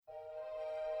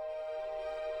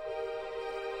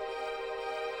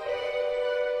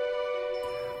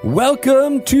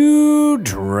Welcome to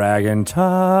Dragon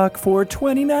Talk for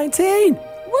 2019. Woo,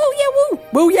 yeah, woo.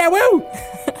 Woo, yeah, woo.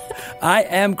 I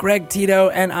am Greg Tito,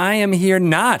 and I am here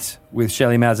not with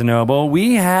Shelly Mazzanoble.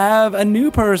 We have a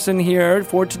new person here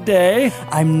for today.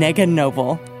 I'm Nega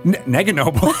Noble. Nega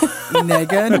Noble?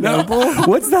 Nega Noble?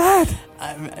 What's that?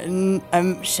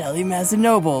 I'm Shelly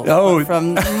Mazzanoble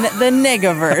from the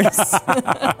Negaverse.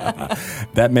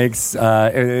 That makes,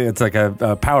 it's like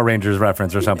a Power Rangers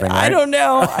reference or something, right? I don't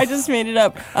know. I just made it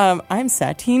up. I'm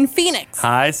Satine Phoenix.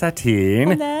 Hi,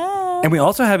 Satine. Hello. And we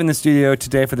also have in the studio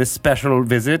today for this special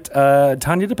visit,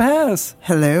 Tanya DePaz.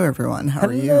 Hello, everyone. How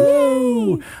are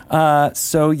you?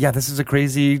 So, this is a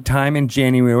crazy time in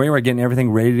January. We're getting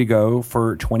everything ready to go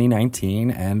for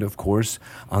 2019. And, of course,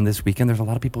 on this weekend, there's a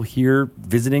lot of people here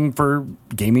visiting for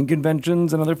gaming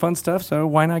conventions and other fun stuff. So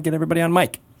why not get everybody on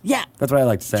mic? Yeah. That's what I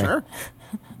like to say. Sure.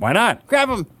 Why not? Grab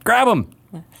them. Grab them.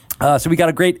 So we got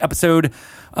a great episode,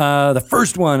 the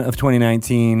first one of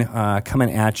 2019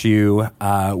 coming at you.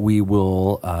 We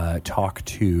will talk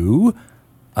to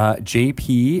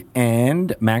JP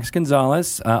and Max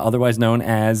Gonzalez, otherwise known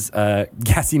as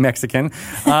Gassy Mexican.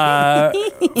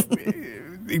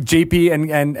 JP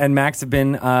and Max have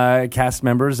been cast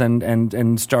members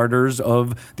and starters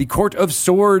of the Court of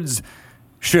Swords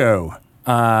show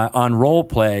on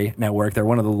Roleplay Network. They're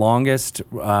one of the longest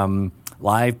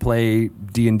live play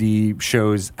D&D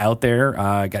shows out there.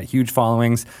 Got huge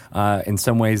followings. In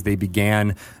some ways, they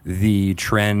began the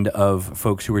trend of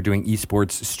folks who were doing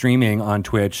esports streaming on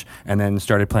Twitch and then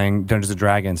started playing Dungeons &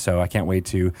 Dragons. So I can't wait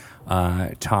to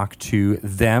talk to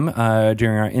them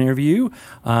during our interview.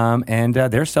 And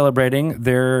they're celebrating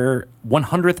their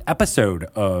 100th episode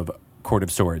of Court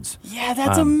of Swords. Yeah,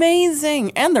 that's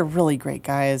amazing. And they're really great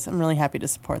guys. I'm really happy to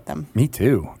support them. Me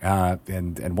too.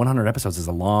 And 100 episodes is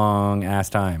a long ass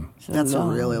time. That's a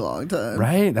really long time.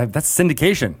 Right? That's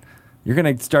syndication. You're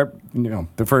going to start,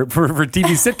 for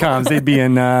TV sitcoms, they'd be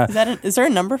in... Is there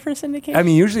a number for syndication? I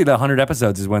mean, usually the 100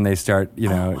 episodes is when they start,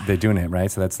 they're doing it,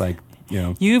 right? So that's like,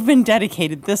 You've been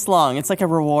dedicated this long. It's like a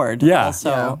reward. Yeah. Also.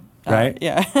 Yeah. Right?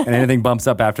 Yeah. And anything bumps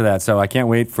up after that. So I can't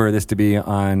wait for this to be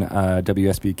on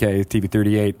WSBK TV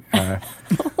 38.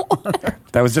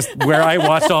 That was just where I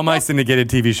watched all my syndicated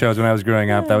TV shows when I was growing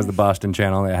up. That was the Boston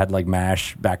channel. It had like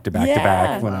MASH back to back to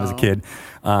back when I was a kid.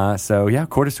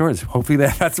 Court of Swords. Hopefully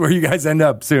that's where you guys end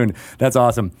up soon. That's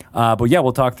awesome.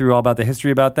 We'll talk through all about the history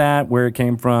about that, where it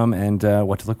came from, and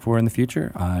what to look for in the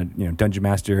future. Dungeon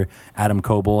Master Adam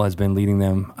Coble has been leading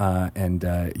them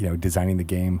and designing the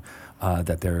game.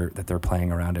 That they're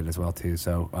playing around it as well too.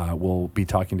 So we'll be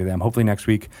talking to them hopefully next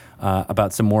week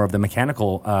about some more of the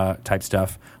mechanical type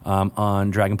stuff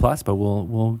on Dragon Plus. But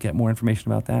we'll get more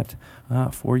information about that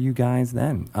for you guys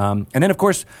then. And then of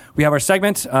course we have our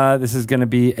segment. This is going to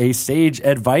be a Sage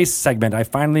Advice segment. I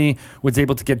finally was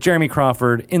able to get Jeremy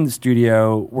Crawford in the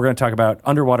studio. We're going to talk about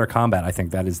underwater combat. I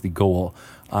think that is the goal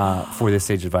for this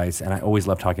Sage Advice. And I always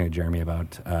love talking to Jeremy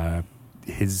about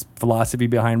his philosophy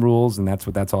behind rules, and that's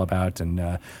what that's all about,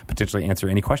 and potentially answer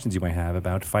any questions you might have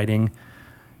about fighting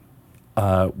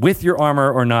with your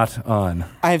armor or not on.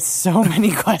 I have so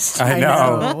many questions. I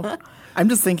know. I'm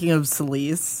just thinking of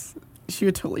Celise. She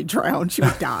would totally drown. She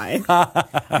would die.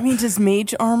 I mean, does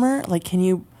mage armor, can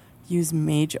you use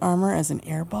mage armor as an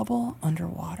air bubble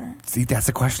underwater? See, that's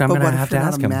the question I'm But going to what have if to you're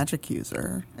ask not a him. magic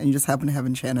user and you just happen to have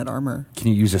enchanted armor? Can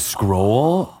you use a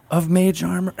scroll of mage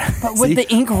armor? But would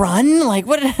the ink run? What?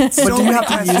 But do you have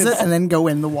to use it and then go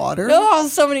in the water? Oh,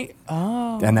 so many.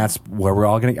 Oh. And that's where we're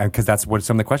all going to, because that's what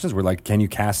some of the questions were like. Can you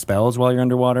cast spells while you're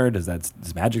underwater? Does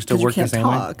magic still 'Cause you work the can't same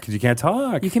way? talk. Because you can't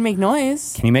talk. You can make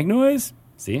noise. Can you make noise?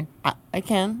 See? I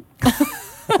can.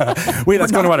 Wait,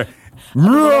 let's go underwater.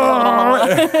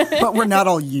 But we're not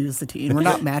all Usatine. We're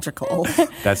not magical.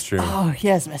 That's true. Oh,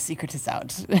 yes, my secret is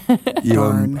out. You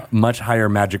have Darn. a much higher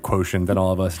magic quotient than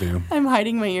all of us do. I'm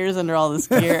hiding my ears under all this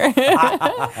gear.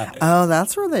 Oh,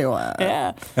 that's where they went.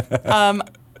 Yeah.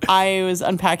 I was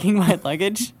unpacking my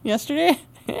luggage yesterday.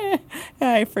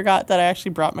 I forgot that I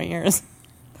actually brought my ears.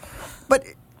 But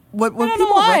when don't know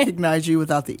people why. recognize you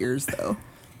without the ears, though?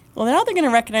 Well, now they're going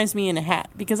to recognize me in a hat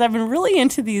because I've been really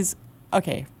into these.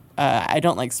 Okay, I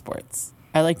don't like sports.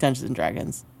 I like Dungeons and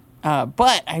Dragons.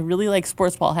 But I really like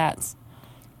sports ball hats.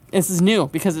 This is new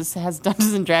because it has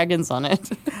Dungeons and Dragons on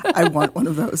it. I want one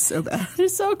of those so bad. They're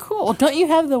so cool. Don't you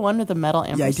have the one with the metal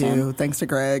Yeah, I ampersand? do. Thanks to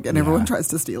Greg. And everyone tries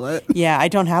to steal it. Yeah, I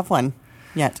don't have one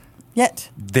yet. Yet.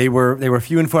 They were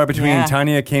few and far between. Yeah.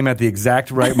 Tanya came at the exact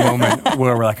right moment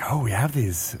where we're like, oh, we have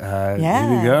these. Here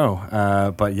we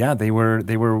go. But yeah, they were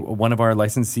one of our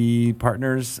licensee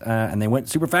partners, and they went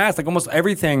super fast, like almost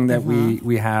everything that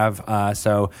we have.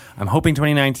 So I'm hoping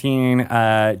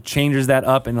 2019 changes that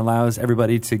up and allows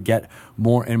everybody to get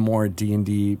more and more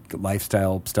D&D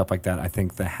lifestyle stuff like that. I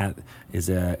think the hat is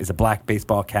a black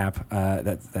baseball cap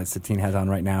that Satine has on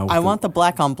right now. I want the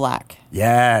black on black.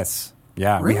 Yes.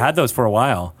 Yeah, Really? we had those for a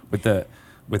while with the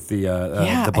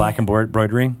black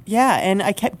embroidery. Yeah, and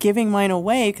I kept giving mine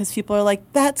away because people are like,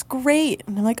 "That's great,"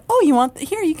 and I'm like, "Oh, you want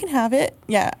here? You can have it."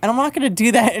 Yeah, and I'm not going to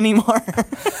do that anymore.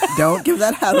 Don't give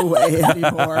that hat away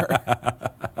anymore.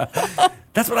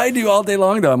 That's what I do all day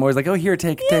long, though. I'm always like, "Oh, here,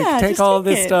 take just all of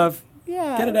take this it. stuff,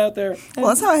 Yeah, get it out there." Well,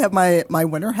 that's how I have my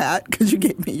winter hat because you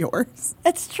gave me yours.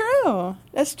 It's true.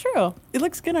 That's true. It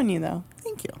looks good on you, though.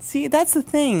 Thank you. See, that's the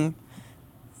thing.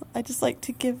 I just like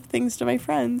to give things to my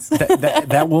friends.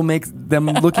 that will make them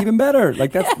look even better.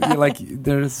 Like that's like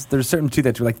there's certain to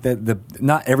that. Like the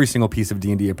not every single piece of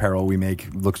D&D apparel we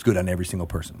make looks good on every single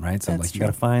person, right? So That's like you true.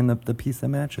 got to find the piece that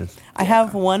matches. I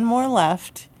have one more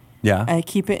left. Yeah. I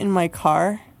keep it in my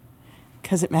car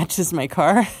because it matches my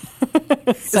car.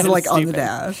 Is it like on the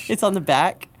dash? It's on the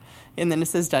back, and then it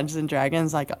says Dungeons and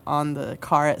Dragons like on the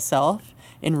car itself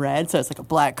in red. So it's like a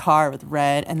black car with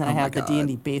red, and then I Oh my have the God.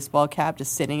 D&D baseball cap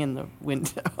just sitting in the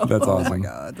window. That's Oh my awesome.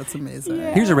 god, that's amazing.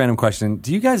 Yeah. Here's a random question: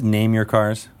 do you guys name your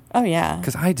cars? Oh yeah,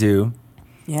 Because I do.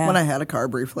 yeah. When I had a car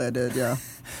briefly, I did. Yeah.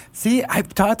 See,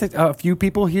 I've taught a few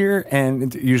people here,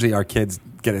 and usually our kids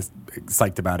get us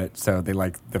psyched about it. So they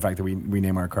like the fact that we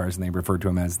name our cars and they refer to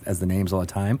them as the names all the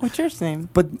time. What's your name?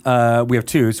 But we have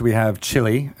two. So we have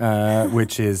Chili,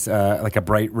 which is like a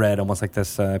bright red, almost like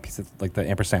this piece of like the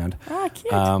ampersand. Ah,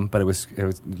 cute. But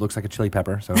it looks like a chili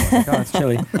pepper. So I was like, oh, it's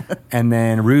Chili. And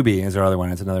then Ruby is our other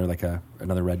one. It's another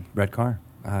another red car.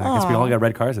 I guess we all Aw. got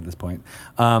red cars at this point.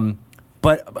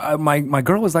 But my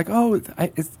girl was like, oh,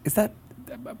 is that?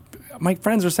 My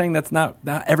friends are saying that's not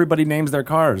everybody names their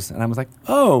cars, and I was like,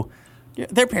 oh,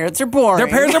 Their parents are boring. their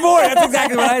parents are boring. That's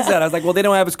exactly what I said. I was like, well, they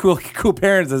don't have as cool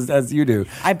parents as you do.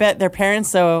 I bet their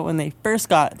parents, though, when they first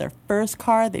got their first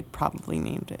car, they probably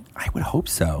named it. I would hope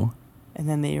so. And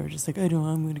then they were just like, I'm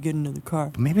going to get another car.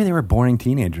 But maybe they were boring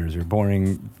teenagers or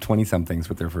boring 20-somethings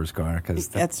with their first car.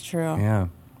 That's true. Yeah.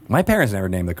 My parents never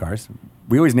named the cars.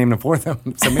 We always named them for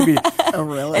them. So maybe, Oh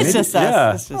really? It's just us.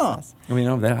 Yeah. It's just Huh. us. I mean,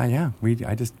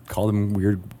 I just called them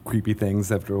weird, creepy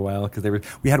things after a while because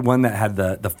we had one that had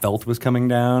the felt was coming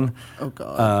down. Oh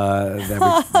god.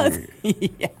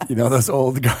 Yeah. You know, those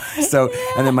old guys. So,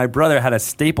 and then my brother had a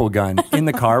staple gun in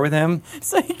the car with him.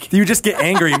 It's like, You would just get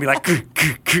angry and be like,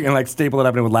 and like staple it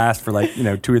up, and it would last for like 2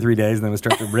 or 3 days, and then it would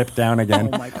start to rip down again.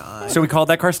 Oh my god. So we called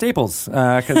that car Staples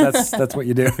because that's what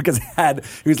you do. Because it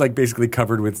was like basically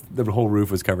covered with the whole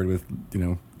roof was covered with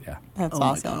yeah. that's Oh my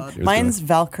awesome. God. Mine's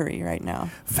Valkyrie right now.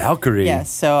 Valkyrie. Yes.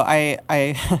 So I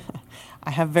I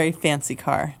have a very fancy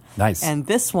car. Nice. And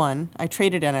this one, I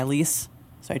traded in a lease.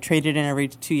 So I trade it in every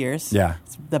 2 years. Yeah.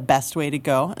 It's the best way to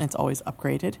go, and it's always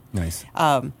upgraded. Nice.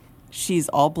 She's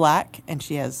all black, and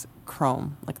she has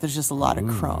chrome. Like, there's just a lot of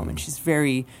chrome, and she's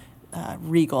very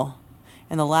regal.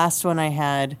 And the last one I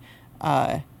had,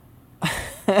 I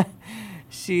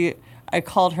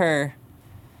called her,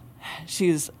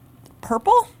 she was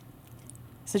purple.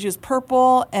 So she was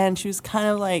purple, and she was kind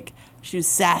of like, she was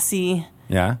sassy.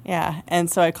 Yeah. Yeah.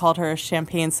 And so I called her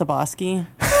Champagne Saboski.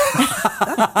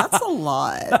 That's a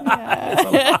lot.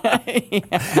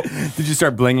 Did you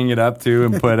start blinging it up too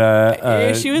and put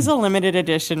She was a limited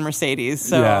edition Mercedes,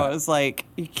 so Yeah. I was like,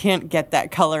 you can't get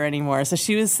that color anymore. So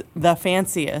she was the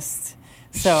fanciest.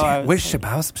 So I was Where's like-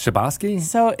 Shabowski?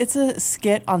 So it's a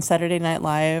skit on Saturday Night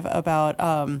Live about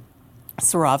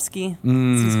Swarovski.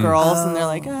 It's these girls, and they're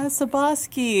like,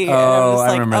 Saboski. And I'm Oh, just I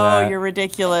like, remember oh, that. you're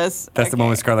ridiculous. That's the Okay. one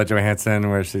with Scarlett Johansson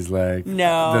where she's like,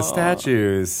 No. the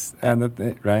statues and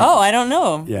right? Oh, I don't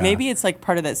know. Yeah. Maybe it's like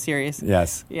part of that series.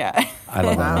 Yes, Yeah. I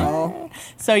love that. Wow.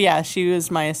 So yeah, she was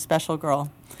my special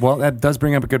girl. Well, that does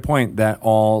bring up a good point that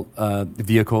all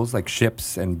vehicles like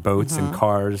ships and boats and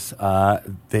cars,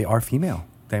 they are female.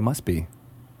 They must be.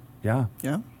 Yeah.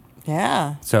 Yeah.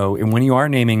 Yeah. So and when you are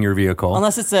naming your vehicle,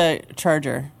 Unless it's a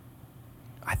Charger.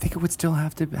 I think it would still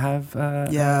have to have.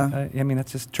 Yeah. I mean,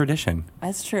 that's just tradition.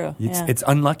 That's true. It's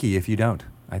unlucky if you don't.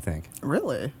 I think.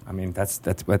 Really? I mean, that's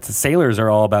what the sailors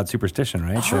are all about superstition,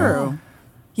 right? True.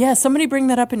 Yeah, somebody bring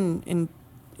that up on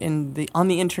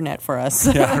the internet for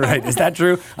us. Yeah, right. Is that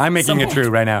true? I'm making it true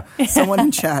right now. Someone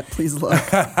in chat, please look.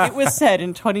 It was said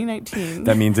in 2019.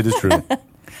 That means it is true.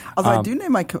 Although I do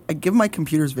name I give my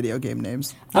computers video game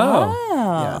names.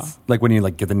 Yes. Like when you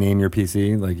like get to name your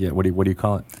PC, like yeah, what do you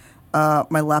call it?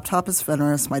 My laptop is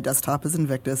Fenris. My desktop is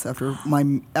Invictus after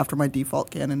my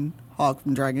default canon Hog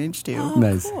from Dragon Age 2. Oh,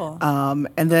 Nice. Cool.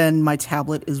 And then my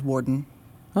tablet is Warden.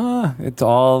 It's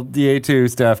all DA2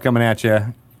 stuff coming at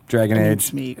you. Dragon I mean, Age.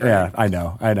 it's me, Yeah, right? I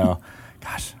know.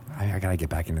 Gosh, I gotta get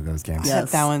back into those games.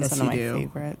 Yes, that one's yes, one of my you do.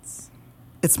 favorites.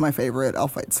 It's my favorite. I'll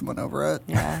fight someone over it.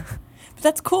 Yeah. But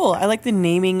that's cool. I like the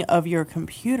naming of your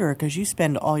computer because you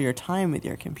spend all your time with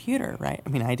your computer, right? I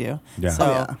mean, I do. Yeah.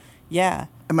 So, Oh, yeah.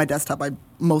 And my desktop,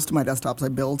 most of my desktops I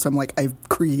build, so I'm like, I've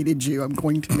created you. I'm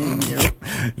going to name you.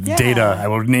 Yeah. Data. I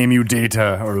will name you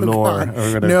Data or Lore. Or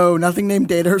whatever. No, nothing named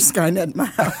Data or Skynet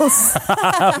Mouse.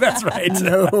 That's right.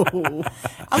 No.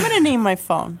 I'm going to name my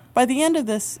phone. By the end of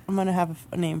this, I'm going to have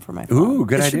a name for my phone. Ooh,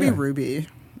 good it idea. should be Ruby.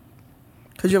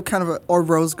 Because you have kind of or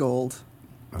Rose Gold.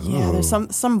 Yeah, there's some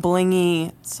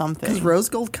blingy Because something. Rose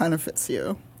Gold kind of fits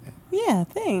you. Yeah,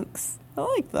 thanks. I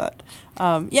like that.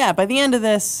 Yeah, by the end of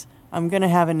this, I'm going to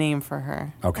have a name for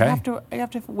her. Okay. I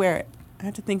have to wear it. I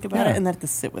have to think about Yeah. it and then have to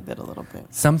sit with it a little bit.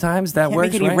 Sometimes that Can't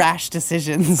works. make any right? rash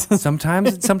decisions.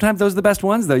 Sometimes those are the best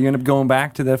ones, though. You end up going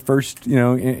back to the first, thing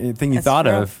you That's thought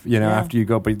true. of, Yeah. after you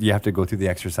go. But you have to go through the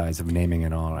exercise of naming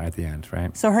it all at the end,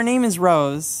 right? So her name is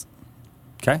Rose,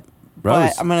 Okay,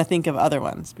 Rose. but I'm going to think of other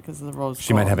ones because of the Rose.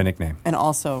 She might Gold. have a nickname. And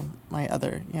also my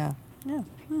other, yeah.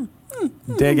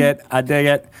 Dig it. I dig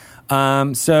it.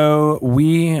 So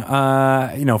we,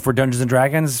 for Dungeons and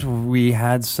Dragons, we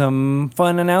had some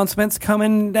fun announcements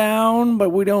coming down, but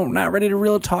not ready to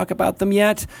really talk about them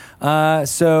yet.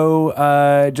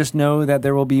 So just know that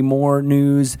there will be more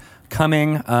news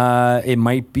coming. It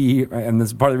might be, and this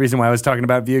is part of the reason why I was talking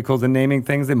about vehicles and naming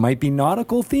things, it might be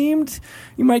nautical themed.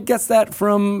 You might guess that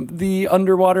from the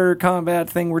underwater combat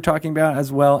thing we're talking about,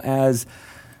 as well as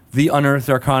the Unearthed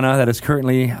Arcana that is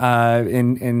currently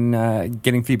in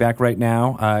getting feedback right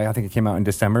now. I think it came out in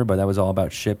December, but that was all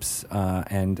about ships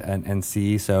and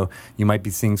sea. So you might be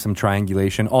seeing some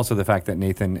triangulation. Also, the fact that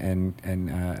Nathan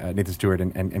Stewart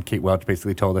and Kate Welch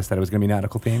basically told us that it was going to be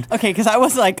nautical themed. Okay, because I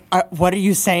was like, what are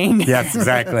you saying? Yes,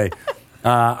 exactly.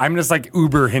 I'm just like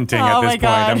uber hinting at Oh this my point.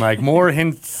 God. I'm like, more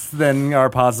hints than are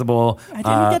possible. I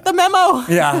didn't get the memo.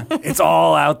 Yeah, it's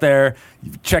all out there.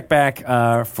 Check back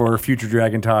for future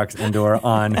Dragon Talks and/or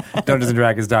on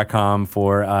DungeonsandDragons.com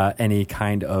for any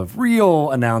kind of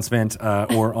real announcement,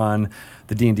 or on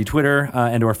the D&D Twitter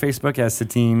and/or Facebook, as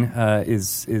Satine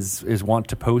is wont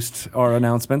to post our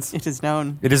announcements. It is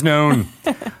known. It is known.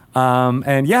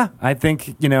 And yeah, I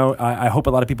think, I hope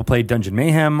a lot of people played Dungeon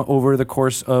Mayhem over the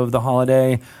course of the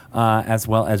holiday, as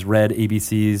well as read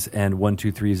ABCs and 1,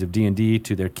 2, 3s of D&D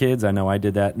to their kids. I know I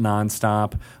did that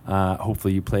nonstop.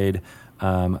 Hopefully you played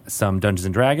some Dungeons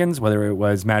and Dragons, whether it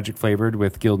was magic flavored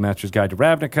with Guildmaster's Guide to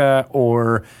Ravnica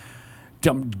or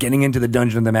getting into the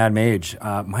Dungeon of the Mad Mage.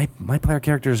 My player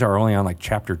characters are only on like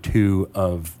chapter 2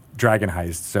 of Dragon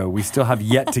Heist, so we still have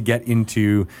yet to get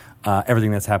into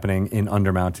everything that's happening in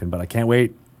Undermountain, but I can't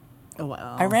wait. Oh,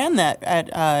 wow. I ran that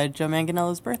at Joe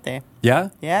Manganiello's birthday. Yeah?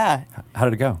 Yeah, How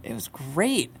did it go? it was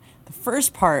great. The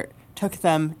first part took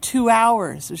them 2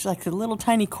 hours. It was like a little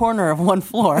tiny corner of one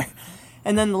floor.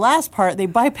 And then the last part, they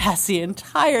bypassed the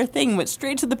entire thing, went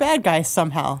straight to the bad guys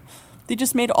somehow. They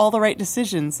just made all the right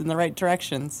decisions in the right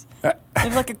directions. It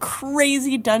was like a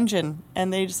crazy dungeon,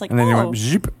 and they just like, And then you oh, went,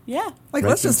 zip. yeah. Like, Right,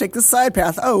 let's so- just take the side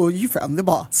path. Oh, you found the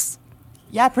boss.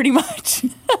 Yeah, pretty much.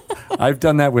 I've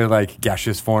done that with like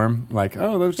gaseous form. Like,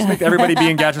 oh, let's just make everybody be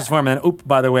in gaseous form. And then, oop,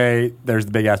 by the way, there's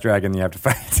the big ass dragon you have to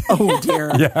fight. Oh,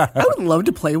 dear. Yeah. I would love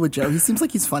to play with Joe. He seems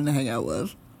like he's fun to hang out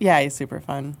with. Yeah, he's super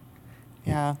fun.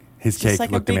 Yeah. His Just cake like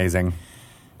a looked big- amazing.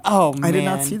 Oh, man. I did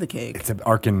not see the cake. It's an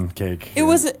Arkan cake. It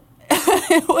was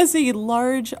it was a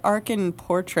large Arkan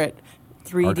portrait,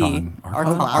 3D.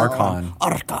 Archon. wow. Archon.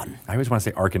 Archon. I always want to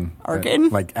say Arkan.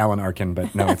 Arkan? Like Alan Arkin,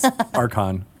 but no, it's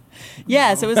Archon.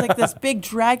 Yeah, so it was like this big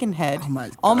dragon head, Oh my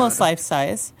God. almost life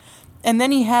size. And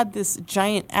then he had this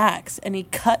giant axe, and he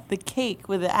cut the cake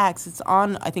with the axe. It's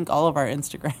on, I think, all of our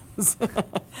Instagrams.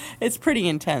 It's pretty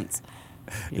intense.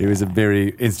 It was a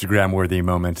very Instagram-worthy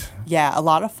moment. Yeah, a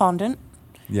lot of fondant.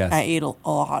 Yes. I ate a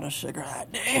lot of sugar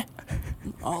that day.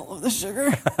 All of the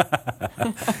sugar,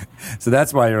 So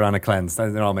that's why you're on a cleanse.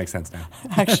 It all makes sense now.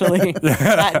 actually.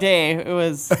 That day, it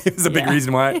was... It was a big yeah.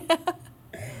 reason why.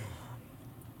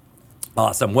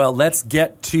 Awesome. Well, let's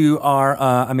get to our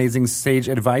amazing sage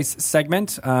advice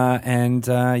segment.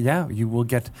 You will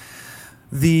get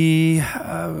the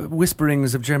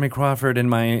whisperings of Jeremy Crawford and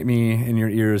me in your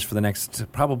ears for the next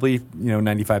probably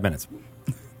 95 minutes.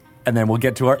 And then we'll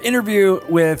get to our interview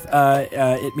with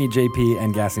It Me JP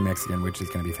and Gassy Mexican, which is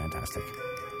going to be fantastic.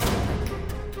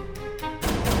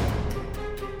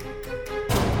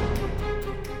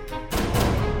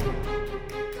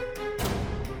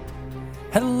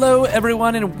 Hello,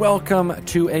 everyone, and welcome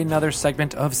to another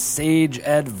segment of Sage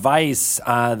Advice.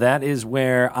 That is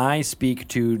where I speak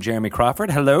to Jeremy Crawford.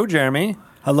 Hello, Jeremy.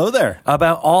 Hello there.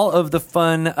 About all of the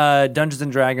fun Dungeons &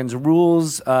 Dragons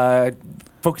rules,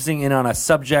 focusing in on a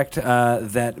subject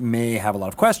that may have a lot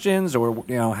of questions or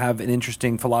have an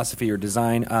interesting philosophy or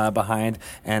design behind.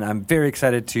 And I'm very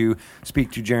excited to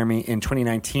speak to Jeremy in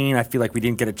 2019. I feel like we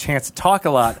didn't get a chance to talk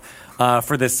a lot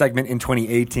for this segment in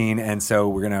 2018, and so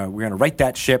we're gonna right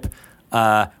that ship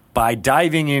by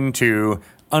diving into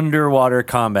underwater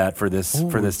combat for this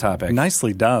topic.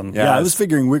 Nicely done. Yes. Yeah, I was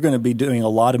figuring we're going to be doing a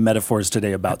lot of metaphors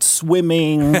today about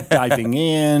swimming, diving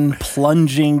in,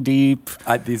 plunging deep.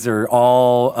 These are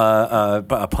all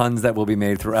puns that will be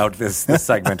made throughout this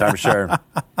segment, I'm sure.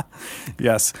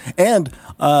 Yes. And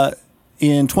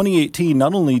in 2018,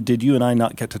 not only did you and I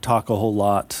not get to talk a whole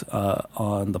lot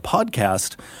on the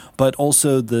podcast, but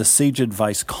also the Sage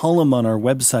Advice column on our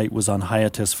website was on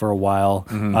hiatus for a while,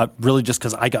 really just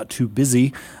because I got too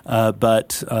busy.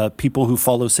 But people who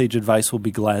follow Sage Advice will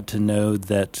be glad to know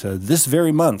that this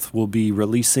very month we'll be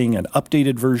releasing an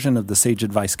updated version of the Sage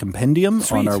Advice Compendium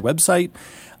on our website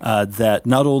that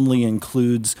not only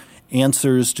includes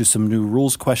answers to some new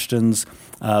rules questions,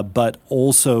 but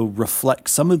also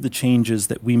reflects some of the changes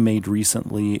that we made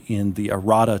recently in the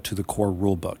errata to the core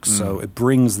rulebook. So it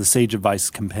brings the Sage Advice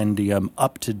Compendium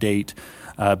up to date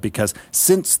because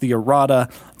since the errata,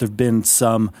 there have been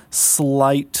some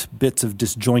slight bits of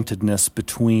disjointedness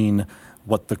between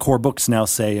what the core books now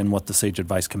say and what the Sage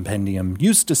Advice Compendium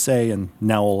used to say, and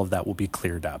now all of that will be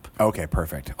cleared up. Okay,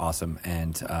 perfect. Awesome.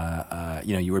 And,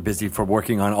 you were busy for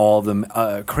working on all of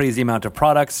the crazy amount of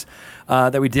products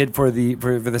that we did for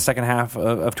the second half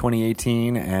of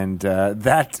 2018, and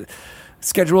that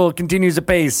schedule continues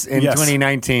apace in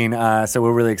 2019. So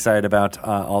we're really excited about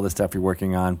all the stuff you're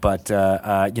working on. But,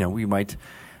 we might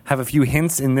have a few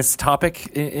hints in this topic.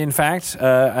 In fact,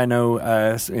 I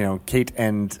know, Kate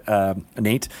and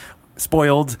Nate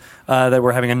spoiled that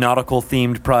we're having a nautical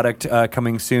themed product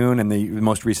coming soon, and the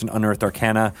most recent Unearthed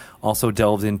Arcana also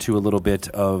delved into a little bit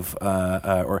of,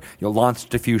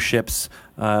 launched a few ships.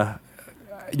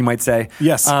 You might say.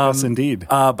 Yes, yes, indeed.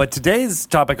 But today's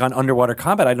topic on underwater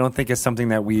combat, I don't think is something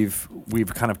that we've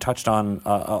kind of touched on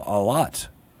a lot.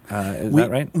 Is that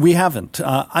right? We haven't.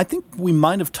 I think we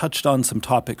might have touched on some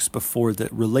topics before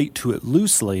that relate to it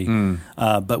loosely,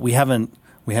 but we haven't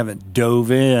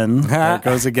dove in. There it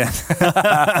goes again.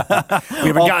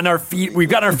 We've gotten our feet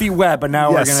wet, but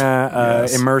now we're gonna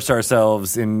immerse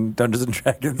ourselves in Dungeons and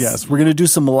Dragons. Yes, we're gonna do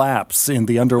some laps in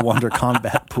the underwater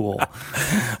combat pool.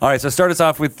 All right, so start us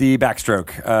off with the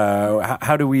backstroke.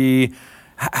 How do we,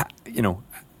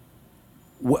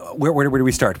 Where do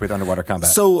we start with underwater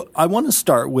combat? So I want to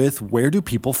start with where do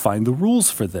people find the rules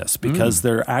for this? Because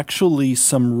there are actually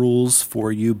some rules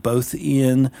for you both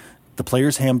in the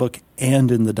Player's Handbook and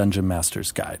in the Dungeon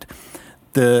Master's Guide.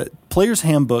 The Player's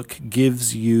Handbook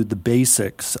gives you the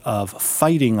basics of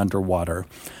fighting underwater,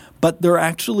 but there are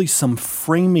actually some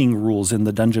framing rules in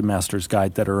the Dungeon Master's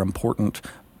Guide that are important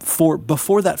for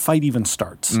before that fight even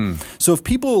starts. So if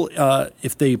people,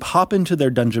 if they hop into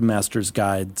their Dungeon Master's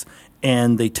Guides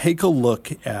and they take a look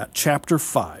at Chapter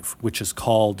 5, which is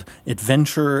called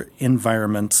Adventure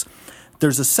Environments,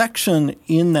 there's a section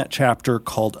in that chapter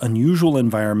called Unusual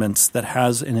Environments that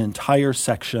has an entire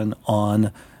section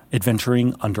on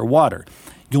adventuring underwater.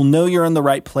 You'll know you're in the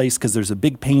right place because there's a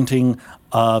big painting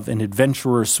of an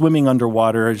adventurer swimming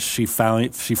underwater. She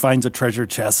finds a treasure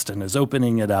chest and is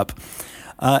opening it up.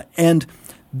 And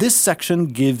this section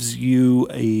gives you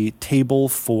a table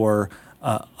for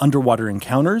underwater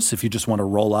encounters, if you just want to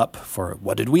roll up for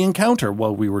what did we encounter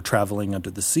while we were traveling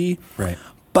under the sea. Right.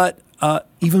 But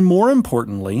even more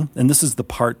importantly, and this is the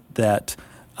part that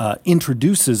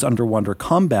introduces underwater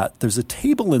combat, there's a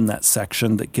table in that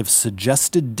section that gives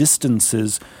suggested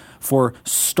distances for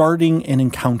starting an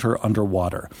encounter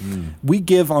underwater. We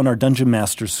give on our Dungeon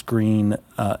Master screen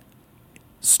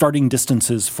starting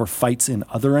distances for fights in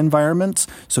other environments.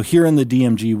 So here in the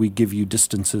DMG, we give you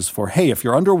distances for, hey, if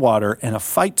you're underwater and a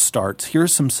fight starts,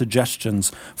 here's some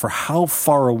suggestions for how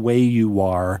far away you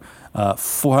are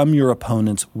from your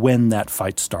opponents when that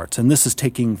fight starts. And this is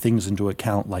taking things into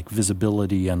account like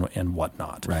visibility and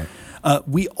whatnot. Right.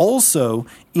 We also,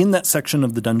 in that section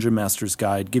of the Dungeon Master's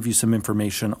Guide, give you some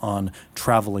information on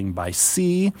traveling by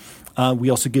sea. We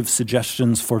also give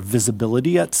suggestions for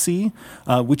visibility at sea,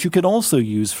 which you can also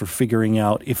use for figuring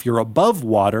out if you're above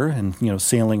water and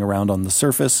sailing around on the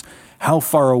surface, how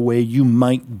far away you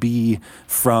might be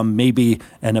from maybe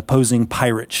an opposing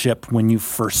pirate ship when you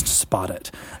first spot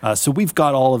it. So we've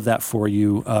got all of that for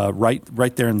you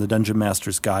right there in the Dungeon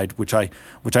Master's Guide, which I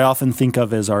often think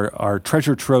of as our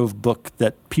treasure trove book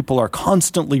that people are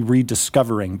constantly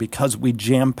rediscovering because we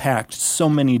jam-packed so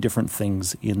many different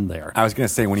things in there. I was going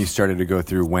to say, when you started to go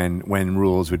through when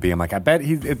rules would be, I'm like, I bet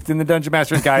it's in the Dungeon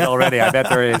Master's Guide already. I bet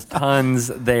there is tons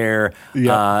there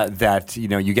that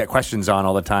you get questions on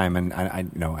all the time. And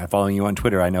I'm following you on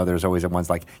Twitter. I know there's always ones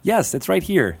like, yes, it's right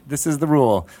here. This is the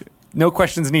rule. No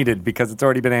questions needed because it's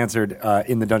already been answered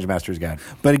in the Dungeon Master's Guide.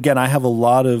 But again, I have a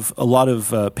lot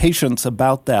of patience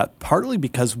about that, partly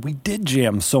because we did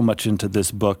jam so much into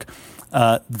this book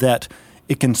that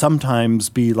it can sometimes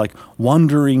be like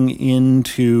wandering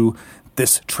into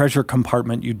this treasure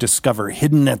compartment you discover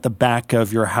hidden at the back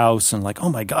of your house and like, oh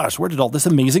my gosh, where did all this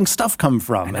amazing stuff come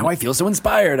from? And now I feel so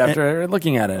inspired after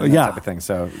looking at it. And that type of thing.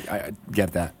 So I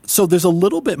get that. So there's a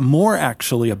little bit more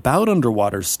actually about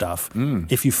underwater stuff.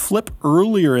 If you flip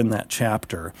earlier in that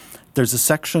chapter, there's a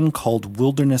section called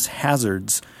Wilderness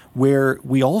Hazards where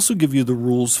we also give you the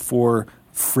rules for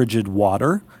frigid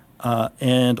water,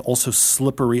 and also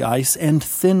slippery ice and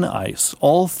thin ice,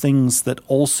 all things that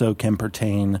also can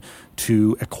pertain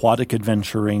to aquatic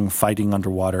adventuring, fighting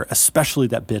underwater, especially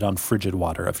that bit on frigid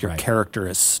water. If your character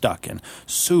is stuck in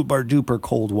super-duper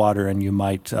cold water and you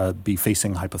might be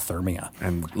facing hypothermia.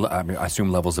 And I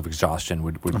assume levels of exhaustion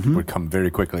would come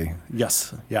very quickly.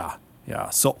 Yes, yeah.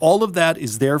 So all of that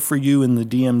is there for you in the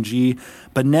DMG.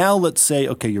 But now let's say,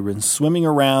 okay, you've been swimming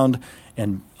around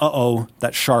and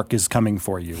that shark is coming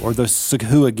for you, or the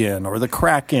Sahuagin, or the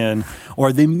Kraken,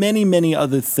 or the many, many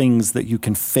other things that you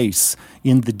can face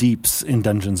in the deeps in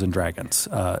Dungeons & Dragons.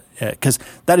 Because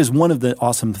that is one of the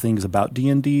awesome things about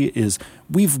D&D is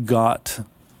we've got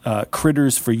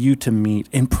critters for you to meet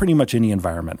in pretty much any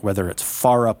environment, whether it's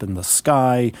far up in the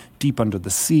sky, deep under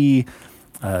the sea,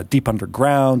 deep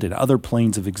underground, in other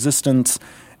planes of existence.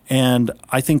 And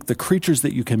I think the creatures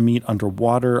that you can meet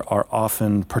underwater are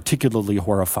often particularly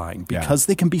horrifying because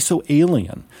they can be so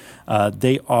alien.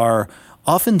 They are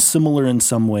often similar in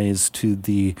some ways to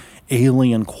the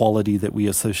alien quality that we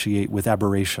associate with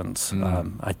aberrations.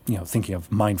 Thinking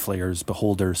of mind flayers,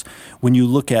 beholders. When you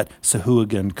look at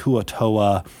Sahuagin,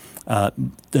 Kuatoa,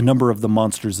 the number of the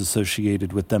monsters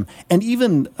associated with them, and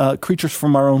even creatures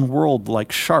from our own world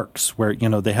like sharks, where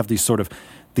they have these sort of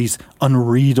these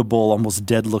unreadable, almost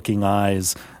dead-looking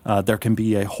eyes. There can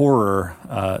be a horror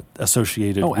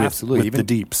associated with the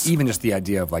deeps. Even just the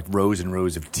idea of like rows and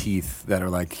rows of teeth that are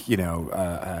like,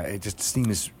 it just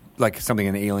seems like something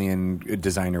an alien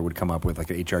designer would come up with, like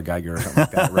an H.R. Geiger or something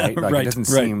like that, right? Like, it doesn't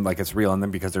seem like it's real in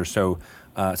them because they're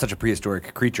such a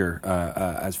prehistoric creature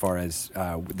as far as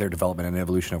their development and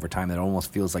evolution over time that it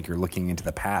almost feels like you're looking into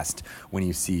the past when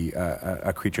you see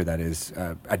a creature that is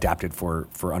adapted for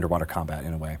underwater combat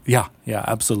in a way. Yeah,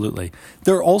 absolutely.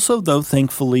 There are also, though,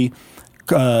 thankfully,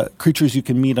 creatures you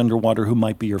can meet underwater who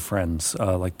might be your friends,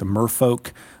 like the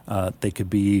merfolk. They could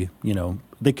be,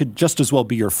 they could just as well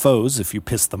be your foes if you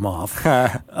piss them off.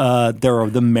 There are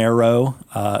the marrow,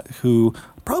 who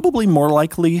probably more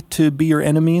likely to be your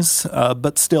enemies,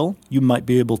 but still, you might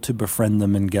be able to befriend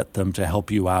them and get them to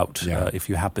help you out if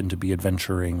you happen to be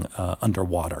adventuring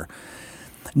underwater.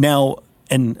 Now,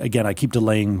 and again, I keep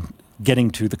delaying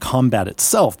getting to the combat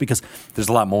itself because there's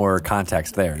a lot more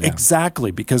context there. Yeah.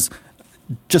 Exactly, because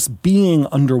just being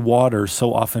underwater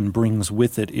so often brings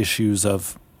with it issues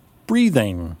of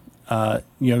breathing,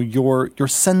 your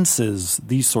senses,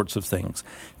 these sorts of things.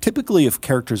 Typically, if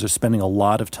characters are spending a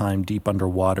lot of time deep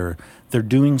underwater, they're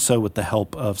doing so with the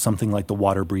help of something like the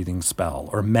water breathing spell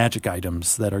or magic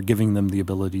items that are giving them the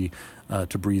ability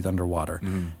to breathe underwater.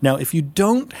 Now, if you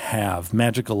don't have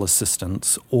magical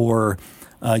assistance or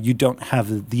you don't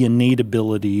have the innate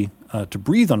ability to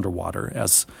breathe underwater,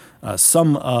 as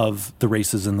some of the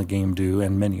races in the game do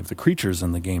and many of the creatures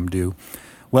in the game do,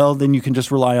 well, then you can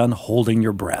just rely on holding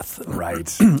your breath.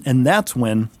 Right. And that's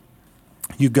when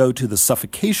you go to the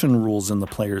suffocation rules in the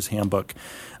Player's Handbook,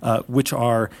 which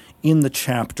are in the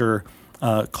chapter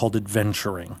called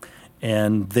Adventuring.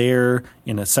 And there,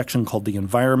 in a section called The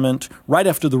Environment, right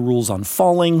after the rules on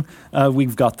falling,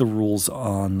 we've got the rules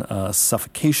on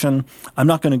suffocation. I'm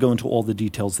not going to go into all the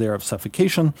details there of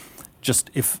suffocation. just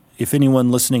if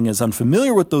anyone listening is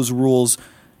unfamiliar with those rules,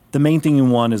 the main thing you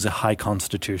want is a high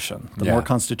constitution. The more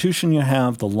constitution you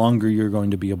have, the longer you're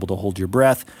going to be able to hold your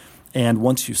breath. And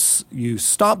once you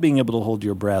stop being able to hold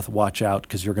your breath, watch out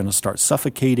because you're going to start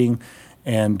suffocating,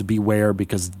 and beware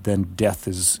because then death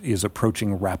is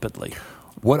approaching rapidly.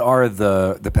 What are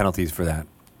the penalties for that?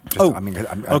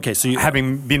 Okay. So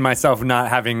having been myself, not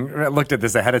having looked at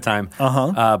this ahead of time,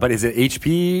 but is it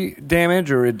HP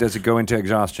damage or does it go into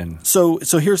exhaustion? So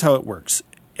here's how it works.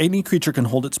 Any creature can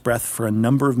hold its breath for a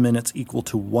number of minutes equal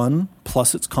to 1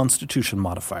 plus its constitution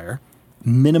modifier,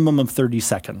 minimum of 30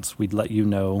 seconds. We'd let you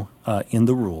know in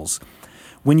the rules.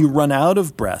 When you run out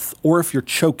of breath, or if you're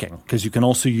choking, because you can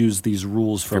also use these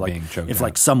rules for like being choked if out.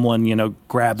 like someone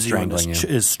grabs you and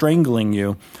is strangling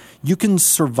you, you can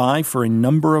survive for a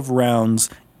number of rounds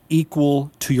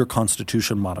equal to your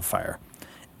constitution modifier.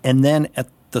 And then at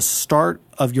the start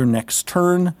of your next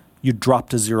turn, you drop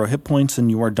to 0 hit points and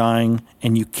you are dying,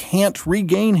 and you can't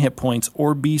regain hit points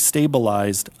or be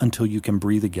stabilized until you can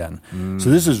breathe again. So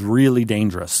this is really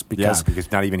dangerous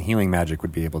because not even healing magic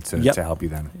would be able to help you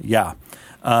then. Yeah.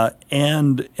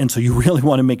 And so you really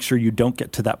want to make sure you don't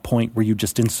get to that point where you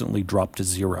just instantly drop to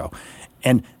 0.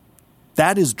 And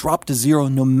that is drop to 0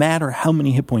 no matter how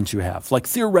many hit points you have. Like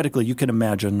theoretically, you can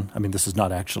imagine, I mean, this is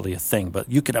not actually a thing, but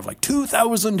you could have like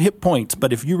 2,000 hit points.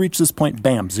 But if you reach this point,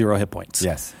 bam, 0 hit points.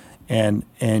 Yes.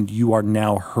 And you are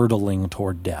now hurtling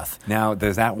toward death. Now,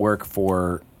 does that work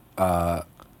for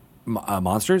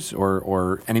monsters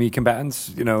or enemy combatants?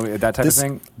 That type of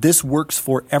thing. This works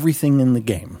for everything in the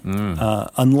game,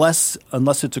 unless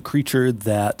it's a creature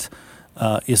that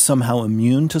is somehow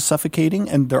immune to suffocating.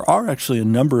 And there are actually a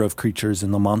number of creatures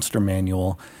in the monster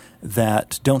manual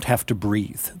that don't have to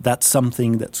breathe. That's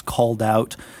something that's called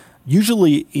out.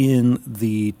 Usually in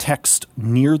the text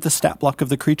near the stat block of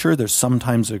the creature, there's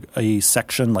sometimes a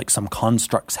section, like some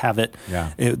constructs have it.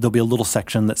 Yeah. There'll be a little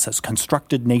section that says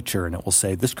constructed nature, and it will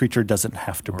say this creature doesn't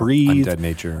have to breathe. Undead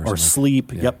nature. Or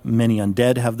sleep. Yeah. Yep, many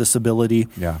undead have this ability.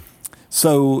 Yeah.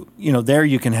 So, there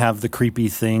you can have the creepy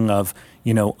thing of,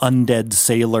 undead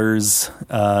sailors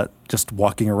just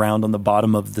walking around on the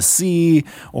bottom of the sea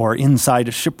or inside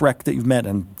a shipwreck that you've met,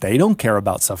 and they don't care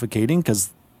about suffocating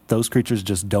because those creatures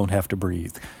just don't have to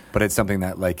breathe. But it's something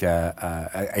that, like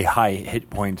a high hit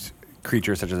point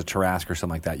creature, such as a Tarrasque or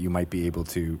something like that, you might be able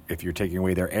to, if you're taking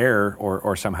away their air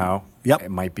or somehow, it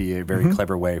might be a very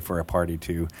clever way for a party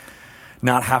to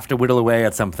not have to whittle away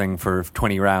at something for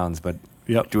 20 rounds, but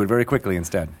do it very quickly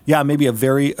instead. Yeah, maybe a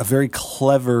very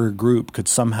clever group could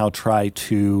somehow try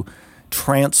to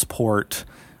transport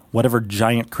whatever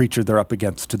giant creature they're up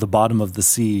against to the bottom of the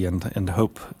sea and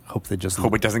hope they just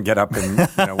hope it doesn't get up in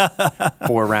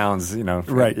 4 rounds.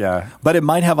 Right. Yeah. But it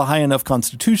might have a high enough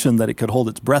constitution that it could hold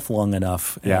its breath long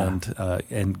enough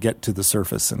and get to the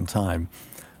surface in time.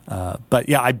 But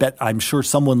I'm sure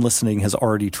someone listening has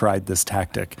already tried this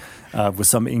tactic with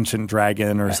some ancient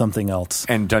dragon or something else.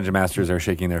 And Dungeon Masters are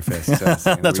shaking their fists.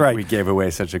 That's right. We gave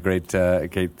away such a great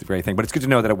thing. But it's good to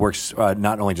know that it works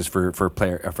not only just for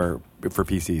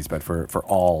PCs, but for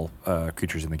all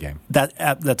creatures in the game.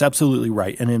 That's absolutely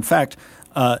right. And in fact,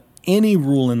 any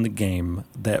rule in the game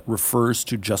that refers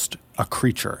to just a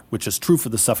creature, which is true for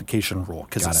the suffocation rule,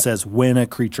 because it says when a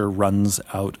creature runs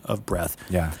out of breath.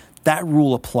 Yeah. That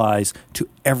rule applies to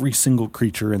every single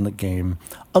creature in the game,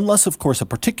 unless, of course, a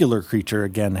particular creature,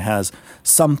 again, has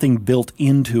something built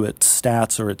into its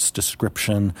stats or its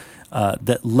description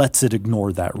that lets it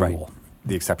ignore that rule. Right.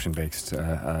 The exception-based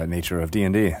nature of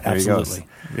D&D. Absolutely.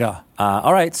 Yeah.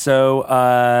 All right. So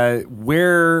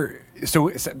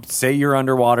So say you're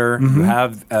underwater, you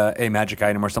have a magic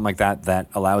item or something like that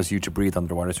allows you to breathe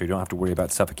underwater so you don't have to worry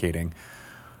about suffocating.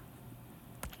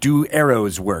 Do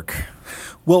arrows work?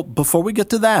 Well, before we get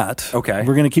to that, okay,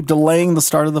 we're going to keep delaying the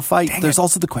start of the fight. There's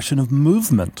also the question of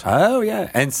movement. Oh,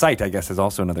 yeah. And sight, I guess, is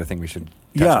also another thing we should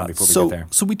touch on before we get there.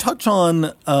 So we touch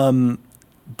on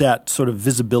that sort of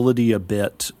visibility a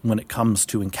bit when it comes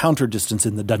to encounter distance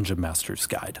in the Dungeon Master's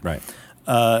Guide. Right.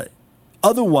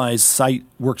 Otherwise, sight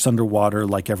works underwater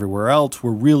like everywhere else,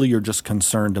 where really you're just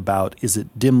concerned about, is it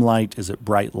dim light, is it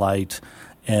bright light?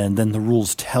 And then the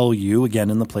rules tell you,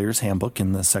 again, in the player's handbook,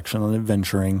 in the section on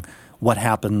adventuring, what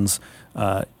happens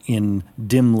in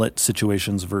dim-lit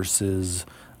situations versus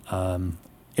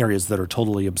areas that are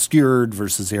totally obscured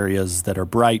versus areas that are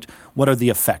bright. What are the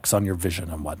effects on your vision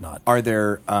and whatnot? Are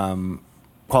there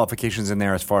qualifications in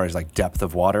there as far as like depth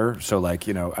of water? So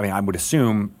I would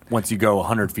assume once you go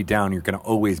 100 feet down, you're going to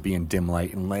always be in dim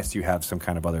light unless you have some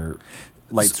kind of other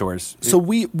light source. So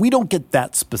we don't get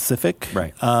that specific.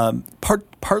 Right.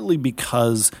 Partly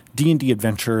because D&D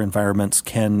adventure environments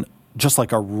can just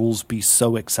like our rules be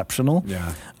so exceptional.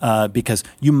 Yeah. Because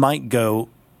you might go,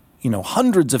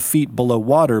 hundreds of feet below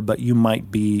water, but you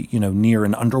might be, near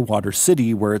an underwater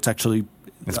city where it's actually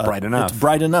It's bright enough. It's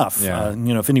bright enough. Yeah.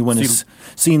 If anyone has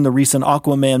seen the recent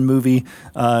Aquaman movie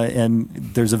and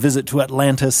there's a visit to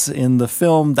Atlantis in the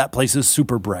film, that place is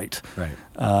super bright. Right.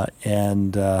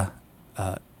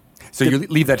 So you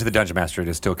leave that to the Dungeon Master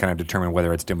to still kind of determine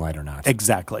whether it's dim light or not.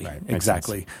 Exactly. Right.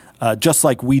 Exactly. Just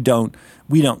like we don't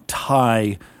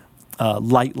tie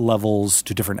light levels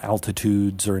to different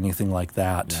altitudes or anything like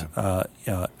that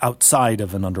outside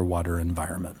of an underwater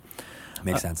environment.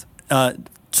 Makes sense.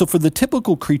 So for the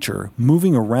typical creature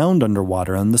moving around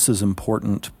underwater, and this is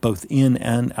important both in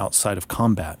and outside of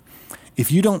combat,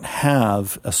 if you don't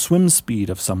have a swim speed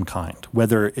of some kind,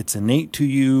 whether it's innate to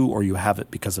you or you have it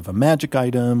because of a magic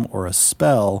item or a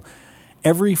spell,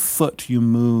 every foot you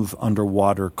move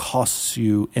underwater costs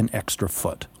you an extra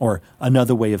foot. Or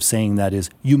another way of saying that is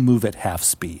you move at half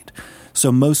speed.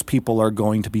 So most people are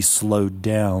going to be slowed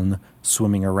down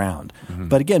swimming around. Mm-hmm.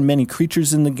 But again, many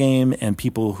creatures in the game and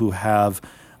people who have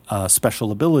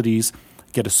special abilities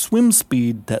get a swim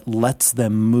speed that lets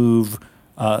them move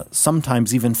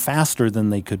sometimes even faster than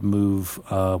they could move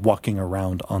walking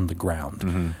around on the ground.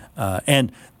 Mm-hmm.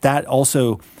 And that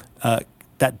also,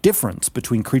 that difference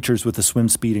between creatures with a swim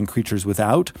speed and creatures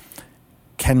without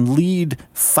can lead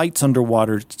fights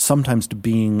underwater sometimes to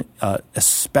being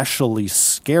especially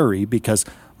scary because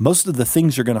most of the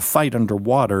things you're going to fight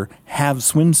underwater have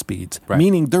swim speeds,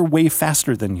 meaning they're way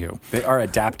faster than you. They are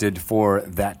adapted for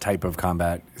that type of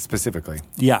combat specifically.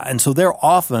 Yeah, and so they're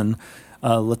often,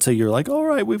 let's say you're like, all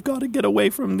right, we've got to get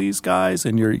away from these guys,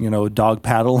 and you're, dog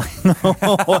paddling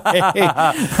away.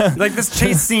 Like this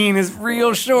chase scene is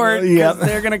real short because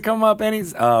they're going to come up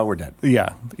and we're dead.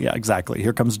 Yeah, exactly.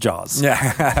 Here comes Jaws.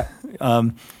 Yeah.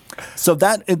 So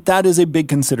that is a big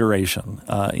consideration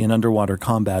in underwater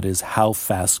combat is how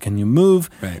fast can you move.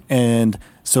 Right. And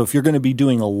so if you're going to be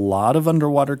doing a lot of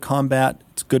underwater combat,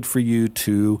 it's good for you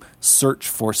to search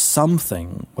for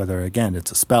something, whether, again,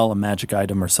 it's a spell, a magic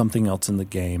item, or something else in the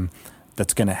game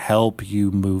that's going to help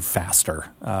you move faster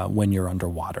when you're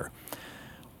underwater.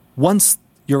 Once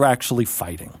you're actually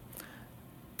fighting,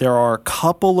 there are a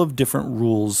couple of different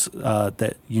rules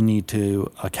that you need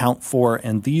to account for,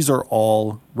 and these are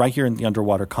all right here in the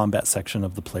underwater combat section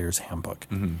of the Player's Handbook.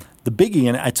 Mm-hmm. The biggie,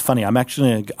 and it's funny,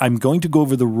 I'm going to go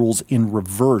over the rules in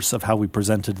reverse of how we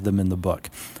presented them in the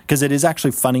book, because it is actually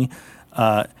funny,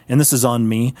 and this is on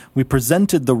me. We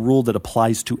presented the rule that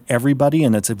applies to everybody,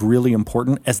 and it's really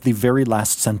important, as the very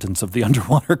last sentence of the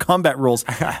underwater combat rules,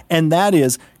 and that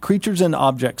is creatures and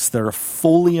objects that are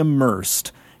fully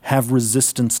immersed have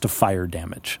resistance to fire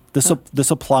damage.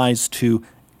 This applies to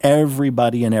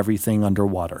everybody and everything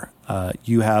underwater.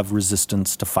 You have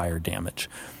resistance to fire damage.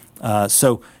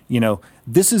 So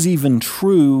this is even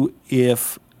true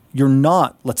if you're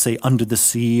not, let's say, under the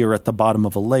sea or at the bottom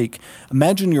of a lake.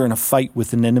 Imagine you're in a fight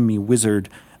with an enemy wizard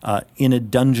in a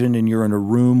dungeon and you're in a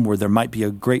room where there might be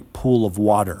a great pool of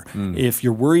water. If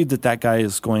you're worried that guy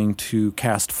is going to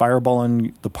cast fireball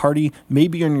on the party,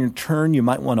 maybe on your turn you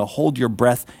might want to hold your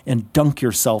breath and dunk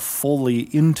yourself fully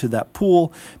into that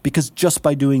pool, because just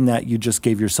by doing that you just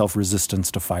gave yourself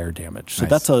resistance to fire damage. So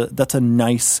that's a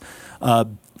nice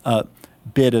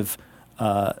bit of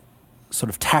sort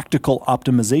of tactical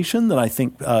optimization that I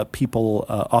think people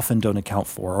often don't account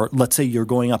for. Or let's say you're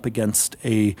going up against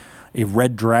a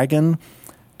red dragon.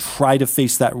 Try to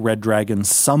face that red dragon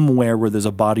somewhere where there's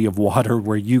a body of water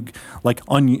where you,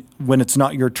 when it's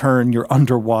not your turn, you're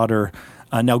underwater.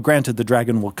 Now, granted, the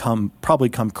dragon will probably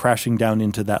come crashing down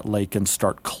into that lake and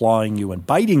start clawing you and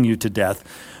biting you to death,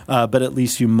 but at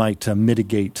least you might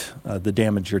mitigate the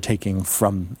damage you're taking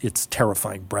from its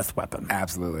terrifying breath weapon.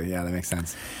 Absolutely. Yeah, that makes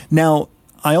sense. Now,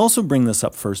 I also bring this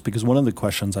up first because one of the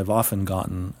questions I've often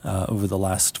gotten over the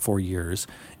last 4 years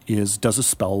is, does a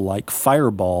spell like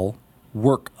Fireball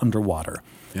work underwater?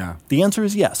 Yeah. The answer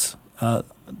is yes.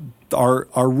 Our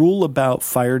rule about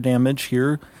fire damage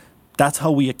here, that's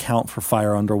how we account for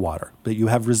fire underwater, that you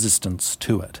have resistance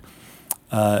to it.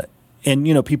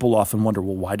 And people often wonder,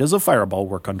 well, why does a fireball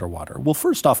work underwater? Well,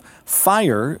 first off,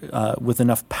 fire with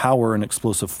enough power and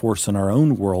explosive force in our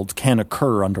own world can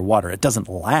occur underwater. It doesn't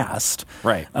last.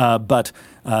 Right. But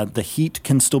the heat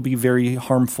can still be very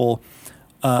harmful.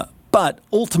 But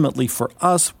ultimately for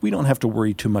us, we don't have to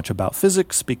worry too much about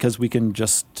physics because we can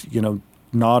just,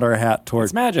 nod our hat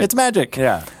towards It's magic. It's magic.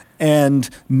 Yeah. And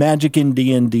magic in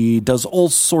D&D does all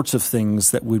sorts of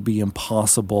things that would be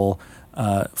impossible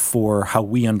for how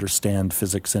we understand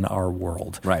physics in our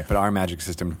world. Right, but our magic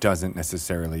system doesn't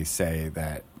necessarily say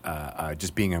that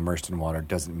just being immersed in water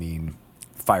doesn't mean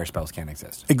fire spells can't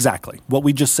exist. Exactly. What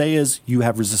we just say is you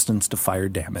have resistance to fire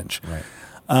damage.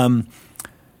 Right.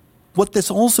 What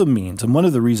this also means, and one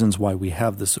of the reasons why we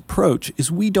have this approach, is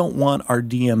we don't want our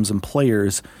DMs and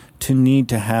players to need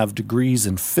to have degrees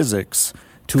in physics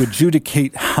to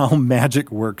adjudicate how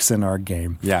magic works in our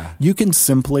game. Yeah. You can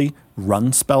simply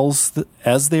run spells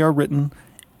as they are written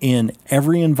in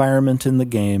every environment in the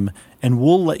game, and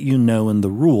we'll let you know in the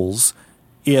rules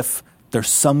if there's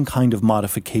some kind of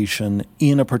modification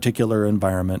in a particular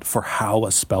environment for how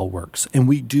a spell works. And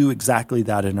we do exactly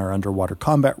that in our underwater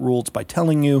combat rules by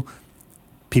telling you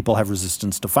people have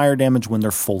resistance to fire damage when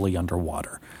they're fully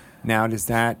underwater. Now, does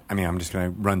that, I mean, I'm just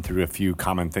going to run through a few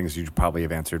common things you probably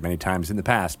have answered many times in the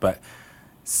past, but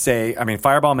say, I mean,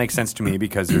 fireball makes sense to me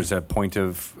because there's a point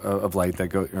of light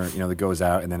that that goes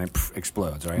out and then it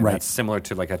explodes, right? And Right. that's similar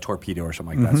to like a torpedo or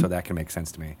something like that, so that can make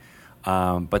sense to me.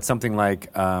 But something like,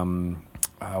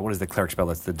 what is the cleric spell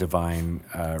that's the divine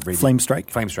Flame strike.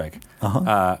 Flame strike.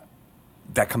 Uh-huh.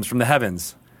 That comes from the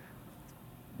heavens.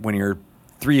 When you're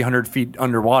 300 feet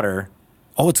underwater,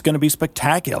 Oh, it's going to be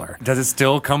spectacular. does it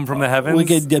still come from the heavens? We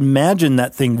could imagine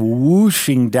that thing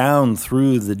whooshing down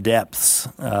through the depths,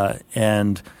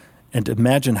 and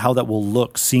imagine how that will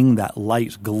look, seeing that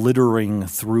light glittering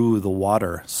through the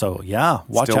water. So yeah,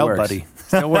 watch Still out, works. buddy.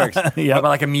 Still works. Yep. What about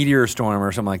like a meteor storm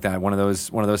or something like that? One of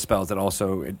those spells that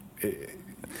also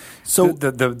So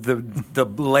the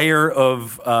layer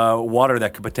of water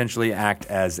that could potentially act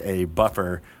as a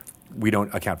buffer, we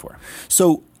don't account for.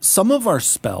 So some of our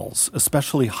spells,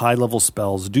 especially high-level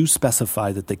spells, do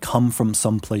specify that they come from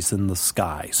someplace in the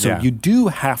sky. So Yeah. you do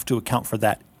have to account for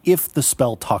that if the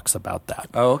spell talks about that.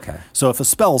 Oh, okay. So if a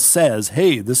spell says,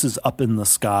 hey, this is up in the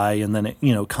sky, and then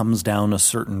it comes down a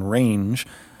certain range,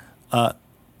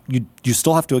 you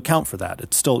still have to account for that.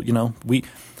 It's still, we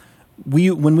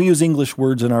when we use English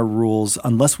words in our rules,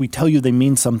 unless we tell you they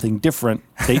mean something different,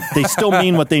 they still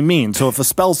mean what they mean. So if a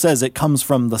spell says it comes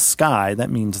from the sky,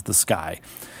 that means the sky.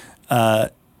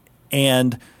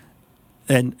 And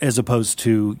as opposed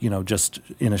to, just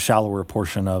in a shallower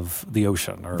portion of the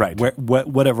ocean or Right.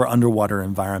 whatever underwater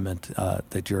environment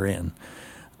that you're in.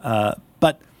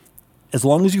 But as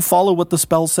long as you follow what the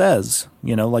spell says,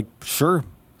 sure,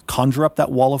 conjure up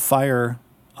that wall of fire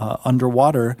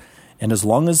underwater. And as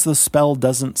long as the spell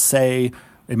doesn't say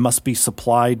it must be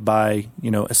supplied by,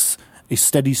 a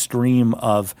steady stream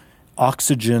of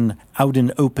oxygen out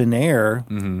in open air,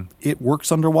 it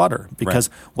works underwater because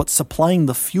what's supplying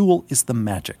the fuel is the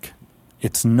magic.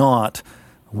 It's not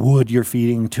wood you're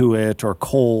feeding to it or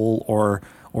coal or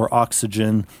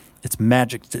oxygen. It's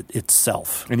magic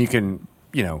itself. And you can,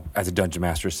 as a dungeon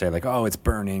master, say like, oh, it's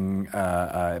burning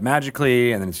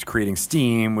magically, and then it's creating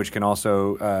steam, which can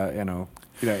also,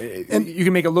 you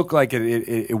can make it look like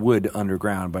it would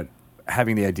underground, but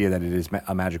having the idea that it is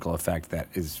a magical effect that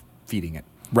is feeding it.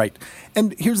 Right.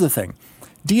 And here's the thing.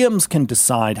 DMs can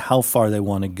decide how far they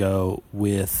want to go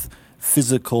with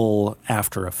physical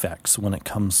after effects when it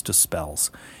comes to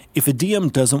spells. If a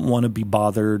DM doesn't want to be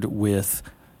bothered with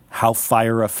how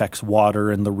fire affects water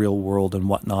in the real world and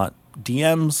whatnot,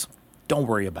 DMs, don't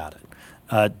worry about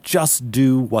it. Just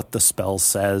do what the spell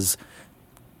says.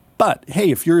 But, hey,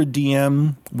 if you're a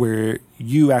DM where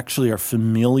you actually are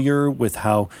familiar with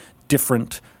how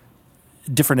different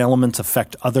elements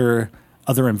affect other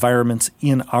environments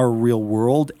in our real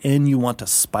world, and you want to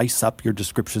spice up your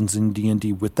descriptions in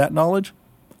D&D with that knowledge,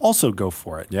 also go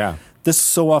for it. Yeah. This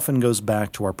so often goes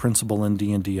back to our principle in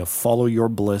D&D of follow your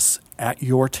bliss at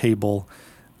your table,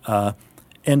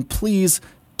 and please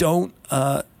don't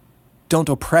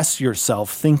oppress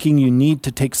yourself thinking you need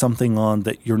to take something on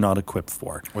that you're not equipped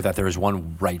for. Or that there is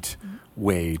one right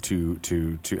way to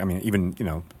I mean,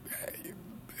 even,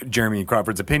 Jeremy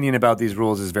Crawford's opinion about these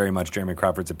rules is very much Jeremy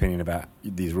Crawford's opinion about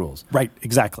these rules. Right,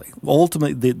 exactly.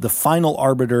 Ultimately, the final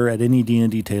arbiter at any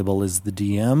D&D table is the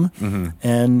DM,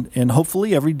 and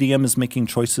hopefully every DM is making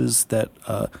choices that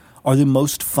are the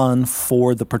most fun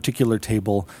for the particular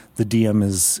table the DM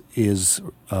is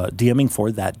DMing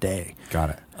for that day. Got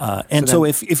it. And so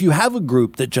if you have a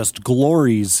group that just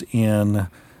glories in,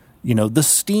 the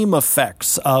steam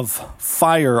effects of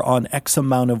fire on X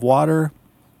amount of water,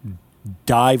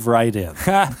 dive right in.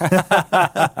 But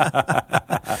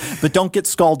don't get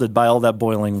scalded by all that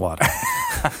boiling water.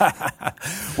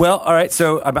 Well, all right.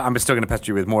 So I'm still going to pester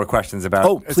you with more questions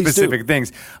about specific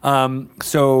things.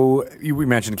 So we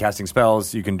mentioned casting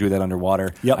spells. You can do that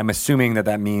underwater. Yep. I'm assuming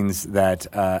that means that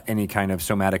any kind of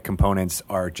somatic components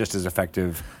are just as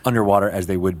effective underwater as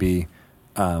they would be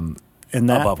And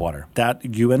that, above water.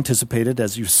 That you anticipated,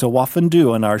 as you so often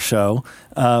do on our show.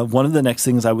 One of the next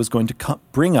things I was going to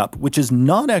bring up, which is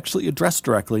not actually addressed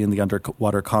directly in the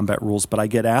underwater combat rules, but I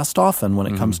get asked often when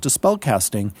it comes to spell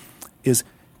casting, is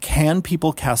can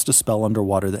people cast a spell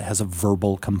underwater that has a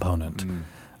verbal component?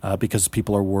 Because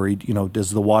people are worried, does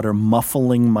the water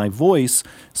muffling my voice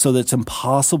so that it's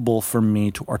impossible for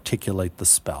me to articulate the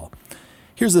spell?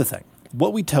 Here's the thing.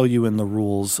 What we tell you in the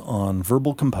rules on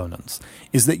verbal components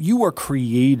is that you are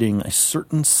creating a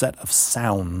certain set of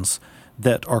sounds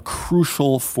that are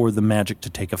crucial for the magic to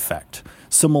take effect.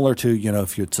 Similar to,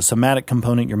 if it's a somatic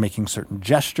component, you're making certain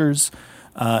gestures.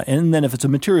 And then if it's a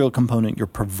material component, you're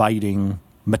providing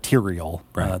material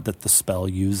that the spell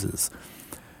uses.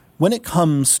 When it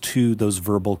comes to those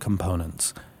verbal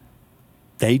components,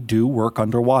 they do work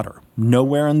underwater.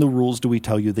 Nowhere in the rules do we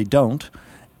tell you they don't.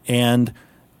 And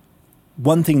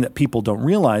one thing that people don't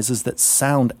realize is that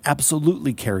sound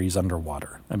absolutely carries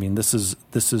underwater. I mean, this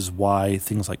is why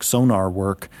things like sonar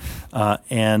work,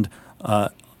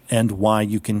 and why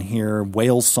you can hear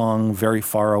whale song very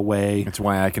far away. It's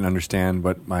why I can understand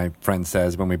what my friend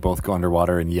says when we both go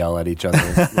underwater and yell at each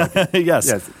other.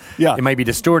 Yes. Yeah. It might be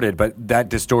distorted, but that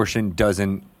distortion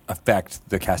doesn't affect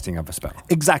the casting of a spell.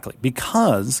 Exactly,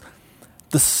 because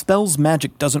the spell's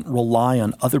magic doesn't rely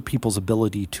on other people's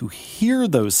ability to hear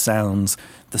those sounds.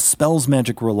 The spell's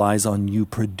magic relies on you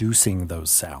producing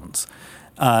those sounds.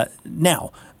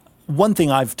 Now, one thing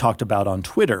I've talked about on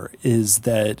Twitter is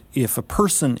that if a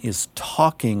person is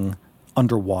talking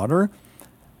underwater,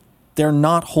 they're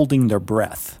not holding their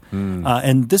breath.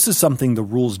 And this is something the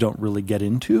rules don't really get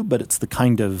into, but it's the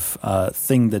kind of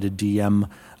thing that a DM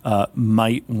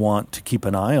might want to keep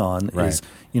an eye on is,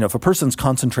 if a person's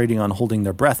concentrating on holding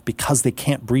their breath because they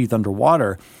can't breathe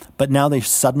underwater, but now they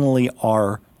suddenly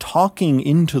are talking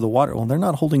into the water, well, they're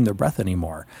not holding their breath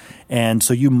anymore. And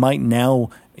so you might now,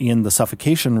 in the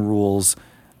suffocation rules,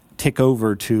 tick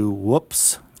over to,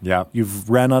 whoops, you've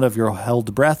ran out of your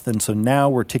held breath, and so now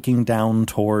we're ticking down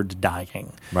toward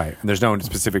dying. Right. And there's no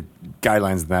specific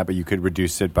guidelines in that, but you could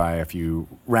reduce it by a few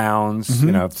rounds.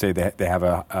 Say they have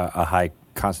a high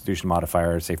constitution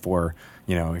modifier, say 4.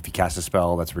 If you cast a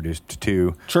spell, that's reduced to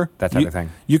 2. Sure. That type of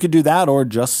thing. You could do that, or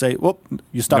just say, whoop,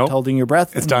 you stopped holding your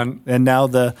breath. It's done. And now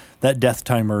that death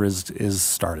timer is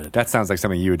started. That sounds like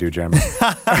something you would do, Jeremy. It's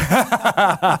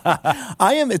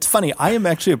funny. I am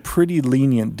actually a pretty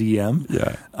lenient DM.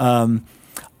 Yeah.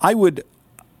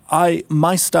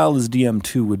 My style as DM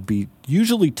too would be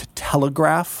usually to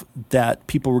telegraph that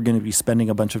people were going to be spending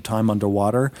a bunch of time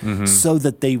underwater so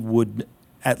that they would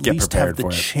at least have the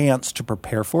chance to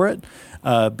prepare for it.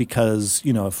 Because,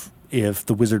 if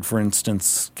the wizard, for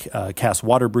instance, casts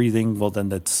water breathing, well,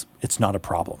 then it's not a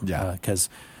problem. Yeah. Because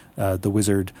the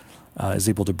wizard is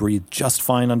able to breathe just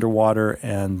fine underwater,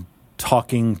 and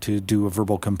talking to do a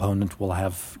verbal component will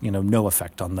have, no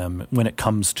effect on them when it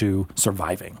comes to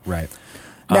surviving. Right.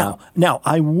 Now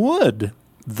I would,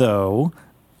 though,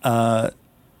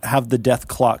 have the death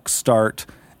clock start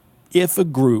if a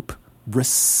group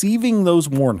receiving those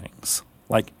warnings,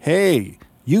 like, hey,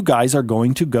 you guys are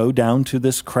going to go down to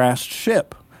this crashed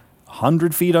ship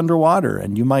 100 feet underwater,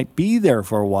 and you might be there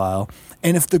for a while.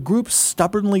 And if the group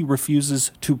stubbornly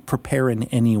refuses to prepare in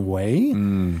any way,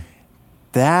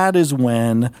 that is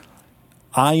when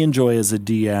I enjoy, as a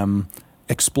DM,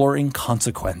 exploring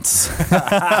consequence.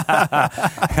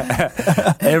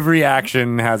 Every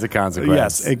action has a consequence.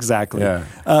 Yes, exactly. Yeah.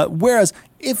 Whereas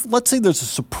if, let's say there's a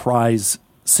surprise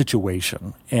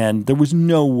situation and there was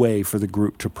no way for the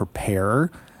group to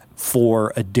prepare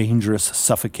for a dangerous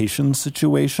suffocation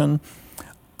situation,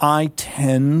 I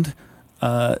tend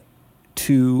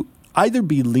to either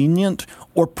be lenient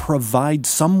or provide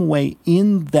some way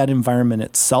in that environment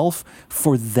itself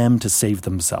for them to save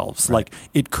themselves. Right. Like,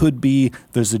 it could be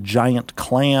there's a giant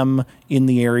clam in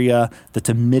the area that's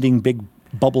emitting big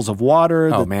bubbles of water.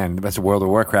 Oh, man, that's a World of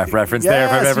Warcraft reference there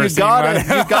if I've ever seen one.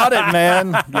 You got it,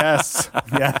 man.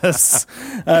 Yes.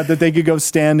 That they could go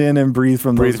stand in and breathe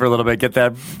from for a little bit, get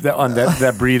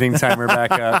that breathing timer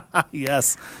back up.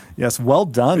 Yes. Well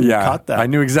done. Yeah, you caught that. I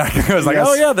knew exactly. I was like, Yes.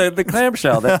 oh yeah, the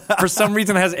clamshell that for some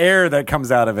reason has air that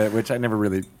comes out of it, which I never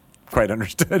really quite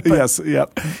understood. But, yes.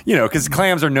 Yep. Because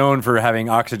clams are known for having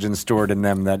oxygen stored in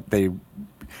them that they,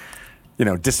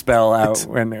 dispel out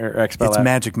or expel out. It's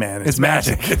magic, man. It's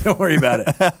magic. Don't worry about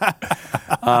it.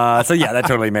 So yeah, that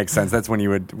totally makes sense. That's when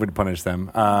you would punish them.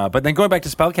 But then going back to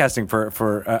spellcasting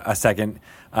for a second,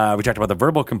 we talked about the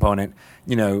verbal component.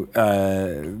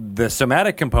 The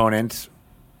somatic component,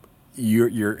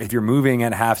 if you're moving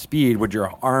at half speed, would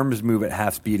your arms move at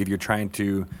half speed if you're trying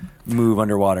to move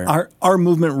underwater? Our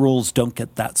movement rules don't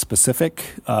get that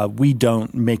specific. We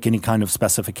don't make any kind of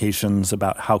specifications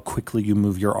about how quickly you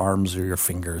move your arms or your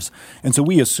fingers. And so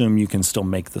we assume you can still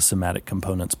make the somatic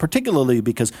components, particularly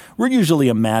because we're usually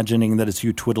imagining that it's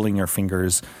you twiddling your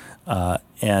fingers,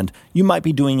 and you might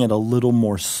be doing it a little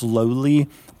more slowly,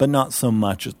 but not so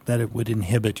much that it would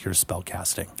inhibit your spell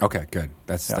casting. Okay, good.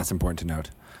 That's important to note.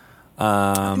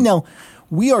 Now,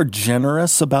 we are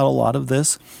generous about a lot of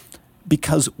this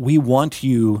because we want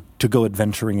you to go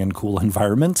adventuring in cool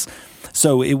environments.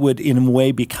 So it would, in a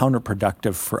way, be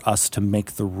counterproductive for us to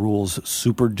make the rules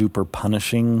super duper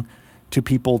punishing to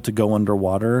people to go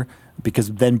underwater,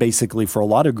 because then basically for a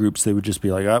lot of groups, they would just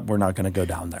be like, oh, we're not going to go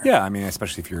down there. Yeah, I mean,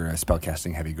 especially if you're a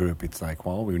spellcasting heavy group, it's like,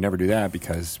 well, we would never do that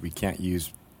because we can't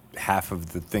use half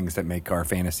of the things that make our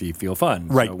fantasy feel fun.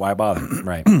 Right. So why bother?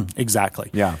 Right. Exactly.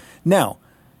 Yeah. Now,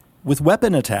 with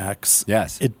weapon attacks,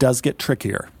 Yes. it does get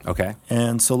trickier. Okay.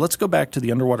 And so let's go back to the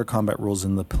underwater combat rules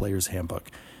in the player's handbook.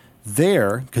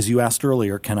 There, because you asked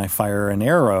earlier, can I fire an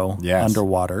arrow Yes.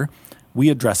 underwater? We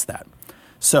address that.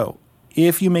 So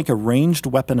if you make a ranged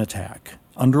weapon attack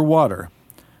underwater,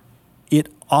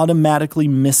 it automatically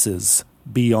misses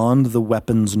beyond the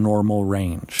weapon's normal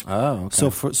range. Oh,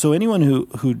 okay. So anyone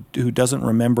who doesn't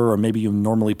remember, or maybe you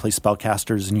normally play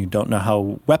spellcasters and you don't know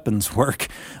how weapons work,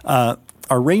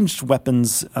 our ranged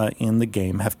weapons in the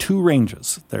game have two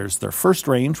ranges. There's their first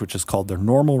range, which is called their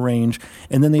normal range,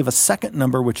 and then they have a second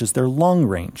number, which is their long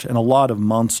range. And a lot of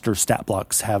monster stat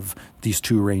blocks have these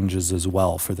two ranges as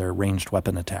well for their ranged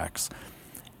weapon attacks.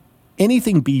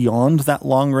 Anything beyond that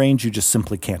long range, you just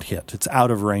simply can't hit. It's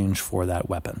out of range for that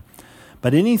weapon.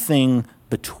 But anything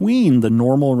between the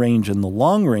normal range and the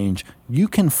long range, you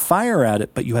can fire at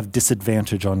it, but you have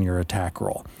disadvantage on your attack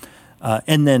roll.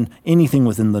 And then anything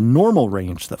within the normal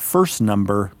range, the first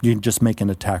number, you can just make an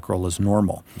attack roll as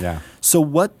normal. Yeah. So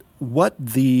what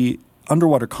the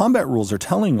underwater combat rules are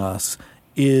telling us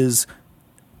is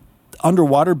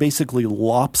underwater basically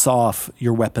lops off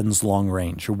your weapon's long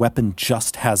range. Your weapon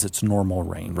just has its normal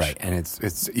range. Right. And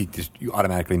you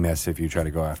automatically miss if you try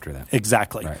to go after that.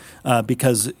 Exactly. Right.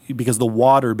 Because the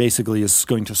water basically is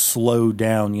going to slow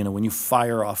down. You know, when you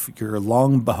fire off your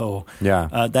longbow,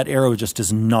 Yeah. that arrow just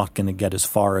is not going to get as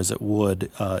far as it would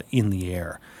in the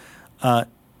air. Now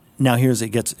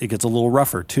it gets a little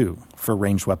rougher too for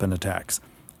ranged weapon attacks.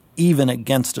 Even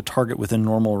against a target within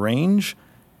normal range,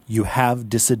 you have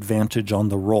disadvantage on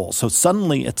the roll. So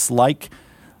suddenly it's like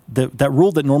that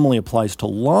rule that normally applies to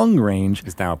long range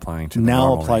Is now applying to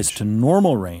applies to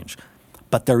normal range.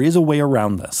 But there is a way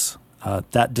around this,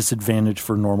 that disadvantage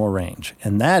for normal range.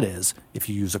 And that is if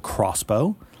you use a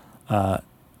crossbow.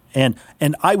 And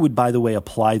I would, by the way,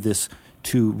 apply this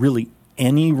to really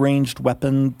any ranged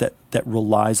weapon that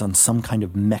relies on some kind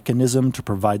of mechanism to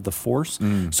provide the force.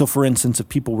 So, for instance, if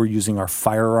people were using our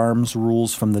firearms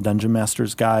rules from the Dungeon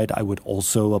Master's Guide, I would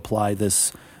also apply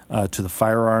this to the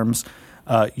firearms.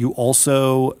 You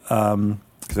also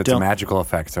because it's a magical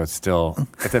effect, so it's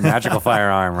a magical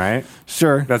firearm, right?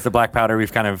 Sure. That's the black powder.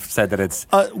 We've kind of said that it's.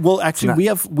 Well, actually, we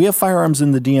have firearms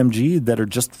in the DMG that are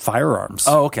just firearms.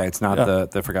 Oh, okay. It's not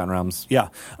the Forgotten Realms. Yeah,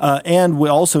 and we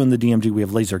also in the DMG we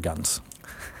have laser guns.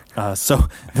 So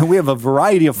we have a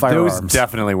variety of firearms. Those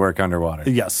definitely work underwater.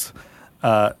 Yes.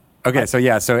 Okay, so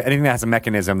anything that has a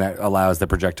mechanism that allows the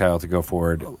projectile to go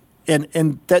forward.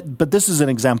 But this is an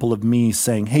example of me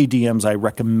saying, "Hey, DMs, I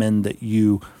recommend that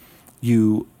you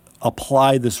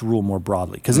apply this rule more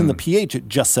broadly." Because in the PH it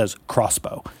just says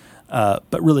crossbow,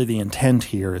 but really the intent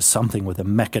here is something with a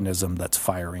mechanism that's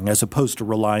firing, as opposed to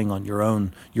relying on your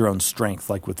own strength,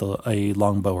 like with a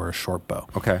longbow or a short bow.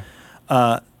 Okay.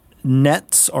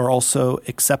 Nets are also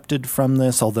accepted from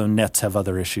this, although nets have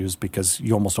other issues because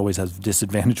you almost always have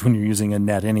disadvantage when you're using a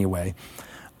net anyway.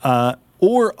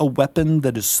 Or a weapon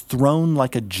that is thrown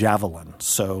like a javelin,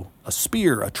 so a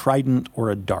spear, a trident,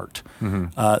 or a dart.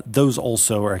 Those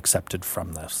also are accepted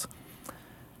from this.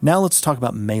 Now let's talk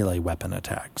about melee weapon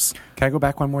attacks. Can I go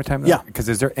back one more time? Yeah. Because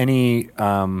is there any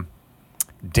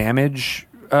damage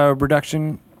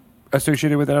reduction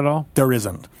associated with it at all? There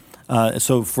isn't.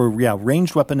 So for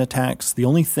ranged weapon attacks, the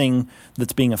only thing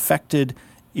that's being affected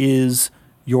is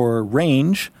your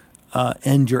range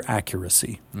and your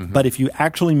accuracy. But if you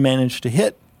actually manage to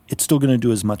hit, it's still going to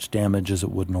do as much damage as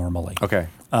it would normally. Okay.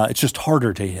 It's just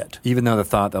harder to hit. Even though the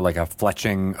thought that like a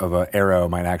fletching of an arrow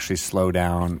might actually slow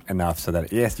down enough so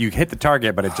that, yes, you hit the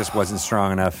target, but it just wasn't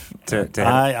strong enough to hit it.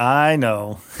 I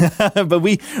know. But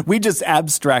we just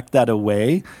abstract that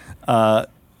away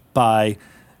by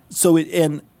 – so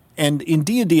it – And in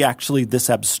D&D, actually, this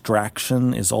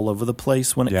abstraction is all over the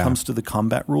place when it Yeah. comes to the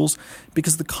combat rules.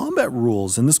 Because the combat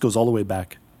rules, and this goes all the way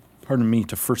back, pardon me,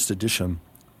 to first edition,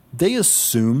 they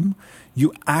assume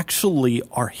you actually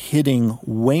are hitting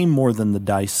way more than the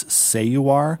dice say you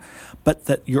are, but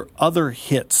that your other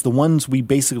hits, the ones we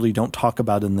basically don't talk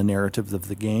about in the narrative of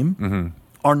the game,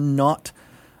 are not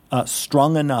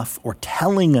strong enough or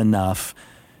telling enough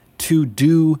to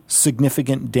do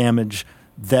significant damage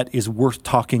that is worth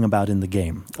talking about in the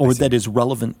game or that is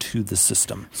relevant to the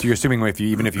system. So you're assuming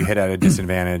even if you hit at a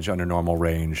disadvantage under normal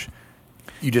range,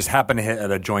 you just happen to hit at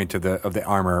a joint of the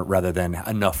armor rather than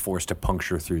enough force to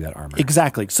puncture through that armor.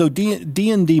 Exactly. So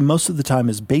D&D most of the time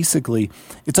is basically,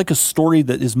 it's like a story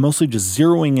that is mostly just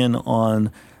zeroing in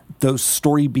on those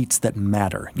story beats that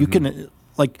matter. You can,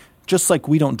 just like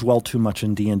we don't dwell too much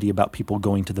in D&D about people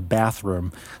going to the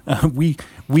bathroom, we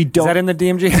don't. Is that in the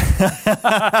DMG?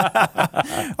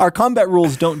 Our combat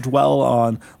rules don't dwell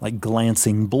on like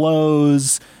glancing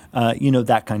blows,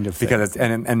 that kind of thing. Because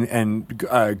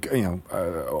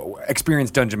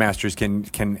experienced dungeon masters can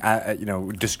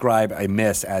describe a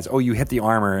miss as, oh, you hit the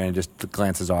armor and it just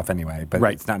glances off anyway. But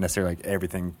Right. it's not necessarily like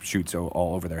everything shoots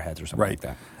all over their heads or something like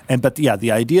that. But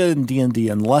the idea in D&D,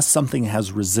 unless something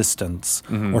has resistance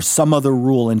or some other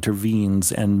rule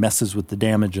intervenes and messes with the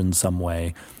damage in some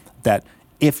way, that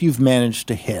if you've managed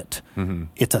to hit,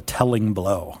 it's a telling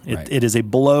blow. Right. It is a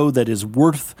blow that is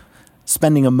worth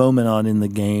spending a moment on in the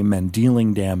game and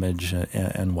dealing damage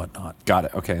and whatnot. Got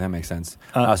it. Okay, that makes sense.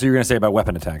 So you're going to say about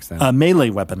weapon attacks then? Melee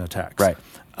weapon attacks. Right.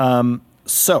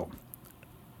 So,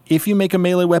 if you make a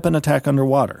melee weapon attack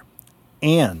underwater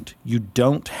and you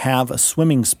don't have a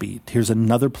swimming speed, here's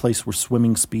another place where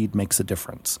swimming speed makes a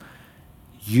difference.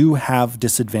 You have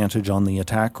disadvantage on the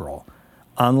attack roll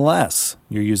unless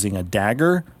you're using a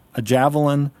dagger, a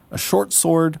javelin, a short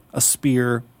sword, a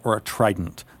spear, or a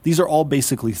trident. These are all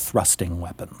basically thrusting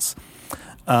weapons.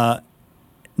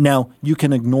 Now, you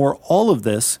can ignore all of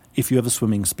this if you have a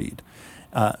swimming speed.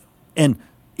 And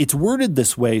it's worded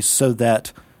this way so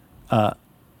that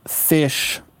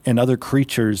fish and other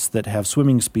creatures that have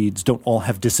swimming speeds don't all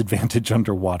have disadvantage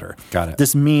underwater. Got it.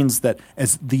 This means that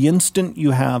as the instant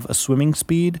you have a swimming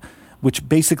speed, which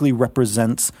basically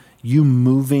represents you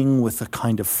moving with a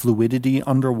kind of fluidity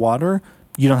underwater,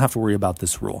 you don't have to worry about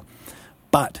this rule.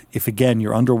 But if, again,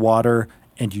 you're underwater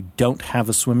and you don't have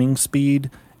a swimming speed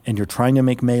and you're trying to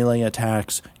make melee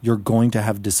attacks, you're going to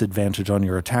have disadvantage on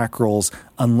your attack rolls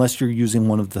unless you're using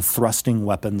one of the thrusting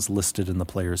weapons listed in the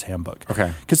player's handbook.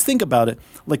 Okay. Because think about it,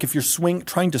 like if you're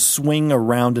trying to swing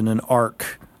around in an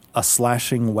arc a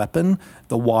slashing weapon,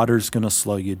 the water's going to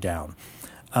slow you down.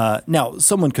 Now,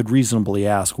 someone could reasonably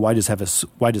ask, why does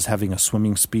having a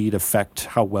swimming speed affect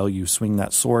how well you swing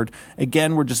that sword?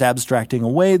 Again, we're just abstracting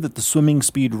away that the swimming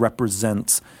speed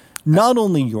represents not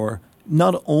only your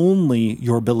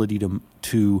ability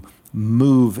to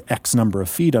move X number of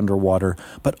feet underwater,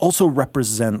 but also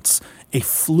represents a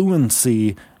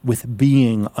fluency with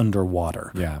being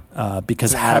underwater. Yeah.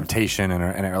 Because It's an adaptation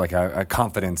and a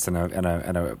confidence and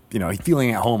a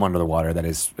feeling at home under the water that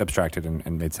is abstracted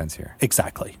and made sense here.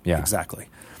 Exactly. Yeah. Exactly.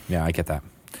 Yeah, I get that.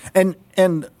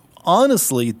 And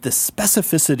honestly, the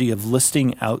specificity of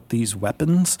listing out these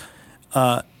weapons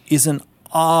is an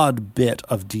odd bit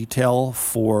of detail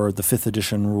for the 5th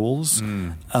edition rules.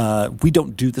 We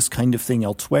don't do this kind of thing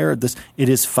elsewhere. It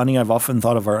is funny. I've often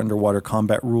thought of our underwater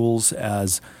combat rules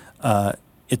as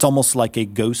it's almost like a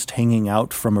ghost hanging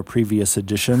out from a previous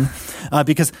edition,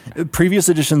 because previous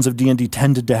editions of D&D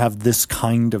tended to have this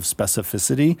kind of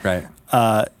specificity. Right.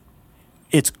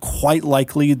 It's quite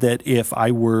likely that if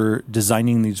I were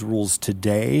designing these rules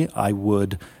today, I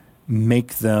would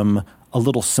make them a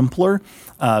little simpler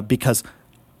because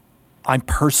I'm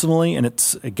personally, and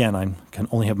it's, again, I can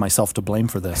only have myself to blame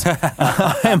for this.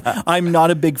 I'm not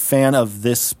a big fan of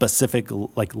this specific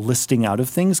listing out of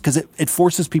things because it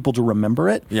forces people to remember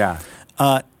it. Yeah.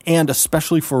 And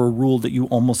especially for a rule that you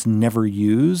almost never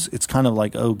use, it's kind of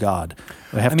like, oh God,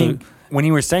 when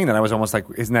you were saying that, I was almost like,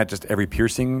 isn't that just every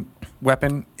piercing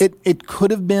weapon? It could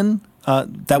have been.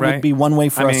 That right? would be one way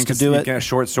for us to do it. A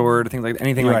short sword, things like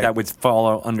anything like that would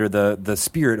follow under the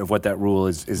spirit of what that rule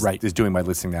is doing by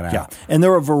listing that out. Yeah, and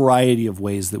there are a variety of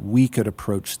ways that we could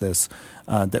approach this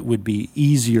that would be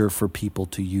easier for people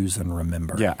to use and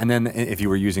remember. Yeah, and then if you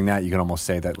were using that, you can almost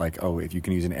say that if you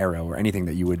can use an arrow or anything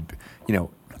that you would,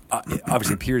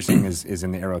 obviously piercing is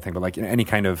in the arrow thing, but any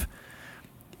kind of.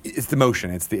 It's the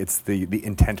motion. It's the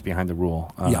intent behind the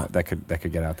rule that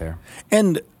could get out there.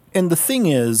 And the thing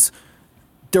is,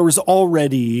 there was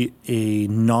already a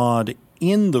nod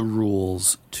in the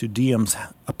rules to DMs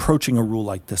approaching a rule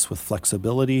like this with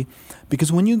flexibility,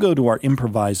 because when you go to our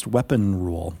improvised weapon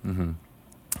rule,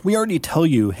 we already tell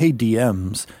you, hey,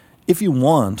 DMs, if you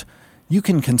want, you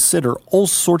can consider all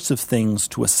sorts of things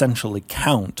to essentially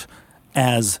count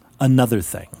as another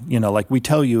thing. Like we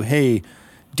tell you, hey,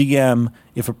 DM,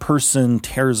 if a person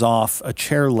tears off a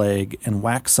chair leg and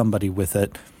whacks somebody with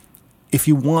it, if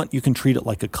you want, you can treat it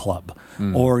like a club.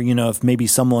 Or, if maybe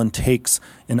someone takes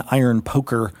an iron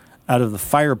poker out of the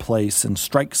fireplace and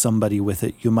strikes somebody with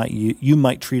it, you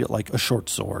might treat it like a short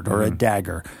sword or a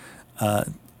dagger.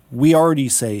 We already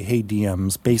say, hey,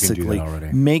 DMs, basically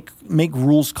make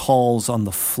rules calls on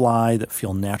the fly that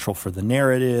feel natural for the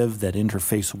narrative, that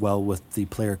interface well with the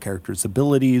player character's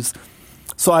abilities.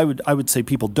 So I would say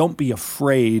people don't be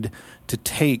afraid to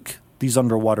take these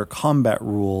underwater combat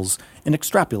rules and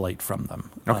extrapolate from them.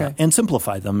 And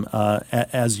simplify them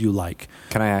as you like.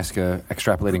 Can I ask a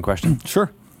extrapolating question?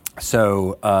 Sure.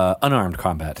 So, unarmed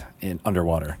combat in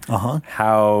underwater.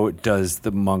 How does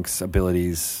the monk's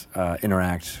abilities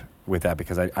interact with that?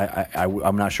 Because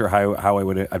I'm not sure how I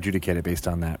would adjudicate it based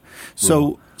on that.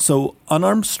 So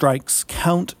unarmed strikes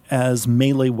count as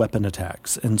melee weapon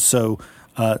attacks, and so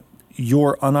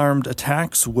your unarmed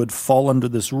attacks would fall under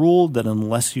this rule that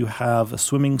unless you have a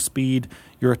swimming speed,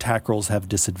 your attack rolls have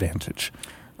disadvantage.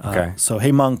 So,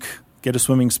 hey, monk, get a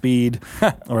swimming speed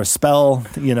or a spell,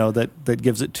 that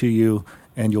gives it to you,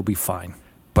 and you'll be fine.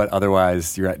 But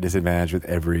otherwise, you're at disadvantage with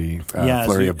every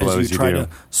flurry of blows as you try to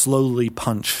slowly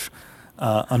punch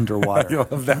underwater. I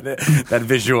love that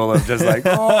visual of just like,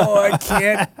 I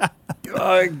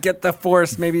can't get the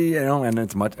force, maybe, and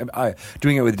it's much.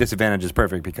 Doing it with disadvantage is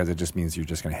perfect because it just means you're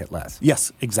just going to hit less.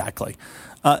 Yes, exactly.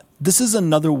 This is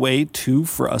another way, too,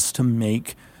 for us to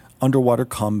make underwater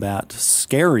combat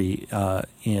scary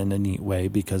in a neat way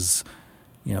because,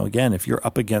 again, if you're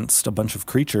up against a bunch of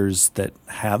creatures that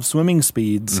have swimming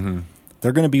speeds,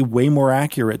 they're going to be way more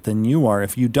accurate than you are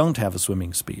if you don't have a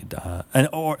swimming speed.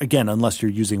 Or again, unless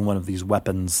you're using one of these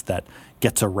weapons that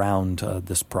gets around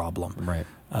this problem. Right.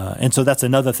 And so that's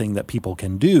another thing that people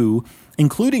can do,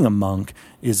 including a monk,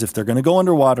 is if they're going to go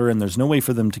underwater and there's no way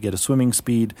for them to get a swimming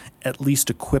speed, at least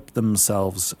equip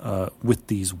themselves with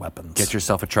these weapons. Get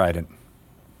yourself a trident.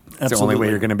 It's Absolutely. the only way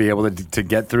you're going to be able to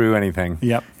get through anything.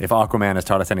 Yep. If Aquaman has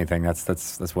taught us anything, that's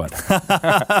what.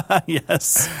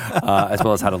 Yes. As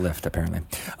well as how to lift, apparently.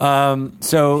 All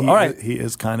right. He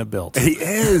is kind of built. He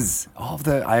is.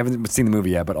 I haven't seen the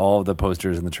movie yet, but all of the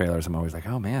posters and the trailers, I'm always like,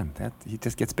 oh man, he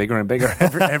just gets bigger and bigger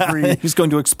every He's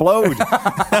going to explode.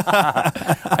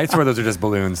 I swear those are just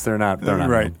balloons. They're not right.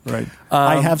 real. Right.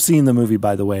 I have seen the movie,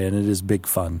 by the way, and it is big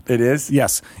fun. It is?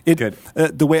 Yes. Good.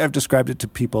 The way I've described it to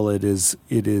people, it is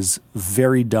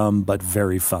very dumb but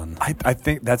very fun. I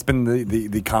think that's been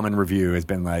the common review has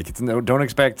been like, don't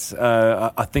expect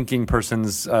a thinking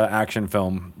person's action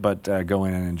film, but go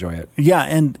in and enjoy it. Yeah,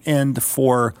 and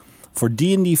for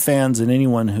D&D fans and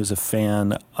anyone who's a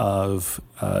fan of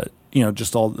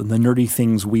just all the nerdy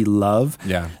things we love,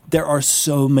 there are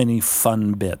so many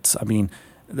fun bits. I mean,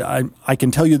 I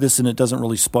can tell you this and it doesn't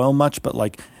really spoil much, but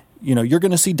like, you're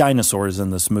going to see dinosaurs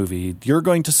in this movie. You're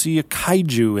going to see a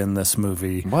kaiju in this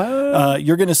movie. What?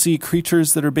 You're going to see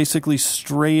creatures that are basically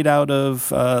straight out of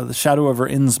The Shadow over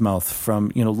Innsmouth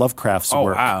from Lovecraft's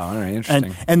work. Oh, wow. All right,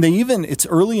 interesting. And they even, it's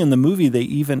early in the movie, they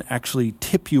even actually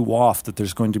tip you off that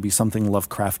there's going to be something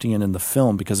Lovecraftian in the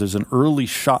film because there's an early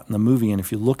shot in the movie, and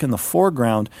if you look in the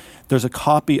foreground, there's a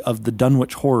copy of The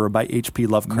Dunwich Horror by H.P.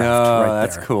 Lovecraft right there.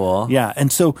 That's cool. Yeah,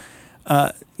 and so...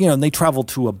 and they travel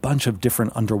to a bunch of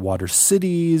different underwater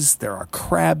cities. There are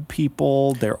crab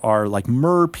people. There are like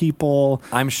mer people.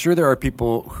 I'm sure there are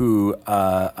people who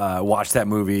watched that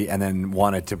movie and then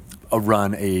wanted to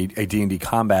run a D&D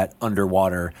combat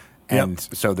underwater. And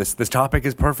so this topic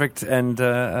is perfect, and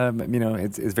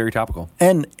it's very topical.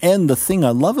 And the thing I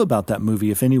love about that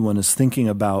movie, if anyone is thinking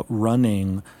about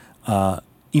running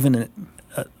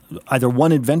either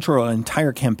one adventure or an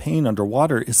entire campaign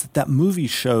underwater, is that movie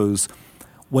shows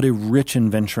what a rich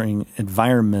adventuring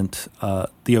environment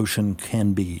the ocean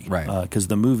can be. Right. Because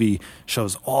the movie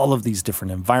shows all of these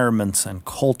different environments and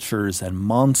cultures and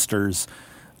monsters.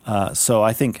 So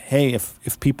I think, hey, if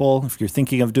you're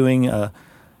thinking of doing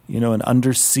an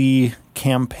undersea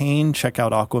campaign, check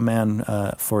out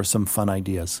Aquaman for some fun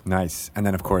ideas. Nice. And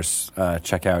then, of course,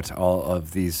 check out all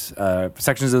of these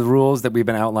sections of the rules that we've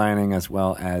been outlining, as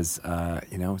well as,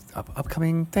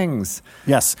 upcoming things.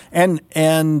 Yes. And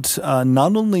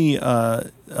not only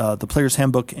the Player's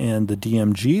Handbook and the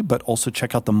DMG, but also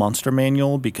check out the Monster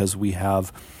Manual, because we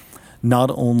have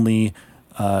not only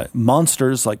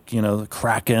monsters like, the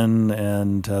Kraken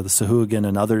and the Sahuagin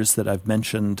and others that I've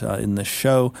mentioned in this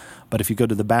show. But if you go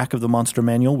to the back of the monster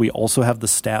manual, we also have the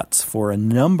stats for a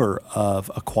number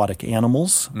of aquatic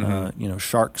animals,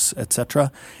 sharks,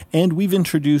 etc. And we've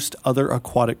introduced other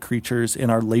aquatic creatures in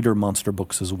our later monster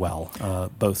books as well,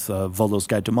 both Volo's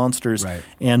Guide to Monsters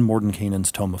and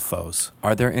Mordenkainen's Tome of Foes.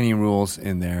 Are there any rules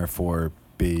in there for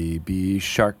baby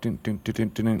shark?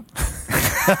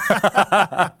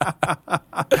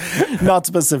 Not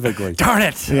specifically. Darn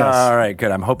it! Yes. All right,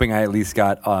 good. I'm hoping I at least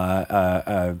got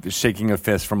shaking of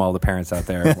fists from all the parents out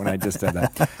there when I just said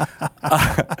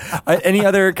that. Any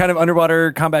other kind of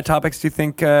underwater combat topics do you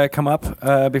think come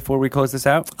up before we close this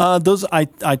out? Those I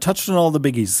touched on all the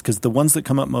biggies because the ones that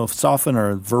come up most often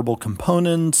are verbal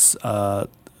components,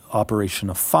 operation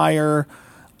of fire.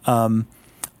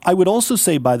 I would also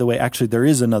say, by the way, actually there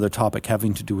is another topic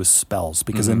having to do with spells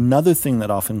because another thing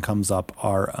that often comes up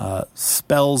are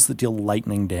spells that deal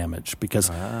lightning damage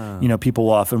because, people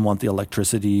will often want the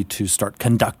electricity to start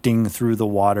conducting through the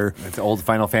water. It's old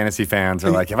Final Fantasy fans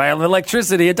are like, if I have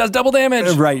electricity, it does double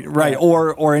damage. Right. Yeah.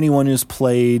 Or anyone who's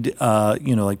played,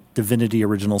 like Divinity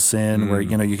Original Sin where,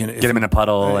 you can... Get them in a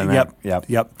puddle.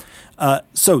 Yep.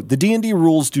 So the D&D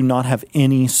rules do not have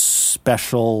any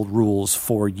special rules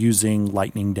for using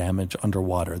lightning damage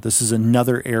underwater. This is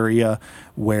another area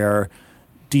where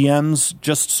DMs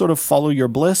just sort of follow your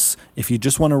bliss. If you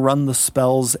just want to run the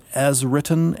spells as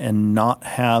written and not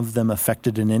have them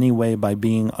affected in any way by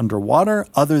being underwater,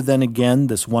 other than, again,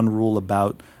 this one rule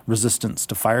about resistance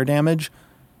to fire damage,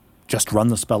 just run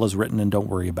the spell as written and don't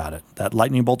worry about it. That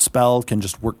lightning bolt spell can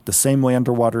just work the same way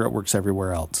underwater it works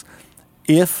everywhere else.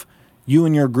 If you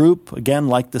and your group, again,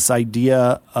 like this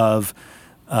idea of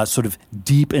sort of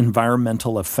deep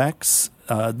environmental effects,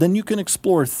 then you can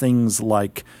explore things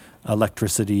like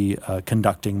electricity,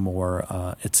 conducting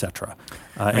more, etc.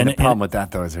 And the problem with that,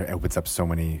 though, is it opens up so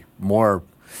many more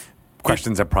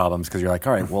questions and problems because you're like,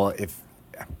 all right, well, if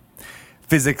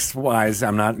physics-wise,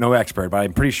 I'm no expert, but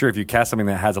I'm pretty sure if you cast something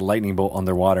that has a lightning bolt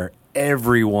underwater,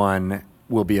 everyone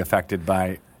will be affected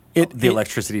by the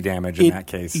electricity damage in that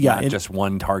case, not just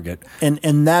one target.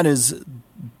 And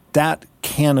that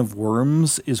can of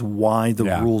worms is why the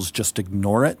rules just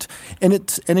ignore it. And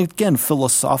again,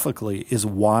 philosophically, is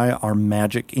why our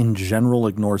magic in general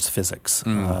ignores physics.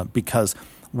 Because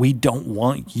we don't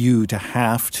want you to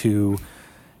have to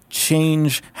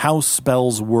change how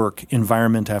spells work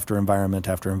environment after environment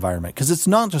after environment. Because it's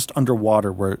not just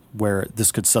underwater where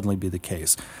this could suddenly be the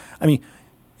case. I mean,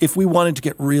 if we wanted to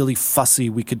get really fussy,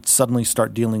 we could suddenly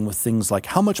start dealing with things like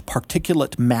how much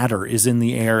particulate matter is in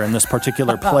the air in this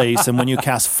particular place, and when you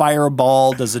cast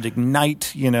Fireball, does it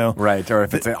ignite, Right, or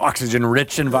if it's an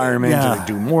oxygen-rich environment, does it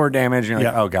do more damage? You're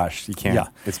like, oh gosh, you can't. Yeah.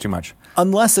 It's too much.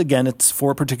 Unless, again, it's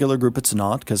for a particular group, it's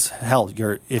not, because, hell,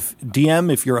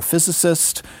 if you're a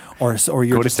physicist or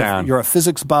you're a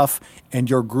physics buff and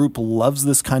your group loves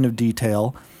this kind of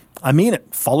detail, I mean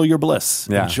it. Follow your bliss.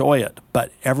 Yeah. Enjoy it.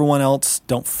 But everyone else,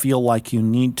 don't feel like you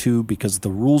need to because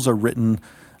the rules are written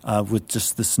with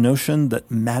just this notion that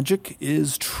magic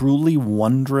is truly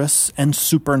wondrous and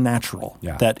supernatural,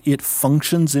 that it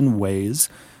functions in ways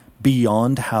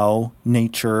beyond how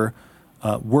nature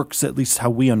works, at least how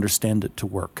we understand it to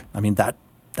work. I mean, that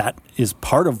is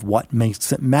part of what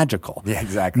makes it magical. Yeah,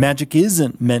 exactly. Magic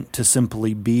isn't meant to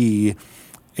simply be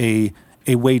a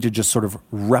way to just sort of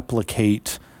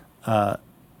replicate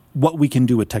what we can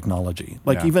do with technology.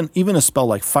 Like even a spell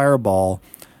like Fireball,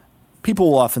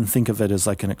 people will often think of it as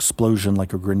like an explosion,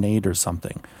 like a grenade or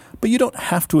something. But you don't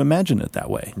have to imagine it that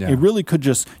way. Yeah. It really could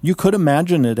you could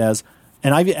imagine it as,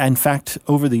 and in fact,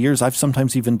 over the years, I've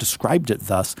sometimes even described it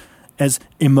thus, as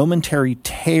a momentary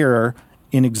tear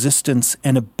in existence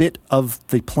and a bit of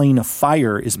the plane of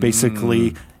fire is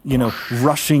basically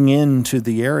rushing into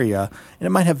the area. And it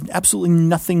might have absolutely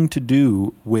nothing to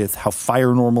do with how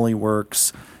fire normally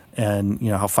works and,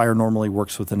 how fire normally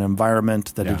works with an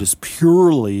environment, that it is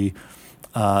purely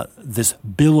this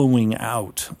billowing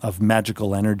out of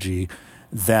magical energy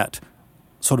that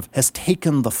sort of has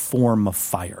taken the form of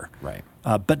fire. Right.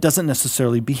 But doesn't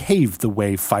necessarily behave the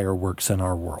way fire works in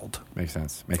our world. Makes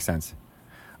sense.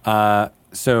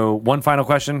 So one final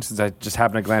question, since I just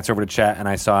happened to glance over to chat and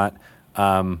I saw it.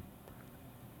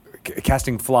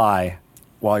 Casting fly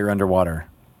while you're underwater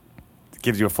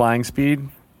gives you a flying speed,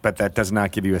 but that does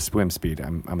not give you a swim speed,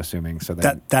 I'm assuming. So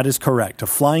that is correct. A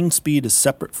flying speed is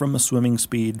separate from a swimming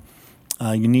speed.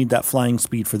 You need that flying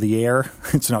speed for the air.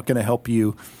 It's not going to help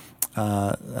you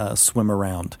swim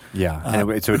around. Yeah,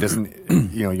 and so it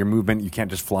doesn't. Your movement. You can't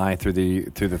just fly through the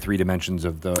 3 dimensions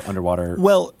of the underwater.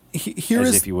 Well, here as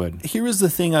is if you would. Here is the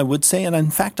thing I would say, and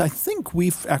in fact, I think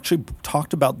we've actually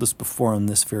talked about this before on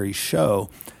this very show.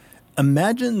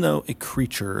 Imagine, though, a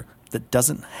creature that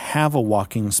doesn't have a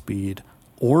walking speed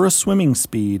or a swimming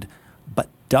speed, but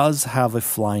does have a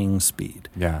flying speed.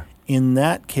 Yeah. In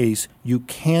that case, you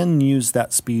can use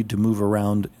that speed to move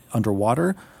around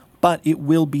underwater, but it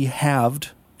will be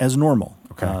halved as normal.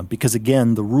 Okay. Because,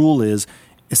 again, the rule is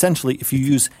essentially if you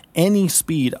use any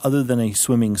speed other than a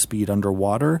swimming speed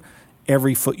underwater,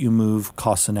 every foot you move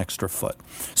costs an extra foot.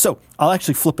 So I'll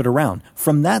actually flip it around.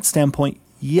 From that standpoint,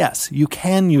 yes, you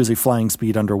can use a flying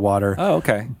speed underwater. Oh,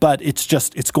 okay. But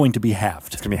it's going to be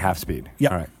halved. It's going to be half speed.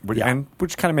 Yeah. All right. Yeah.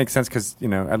 Which kind of makes sense because,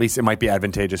 at least it might be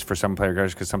advantageous for some player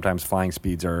characters because sometimes flying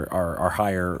speeds are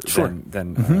higher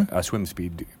than a swim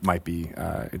speed might be,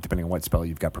 depending on what spell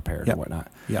you've got prepared Yep. and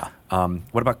whatnot. Yeah.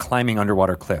 What about climbing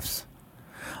underwater cliffs?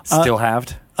 Still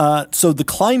halved? So the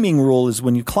climbing rule is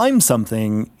when you climb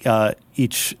something,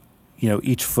 each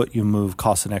foot you move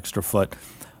costs an extra foot.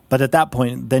 But at that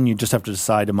point, then you just have to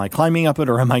decide, am I climbing up it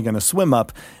or am I going to swim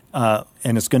up?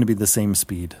 And it's going to be the same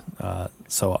speed. I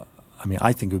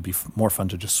think it would be more fun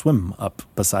to just swim up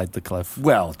beside the cliff.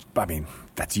 Well,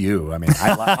 that's you.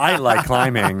 I like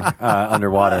climbing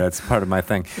underwater. That's part of my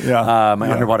thing. Yeah. My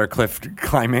underwater cliff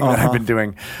climbing that I've been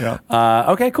doing. Yeah.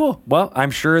 Okay, cool. Well,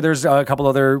 I'm sure there's a couple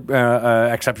other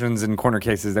exceptions and corner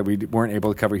cases that we weren't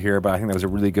able to cover here, but I think that was a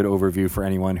really good overview for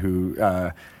anyone who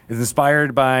is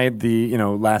inspired by the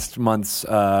last month's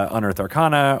Unearthed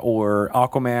Arcana or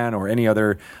Aquaman or any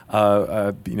other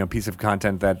piece of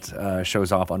content that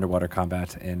shows off underwater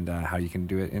combat and how you can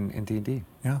do it in D&D.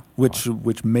 Yeah,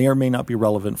 which may or may not be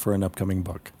relevant for an upcoming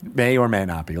book. May or may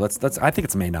not be. I think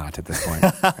it's may not at this point.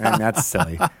 That's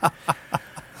silly.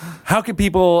 How can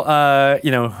people,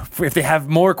 if they have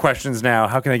more questions now,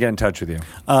 how can they get in touch with you?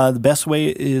 The best way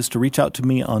is to reach out to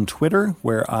me on Twitter,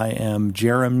 where I am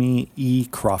Jeremy E.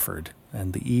 Crawford,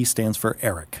 and the E stands for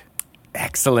Eric.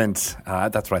 Excellent.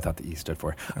 That's what I thought the E stood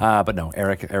for. But no,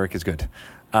 Eric is good.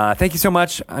 Thank you so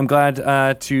much. I'm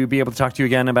glad to be able to talk to you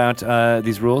again about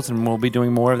these rules, and we'll be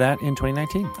doing more of that in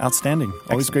 2019. Outstanding.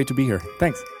 Always great to be here.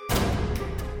 Thanks.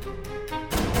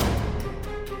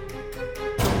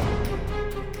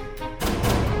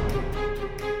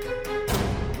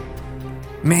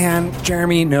 Man,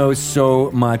 Jeremy knows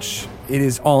so much. It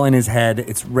is all in his head.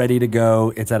 It's ready to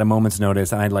go. It's at a moment's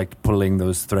notice. And I like pulling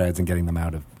those threads and getting them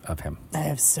out of him. I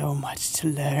have so much to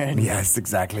learn. Yes,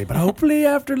 exactly. But hopefully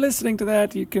after listening to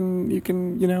that, you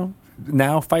can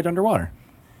now fight underwater.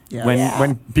 Yeah.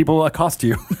 When people accost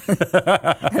you.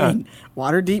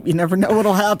 Water Deep, you never know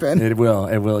what'll happen. It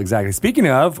will, exactly. Speaking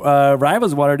of,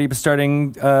 Rivals Water Deep is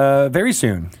starting very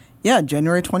soon. Yeah,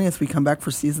 January 20th, we come back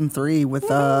for season 3 with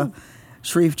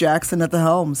Sharif Jackson at the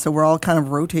helm. So we're all kind of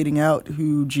rotating out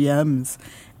who GMs.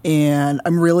 And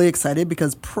I'm really excited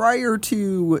because prior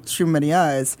to Stream Many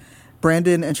Eyes,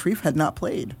 Brandon and Sharif had not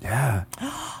played. Yeah.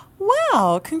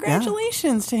 Wow.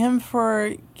 Congratulations to him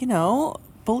for,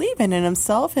 believing in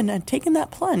himself and taking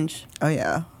that plunge. Oh,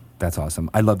 yeah. That's awesome.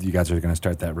 I love that you guys are going to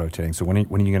start that rotating. So when are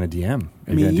you going to DM?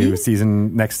 Are you Me? going to do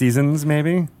next seasons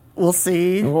maybe? We'll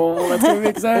see. Oh, that's going to be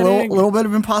exciting. A little bit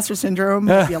of imposter syndrome,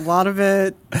 maybe a lot of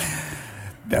it.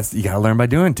 You got to learn by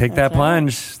doing. Take that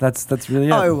plunge. That's really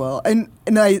it. Oh, I will. And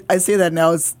I say that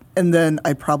now, and then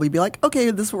I'd probably be like,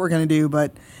 okay, this is what we're going to do.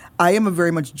 But I am a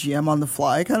very much GM on the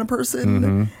fly kind of person.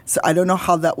 Mm-hmm. So I don't know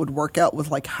how that would work out with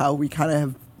like how we kind of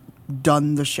have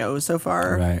done the show so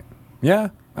far. Right. Yeah.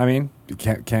 You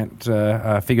can't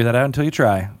figure that out until you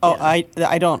try. Oh,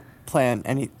 I don't plan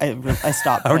any. I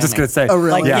stopped. I was just going to say. Oh,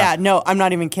 really? No, I'm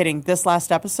not even kidding. This last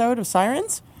episode of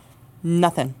Sirens,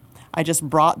 nothing. I just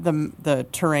brought the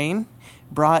terrain,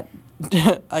 brought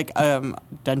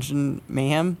Dungeon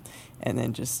Mayhem, and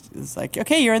then just it's like,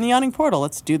 okay, you're in the Yawning Portal.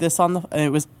 Let's do this and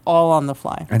it was all on the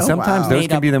fly. And sometimes wow. those Made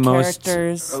can up be the most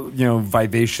characters.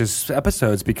 vivacious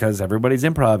episodes because everybody's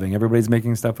improvising, everybody's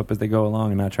making stuff up as they go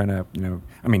along and not trying to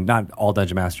not all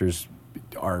Dungeon Masters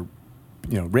are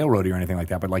railroady or anything like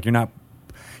that, but like you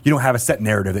don't have a set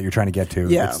narrative that you're trying to get to.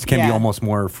 Yeah. It can be almost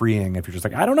more freeing if you're just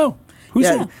like, I don't know. Who's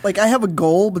Yeah, it? like I have a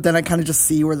goal, but then I kind of just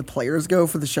see where the players go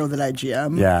for the show that I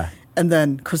GM. Yeah. And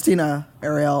then Christina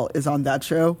Ariel is on that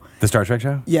show. The Star Trek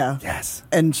show? Yeah. Yes.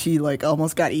 And she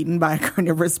almost got eaten by a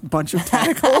carnivorous bunch of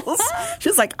tentacles.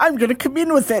 She's like, I'm going to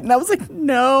commune with it. And I was like,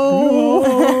 no.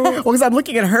 Well, because I'm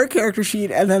looking at her character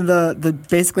sheet and then the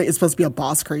basically it's supposed to be a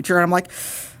boss creature. And I'm like,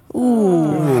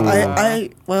 ooh. I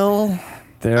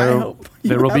hope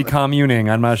There will be have it. communing.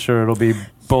 I'm not sure it'll be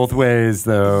both ways,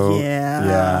 though.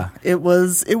 Yeah. It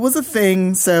was a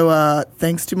thing. So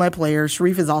thanks to my player,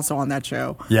 Sharif is also on that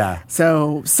show. Yeah.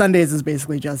 So Sundays is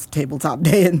basically just tabletop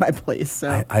day in my place.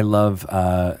 So I love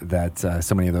that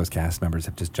so many of those cast members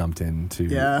have just jumped into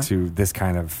to this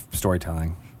kind of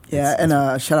storytelling. Yeah,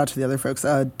 and shout out to the other folks,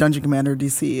 Dungeon Commander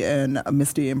DC and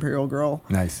Misty Imperial Girl.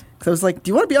 Nice. Because I was like,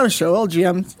 do you want to be on a show,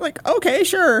 LGM? Like, okay,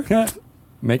 sure. Yeah.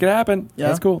 Make it happen. Yeah.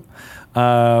 That's cool.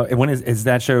 When is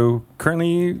that show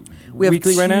currently We have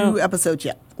weekly right now? 2 episodes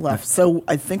left. So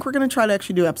I think we're going to try to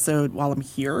actually do an episode while I'm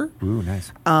here. Ooh,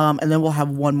 nice. And then we'll have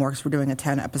one more because we're doing a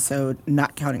 10-episode,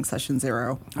 not counting Session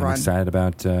 0 I'm run. excited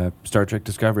about Star Trek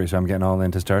Discovery, so I'm getting all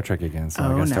into Star Trek again. So I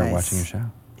got to start nice. watching your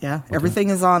show. Yeah,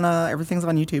 everything's on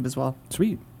YouTube as well.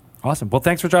 Sweet. Awesome. Well,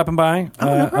 thanks for dropping by.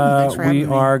 No problem. Thanks for having we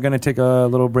me. are going to take a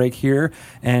little break here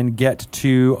and get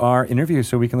to our interview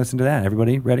so we can listen to that.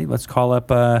 Everybody ready? Let's call up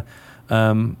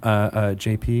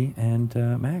JP and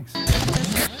Max.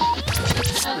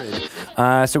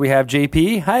 So we have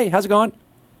JP. Hi, how's it going?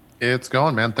 It's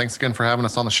going, man. Thanks again for having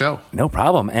us on the show. No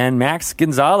problem. And Max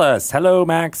Gonzalez. Hello,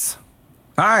 Max.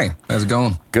 Hi, how's it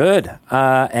going? Good.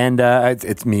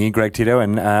 It's me, Greg Tito,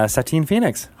 and Satine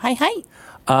Phoenix. Hi.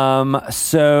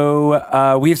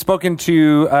 So we've spoken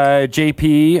to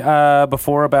JP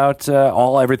before about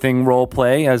everything role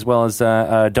play, as well as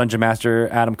Dungeon Master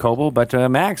Adam Coble. But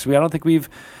Max, I don't think we've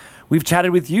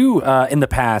chatted with you in the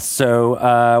past. So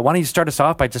why don't you start us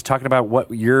off by just talking about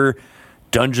what your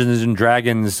Dungeons and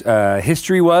Dragons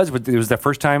history was? It was the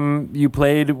first time you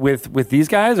played with these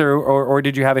guys, or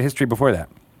did you have a history before that?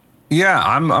 Yeah,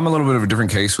 I'm a little bit of a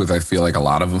different case with, I feel like, a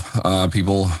lot of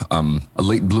people, a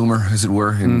late bloomer, as it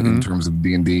were, in terms of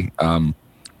D&D. Yeah,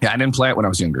 I didn't play it when I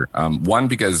was younger. One,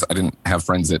 because I didn't have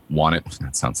friends that wanted.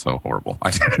 That sounds so horrible.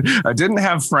 I didn't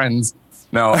have friends.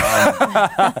 No.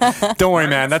 Don't worry,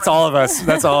 man. That's all of us.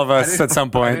 That's all of us at some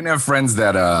I point. didn't have friends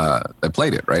that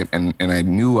played it, right? And I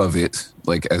knew of it,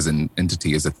 like, as an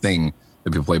entity, as a thing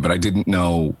that people play, but I didn't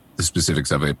know the specifics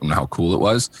of it and how cool it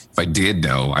was. If I did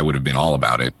know, I would have been all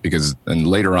about it, because then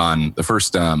later on, the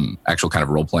first actual kind of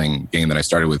role-playing game that I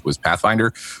started with was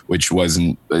Pathfinder, which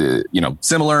wasn't,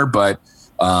 similar, but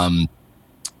I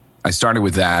started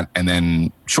with that and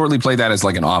then shortly played that as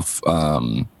like an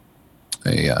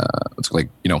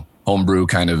homebrew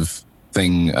kind of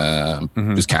thing,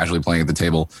 just casually playing at the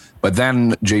table. But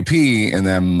then JP and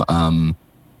them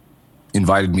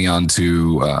invited me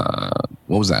onto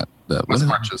what was that?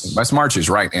 West Marches,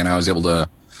 right? And I was able to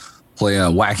play a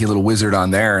wacky little wizard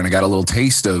on there, and I got a little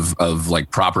taste of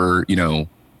like proper,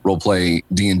 role play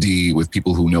D&D with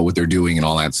people who know what they're doing and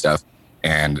all that stuff.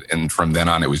 And from then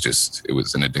on, it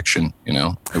was an addiction.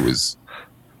 It was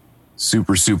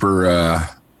super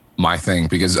my thing,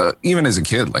 because even as a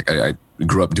kid, like I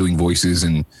grew up doing voices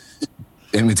and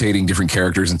imitating different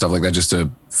characters and stuff like that, just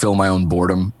to fill my own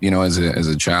boredom, as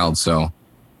a child. So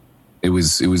it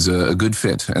was a good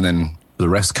fit. And then the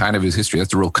rest kind of is history.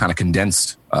 That's a real kind of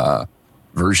condensed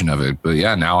version of it. But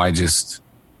yeah, now I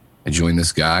joined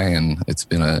this guy, and it's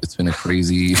been a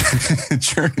crazy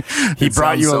journey. He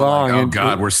brought you along. Like, oh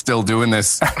God, we're still doing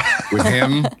this with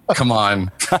him. Come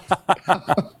on.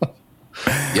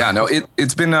 Yeah, no,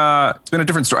 it's been a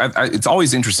different story. It's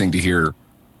always interesting to hear,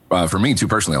 for me too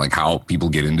personally, like how people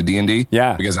get into D&D.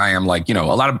 Yeah, because I am like, a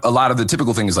lot of the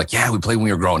typical thing is like, yeah, we played when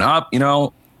we were growing up,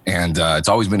 and it's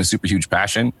always been a super huge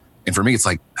passion. And for me, it's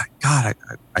like, God,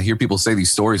 I hear people say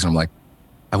these stories, and I'm like,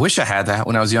 I wish I had that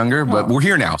when I was younger, but we're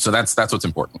here now, so that's what's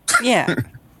important. Yeah.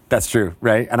 That's true,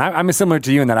 right? And I'm similar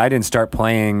to you in that I didn't start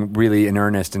playing really in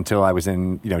earnest until I was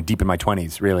in, deep in my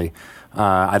 20s, really.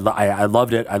 I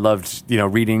loved it. I loved,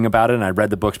 reading about it, and I read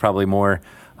the books probably more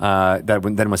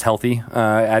than was healthy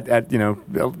at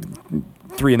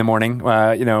 3 a.m,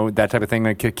 that type of thing,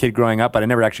 like a kid growing up, but I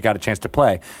never actually got a chance to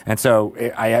play. And so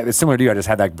it's similar to you. I just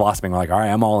had that blossoming, like, all right,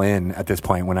 I'm all in at this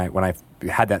point when I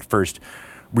had that first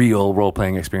real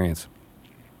role-playing experience.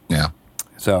 Yeah.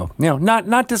 So,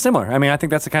 not dissimilar. I mean, I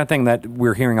think that's the kind of thing that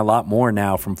we're hearing a lot more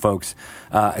now from folks,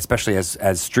 especially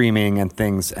as streaming and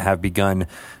things have begun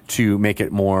to make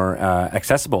it more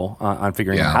accessible on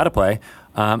figuring out how to play.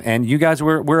 And you guys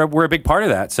were a big part of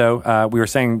that. So we were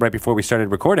saying right before we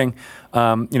started recording,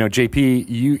 JP,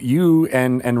 you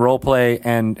and Roleplay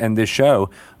and this show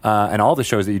and all the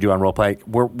shows that you do on Roleplay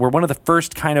were one of the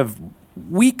first kind of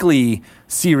weekly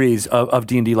series of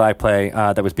D&D live play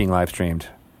that was being live streamed.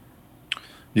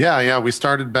 Yeah. We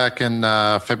started back in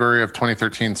February of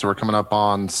 2013, so we're coming up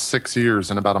on 6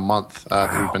 years in about a month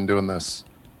that we've been doing this.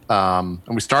 And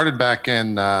we started back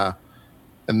in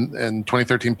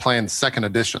 2013 playing second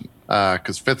edition.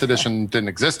 because 5th edition didn't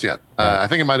exist yet. I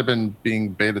think it might have been being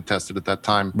beta tested at that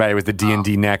time. Right, it was the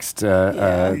D&D Next thing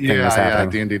was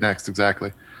happening. D&D Next,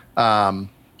 exactly. And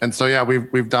so, yeah,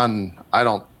 we've done, I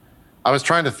was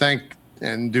trying to think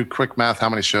and do quick math how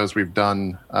many shows we've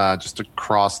done just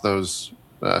across those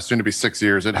soon to be 6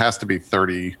 years. It has to be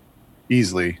 30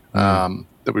 easily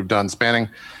that we've done spanning.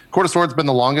 Court of Swords been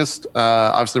the longest.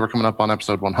 Obviously, we're coming up on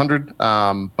episode 100,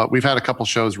 but we've had a couple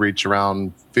shows reach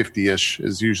around 50-ish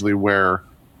is usually where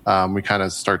we kind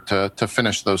of start to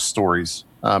finish those stories.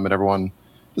 And everyone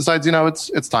decides,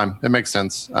 it's time. It makes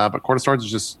sense. But Court of Swords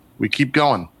is just, we keep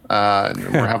going. And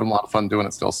we're having a lot of fun doing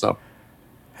it still. So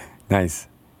nice.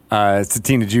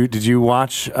 Satine, did you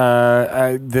watch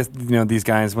this? These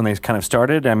guys when they kind of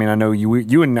started. I mean, I know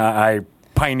you and I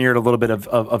pioneered a little bit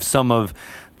of some of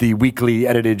the weekly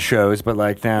edited shows, but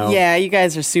like now, yeah, you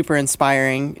guys are super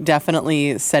inspiring.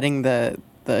 Definitely setting the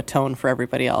tone for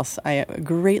everybody else. I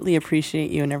greatly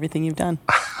appreciate you and everything you've done.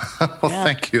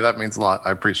 Thank you. That means a lot.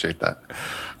 I appreciate that.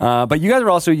 But you guys are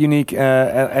also unique,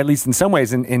 at least in some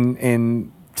ways,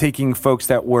 in taking folks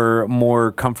that were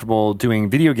more comfortable doing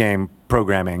video game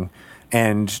programming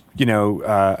and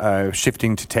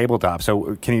shifting to tabletop.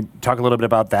 So can you talk a little bit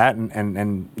about that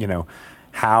and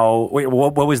how?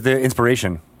 What was the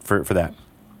inspiration for that?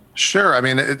 Sure. I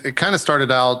mean, it kind of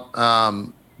started out.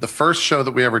 The first show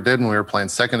that we ever did when we were playing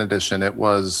 2nd edition, it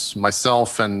was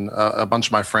myself and a bunch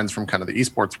of my friends from kind of the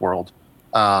esports world.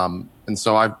 And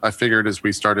so I figured as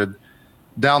we started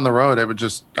down the road,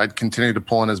 I'd continue to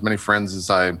pull in as many friends as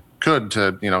I could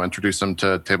to, introduce them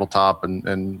to tabletop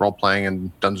and role playing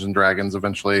and Dungeons and Dragons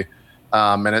eventually.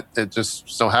 And it just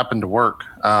so happened to work.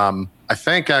 I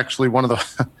think actually one of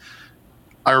the,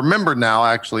 I remember now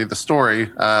actually the story,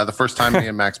 the first time me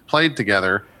and Max played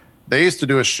together. They used to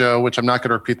do a show, which I'm not going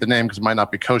to repeat the name because it might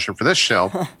not be kosher for this show.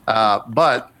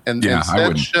 But in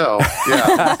said show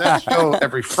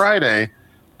every Friday,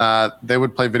 they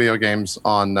would play video games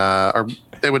on, or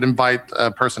they would invite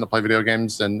a person to play video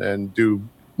games and do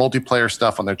multiplayer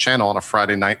stuff on their channel on a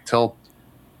Friday night till,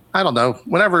 I don't know,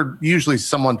 whenever usually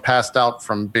someone passed out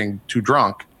from being too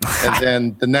drunk. And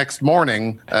then the next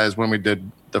morning is when we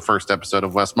did the first episode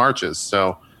of West Marches.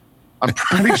 So I'm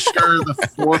pretty sure the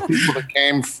 4 people that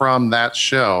came from that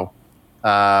show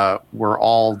were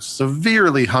all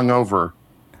severely hungover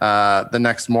the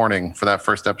next morning for that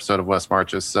first episode of West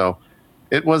Marches. So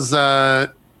it was,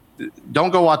 don't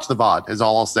go watch the VOD is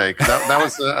all I'll say. 'Cause that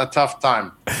was a tough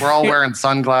time. We're all wearing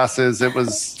sunglasses. It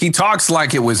was. He talks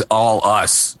like it was all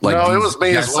us. Like no, it was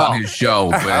me as well. On his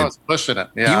show. I was pushing it.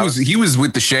 Yeah, he was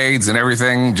with the shades and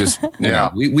everything. Just,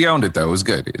 we owned it though. It was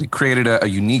good. It created a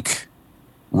unique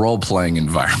role-playing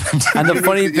environment. And the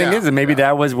funny thing is that maybe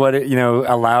that was what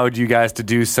allowed you guys to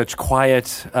do such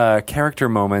quiet character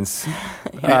moments.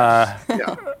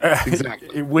 Exactly.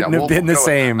 It wouldn't have been the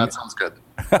same. That sounds good.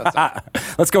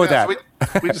 Let's go with that.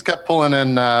 So we just kept pulling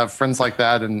in friends like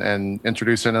that and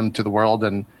introducing them to the world.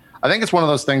 And I think it's one of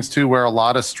those things, too, where a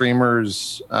lot of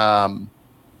streamers, I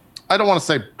don't want to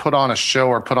say put on a show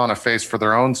or put on a face for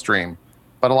their own stream,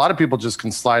 but a lot of people just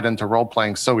can slide into role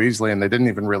playing so easily, and they didn't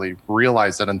even really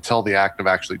realize it until the act of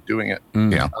actually doing it.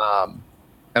 Yeah.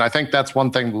 And I think that's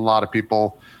one thing a lot of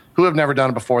people who have never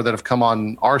done it before that have come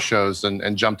on our shows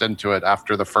and jumped into it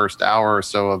after the first hour or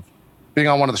so of being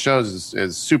on one of the shows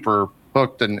is super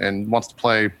hooked and wants to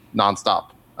play nonstop.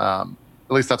 At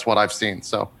least that's what I've seen.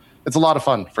 So it's a lot of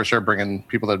fun for sure, bringing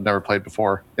people that have never played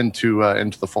before into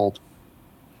the fold.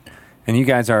 And you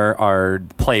guys are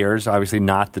players, obviously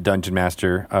not the dungeon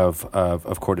master of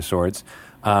Court of Swords.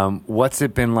 What's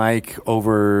it been like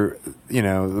over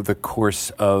the course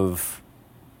of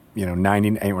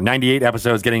 98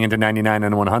 episodes, getting into 99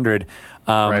 and 100?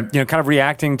 Right. Kind of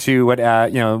reacting to what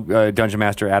Dungeon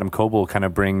Master Adam Coble kind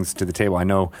of brings to the table. I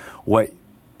know what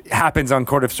happens on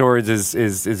Court of Swords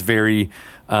is very.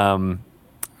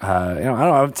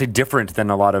 I would say different than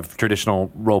a lot of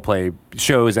traditional role play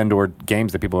shows and or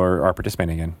games that people are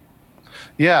participating in.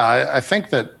 Yeah, I think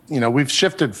that, we've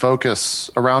shifted focus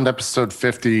around episode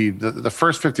 50. The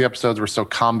first 50 episodes were so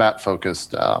combat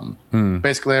focused.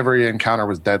 Basically every encounter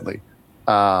was deadly.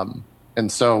 And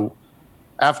so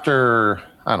after,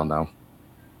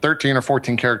 13 or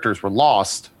 14 characters were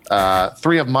lost,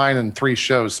 3 of mine and 3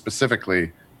 shows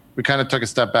specifically, we kind of took a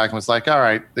step back and was like, all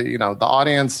right, the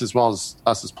audience as well as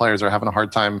us as players are having a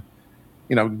hard time,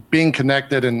 being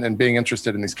connected and being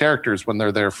interested in these characters when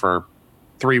they're there for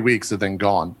 3 weeks and then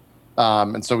gone.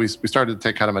 And so we started to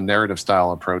take kind of a narrative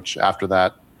style approach after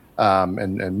that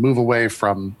and move away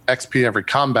from XP every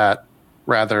combat,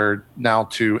 rather now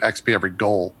to XP every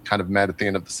goal kind of met at the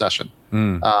end of the session.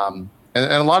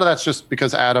 and a lot of that's just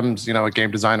because Adam's, you know, a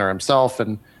game designer himself,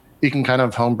 and he can kind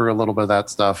of homebrew a little bit of that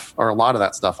stuff, or a lot of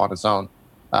that stuff on his own.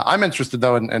 I'm interested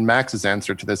though in Max's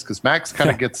answer to this, because Max kind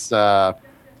of gets I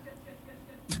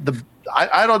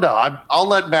don't know. I'll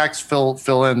let Max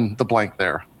fill in the blank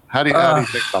there. How do you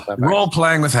think about that, Max? Role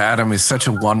playing with Adam is such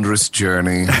a wondrous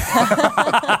journey.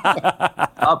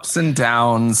 Ups and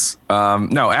downs.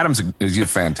 No, Adam's is a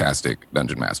fantastic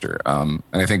dungeon master. And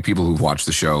I think people who've watched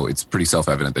the show, it's pretty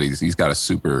self-evident that he's got a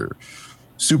super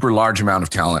large amount of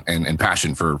talent and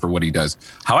passion for what he does.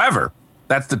 However,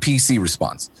 that's the PC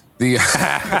response. The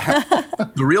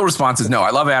the real response is no. I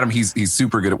love Adam. He's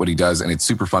super good at what he does, and it's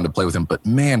super fun to play with him. But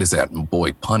man, does that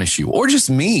boy punish you, or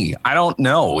just me? I don't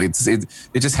know. It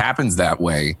just happens that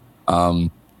way.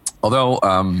 Although,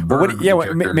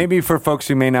 maybe for folks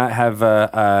who may not have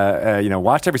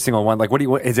watched every single one, like what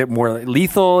is it more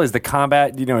lethal? Is the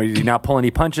combat? You know, are you not pull any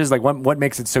punches? Like what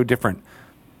makes it so different?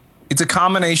 It's a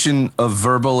combination of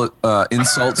verbal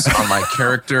insults on my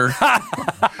character.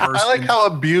 I like how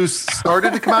abuse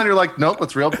started to come out. You're like, nope,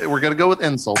 let's we're going to go with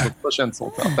insults. Let's push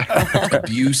insults out there.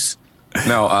 Abuse.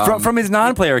 No. From his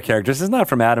non-player characters. This is not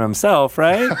from Adam himself,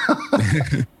 right?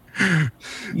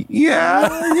 Yeah.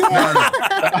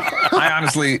 I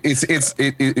honestly,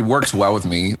 it works well with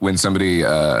me when somebody,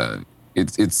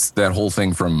 it's that whole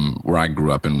thing from where I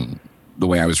grew up and the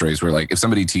way I was raised, where like if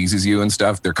somebody teases you and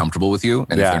stuff, they're comfortable with you,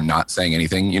 and if they're not saying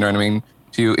anything, you know what I mean,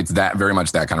 to you, it's that very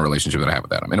much that kind of relationship that I have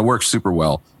with Adam, and it works super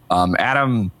well.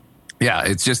 Adam,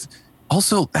 it's just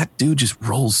also that dude just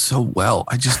rolls so well.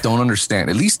 I just don't understand,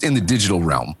 at least in the digital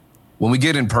realm. When we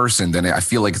get in person, then I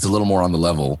feel like it's a little more on the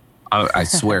level. I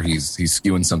swear he's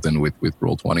skewing something with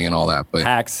Roll20 and all that, but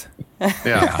hacks.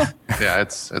 Yeah,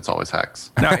 it's always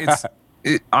hacks. No,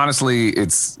 honestly,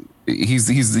 he's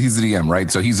the DM,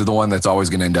 right? So he's the one that's always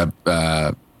going to end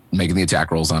up making the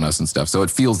attack rolls on us and stuff. So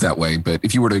it feels that way. But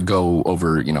if you were to go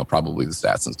over, probably the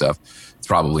stats and stuff, it's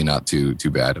probably not too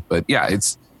bad. But yeah,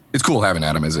 it's cool having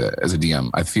Adam as a DM.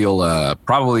 I feel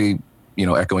probably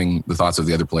echoing the thoughts of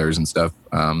the other players and stuff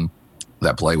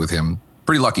that play with him.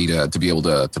 Pretty lucky to be able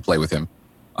to play with him,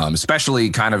 especially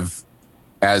kind of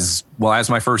as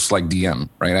my first like DM,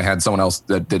 right? I had someone else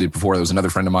that did it before. There was another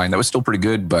friend of mine that was still pretty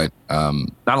good, but not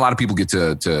a lot of people get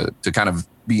to kind of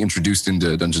be introduced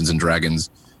into Dungeons and Dragons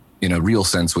in a real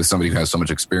sense with somebody who has so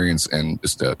much experience and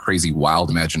just a crazy,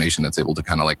 wild imagination that's able to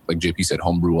kind of like JP said,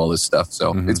 homebrew all this stuff.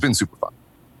 So It's been super fun.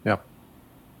 Yep.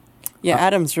 Yeah,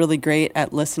 Adam's really great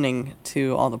at listening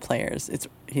to all the players.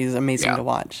 He's amazing to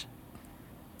watch.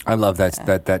 I love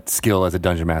that skill as a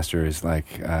dungeon master is like,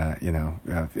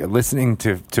 listening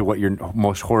to what your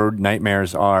most horror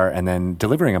nightmares are and then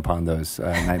delivering upon those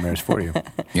nightmares for you.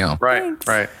 Yeah.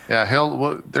 Right.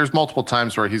 Yeah. There's multiple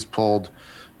times where he's pulled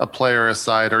a player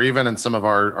aside, or even in some of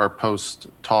our post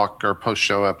talk or post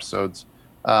show episodes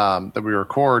that we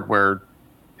record, where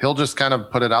he'll just kind of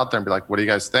put it out there and be like, what do you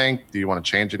guys think? Do you want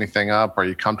to change anything up? Are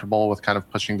you comfortable with kind of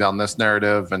pushing down this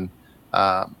narrative? And,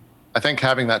 I think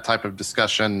having that type of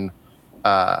discussion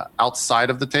outside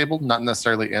of the table, not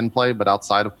necessarily in play, but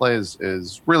outside of play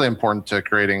is really important to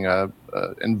creating a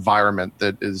environment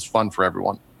that is fun for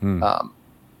everyone.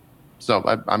 So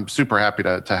I'm super happy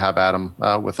to have Adam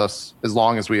with us as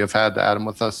long as we have had Adam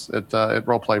with us at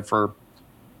Roleplay for,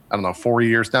 4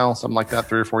 years now, something like that,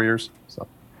 3 or 4 years. So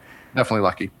definitely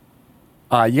lucky.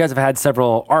 You guys have had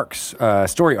several arcs,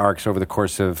 story arcs over the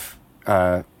course of...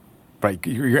 Right,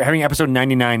 you're having episode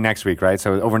 99 next week, right?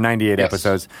 So over 98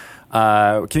 episodes.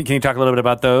 Can you talk a little bit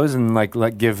about those and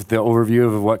like give the overview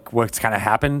of what's kind of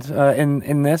happened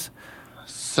in this?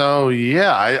 So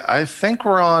I think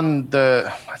we're on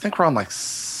like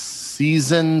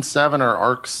season 7 or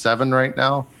arc 7 right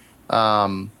now,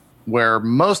 where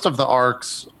most of the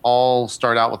arcs all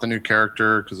start out with a new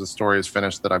character because the story is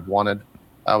finished that I've wanted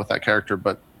with that character,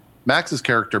 but Max's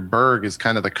character Berg is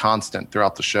kind of the constant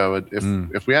throughout the show.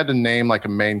 If we had to name like a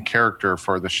main character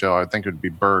for the show, I think it would be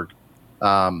Berg.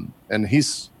 And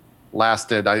he's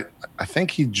lasted. I think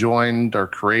he joined or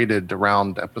created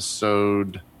around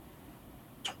episode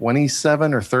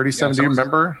 27 or 37. Do you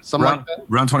remember something like that?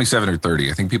 Around 27 or 30.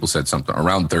 I think people said something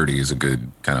around 30 is a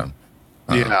good kind of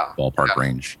ballpark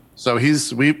range. So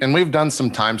we've done some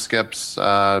time skips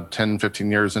 10,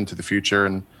 15 years into the future,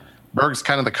 and Berg's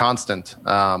kind of the constant.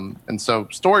 And so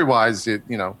story-wise, in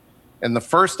the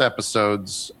first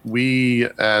episodes, we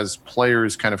as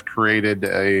players kind of created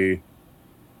a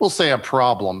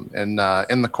problem in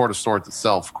the Court of Swords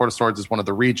itself. Court of Swords is one of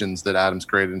the regions that Adam's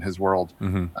created in his world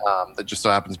that just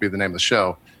so happens to be the name of the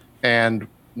show. And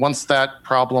once that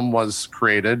problem was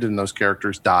created and those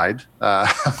characters died,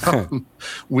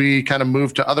 we kind of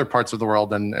moved to other parts of the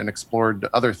world and explored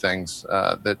other things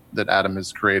that Adam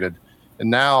has created. And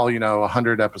now,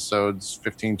 100 episodes,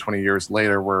 15, 20 years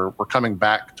later, we're coming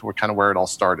back to kind of where it all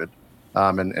started,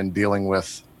 and dealing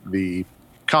with the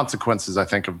consequences, I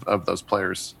think, of those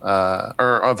players,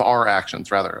 or of our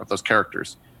actions, rather, of those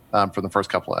characters from the first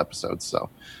couple of episodes. So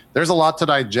there's a lot to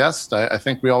digest. I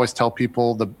think we always tell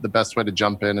people the best way to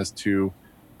jump in is to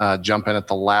jump in at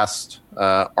the last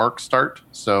arc start.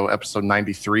 So episode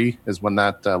 93 is when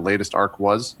that latest arc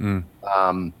was.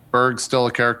 Berg's still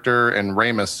a character, and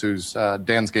Ramus, who's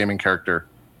Dan's gaming character,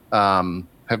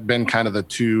 have been kind of the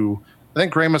two. I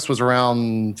think Ramus was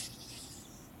around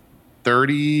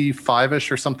 35-ish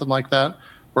or something like that,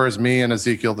 whereas me and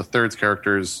Ezekiel, the third's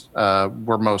characters,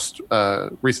 were most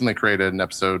recently created in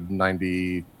episode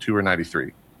 92 or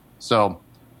 93. So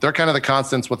they're kind of the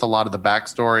constants with a lot of the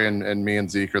backstory, and me and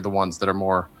Zeke are the ones that are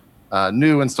more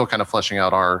new and still kind of fleshing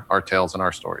out our tales and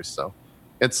our stories. So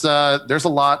it's there's a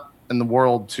lot in the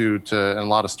world and a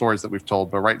lot of stories that we've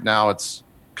told, but right now it's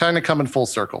kind of coming full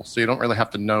circle. So you don't really have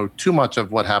to know too much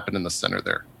of what happened in the center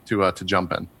there to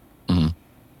jump in. Mm-hmm.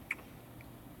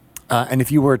 And if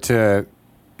you were to,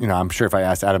 I'm sure if I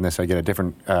asked Adam this, I'd get a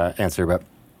different answer. But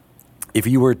if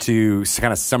you were to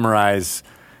kind of summarize,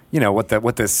 what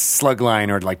the slug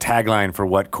line or like tagline for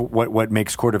what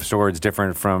makes Court of Swords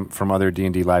different from other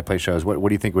D&D live play shows, what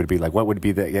do you think it would be like? What would be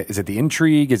is it the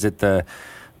intrigue? Is it the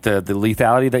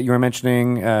lethality that you were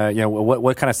mentioning?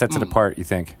 What kind of sets it apart, you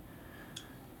think,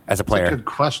 as a player? That's a good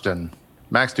question.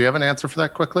 Max, do you have an answer for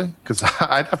that quickly? Because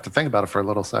I'd have to think about it for a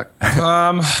little sec.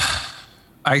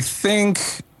 I think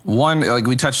one, like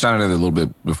we touched on it a little bit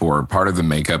before, part of the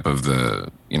makeup of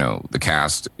the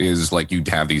cast is like you'd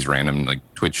have these random like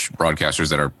Twitch broadcasters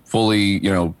that are fully,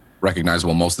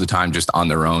 recognizable most of the time just on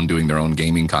their own, doing their own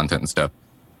gaming content and stuff.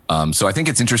 So I think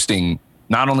it's interesting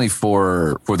not only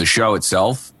for the show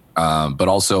itself, but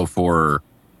also for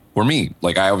me.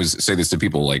 Like I always say this to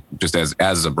people, like just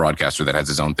as a broadcaster that has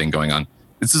his own thing going on,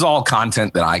 this is all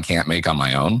content that I can't make on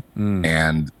my own.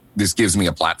 And this gives me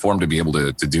a platform to be able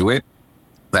to do it.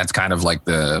 That's kind of like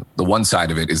the one side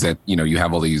of it is that, you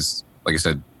have all these, like I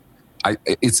said, I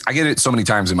get it so many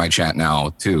times in my chat now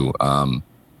too,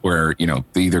 where,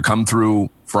 they either come through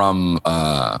from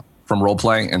role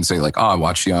play and say like, oh, I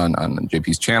watched you on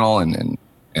JP's channel and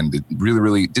really,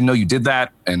 really didn't know you did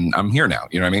that. And I'm here now,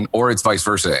 you know what I mean? Or it's vice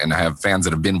versa. And I have fans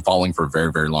that have been following for a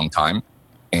very, very long time.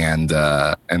 And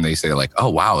they say like, oh,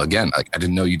 wow, again, I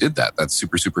didn't know you did that. That's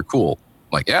super, super cool.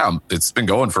 Like, yeah, it's been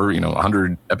going for,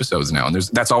 100 episodes now. And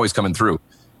that's always coming through.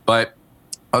 But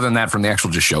other than that, from the actual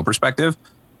just show perspective,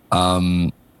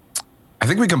 I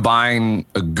think we combine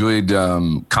a good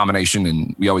combination,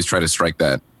 and we always try to strike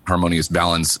that harmonious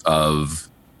balance of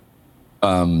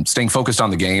staying focused on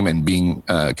the game and being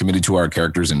committed to our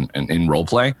characters and in role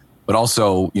play. But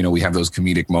also, we have those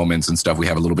comedic moments and stuff. We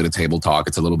have a little bit of table talk.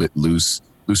 It's a little bit looser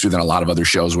than a lot of other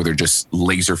shows where they're just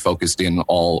laser focused in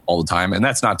all the time. And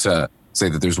that's not to say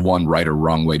that there's one right or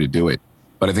wrong way to do it.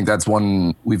 But I think that's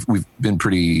one we've been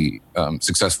pretty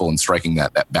successful in striking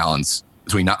that balance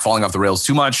between not falling off the rails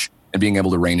too much and being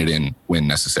able to rein it in when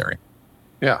necessary.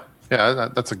 Yeah,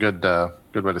 that's a good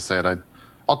way to say it.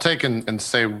 I'll take and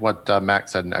say what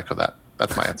Max said and echo that.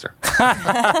 That's my answer. So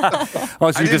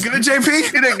I did good,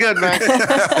 JP? You did good, Max.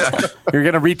 You're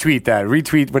going to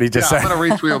retweet what he just said. I'm going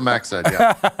to retweet what Max said,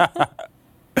 yeah.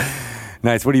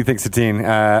 Nice. What do you think, Satine?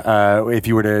 If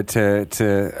you were to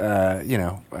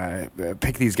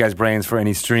pick these guys' brains for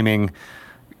any streaming,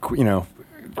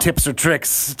 tips or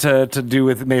tricks to do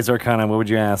with Maze Arcana, what would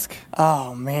you ask?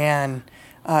 Oh man,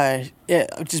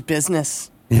 just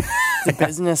business. The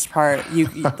business part.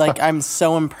 I'm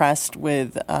so impressed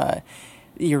with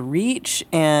your reach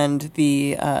and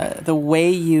the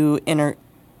way you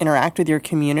interact with your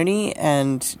community,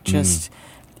 and just.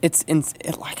 It's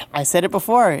like I said it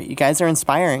before. You guys are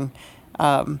inspiring,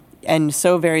 and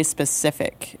so very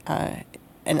specific.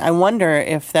 And I wonder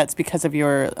if that's because of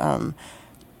your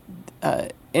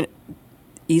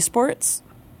esports,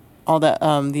 all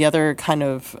the other kind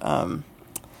of.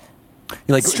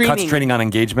 You like streaming. Concentrating on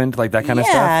engagement, like that kind of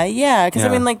stuff. Yeah. Because I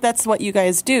mean, like that's what you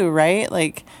guys do, right?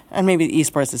 Like, and maybe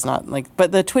esports is not like,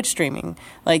 but the Twitch streaming,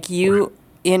 like you. Right.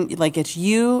 It's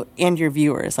you and your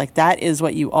viewers, like that is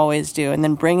what you always do, and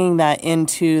then bringing that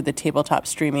into the tabletop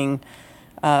streaming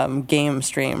game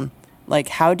stream, like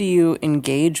how do you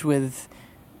engage with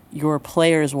your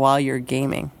players while you're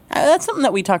gaming? That's something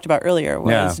that we talked about earlier.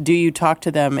 Do you talk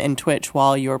to them in Twitch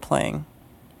while you're playing?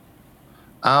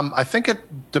 I think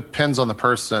it depends on the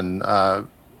person.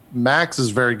 Max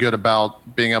is very good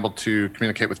about being able to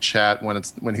communicate with chat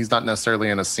when he's not necessarily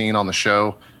in a scene on the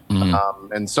show,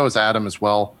 and so is Adam as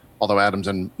well. Although Adam's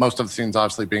in most of the scenes,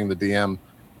 obviously being the DM.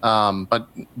 But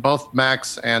both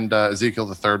Max and Ezekiel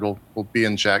the Third will be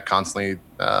in chat constantly.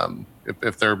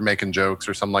 If they're making jokes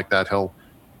or something like that, he'll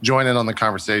join in on the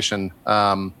conversation.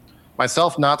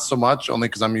 Myself, not so much, only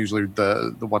because I'm usually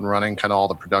the one running kind of all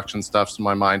the production stuff. So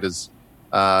my mind is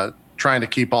trying to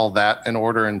keep all that in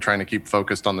order and trying to keep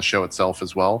focused on the show itself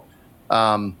as well.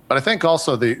 But I think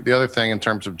also the other thing in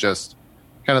terms of just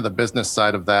kind of the business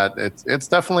side of that, it's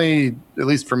definitely, at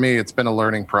least for me, it's been a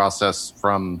learning process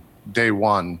from day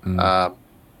one.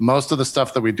 Most of the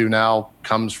stuff that we do now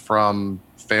comes from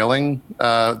failing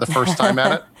the first time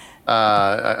at it.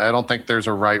 I don't think there's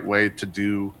a right way to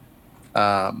do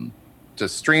to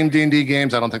stream D&D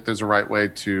games. I don't think there's a right way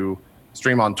to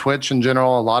stream on Twitch in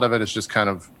general. A lot of it is just kind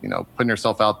of, putting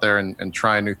yourself out there and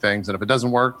trying new things. And if it doesn't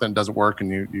work, then it doesn't work,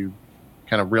 and you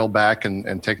kind of reel back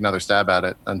and take another stab at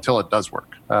it until it does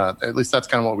work. At least that's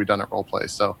kind of what we've done at Roleplay.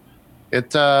 So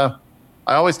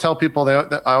I always tell people,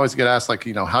 I always get asked, like,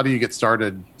 how do you get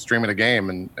started streaming a game?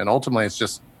 And ultimately it's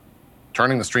just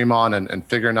turning the stream on and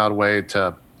figuring out a way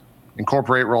to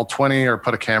incorporate Roll20 or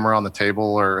put a camera on the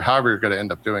table or however you're going to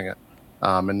end up doing it.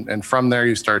 And from there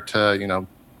you start to,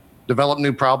 develop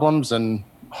new problems and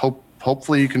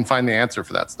hopefully you can find the answer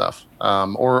for that stuff.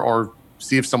 Or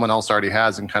see if someone else already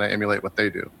has and kind of emulate what they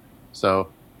do.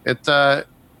 So it's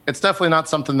definitely not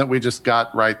something that we just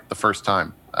got right the first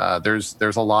time. There's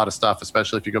a lot of stuff,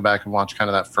 especially if you go back and watch kind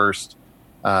of that first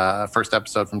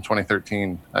episode from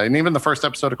 2013, and even the first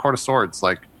episode of Court of Swords.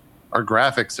 Like, our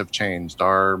graphics have changed.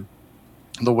 The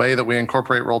way that we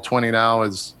incorporate Roll20 now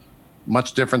is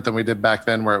much different than we did back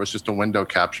then, where it was just a window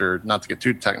capture. Not to get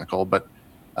too technical, but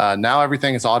now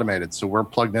everything is automated. So we're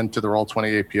plugged into the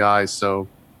Roll20 API. So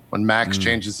when Max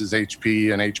changes his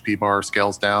HP, an HP bar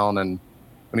scales down, and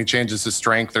when he changes his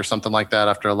strength or something like that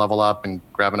after a level up and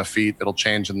grabbing a feat, it'll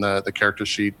change in the character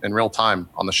sheet in real time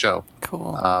on the show.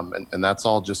 Cool. And that's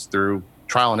all just through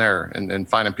trial and error and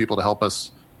finding people to help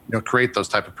us, create those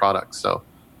type of products. So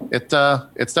it's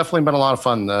definitely been a lot of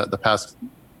fun the past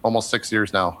almost 6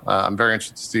 years now. I'm very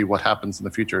interested to see what happens in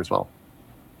the future as well.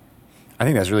 I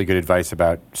think that's really good advice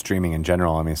about streaming in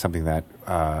general. I mean, something that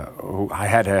I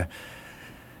had to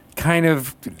kind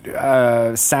of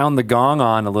sound the gong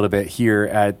on a little bit here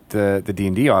at the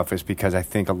D&D office, because I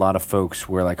think a lot of folks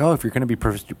were like, oh, if you're going to be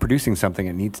producing something,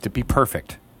 it needs to be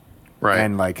perfect. Right.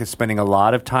 And like spending a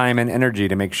lot of time and energy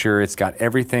to make sure it's got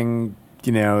everything,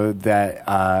 that,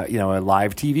 a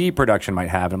live TV production might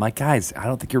have. And I'm like, guys, I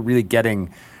don't think you're really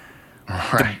getting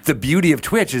the beauty of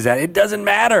Twitch is that it doesn't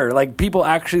matter. Like, people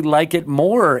actually like it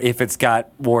more if it's got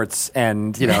warts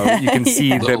and, you can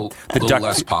see the little duct.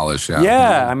 less polish. Yeah.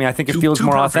 Yeah. I mean, I think it feels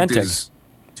more authentic.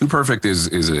 Too perfect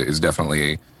is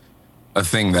definitely a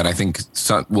thing that I think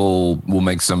will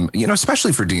make some,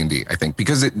 especially for D&D, I think,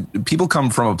 because people come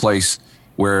from a place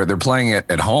where they're playing it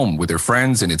at home with their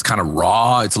friends and it's kind of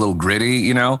raw. It's a little gritty,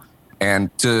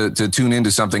 and to tune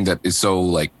into something that is so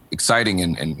like exciting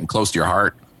and close to your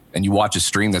heart. And you watch a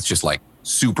stream that's just like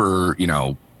super,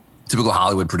 typical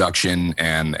Hollywood production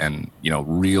and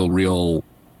real,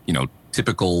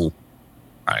 typical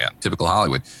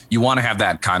Hollywood. You want to have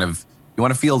that kind of, you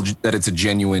want to feel that it's a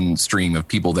genuine stream of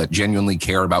people that genuinely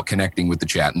care about connecting with the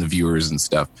chat and the viewers and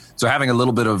stuff. So having a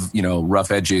little bit of, rough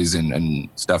edges and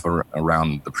stuff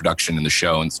around the production and the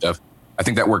show and stuff, I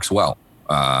think that works well.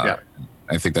 I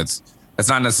think that's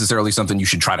not necessarily something you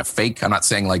should try to fake. I'm not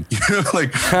saying like,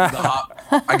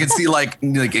 I can see like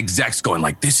execs going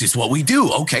like, this is what we do.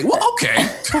 Okay. Well, okay.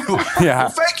 Yeah.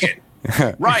 We'll fake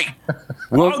it. Right.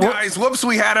 Well, guys, whoops,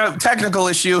 we had a technical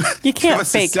issue. You can't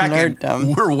fake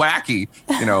nerddom. We're wacky.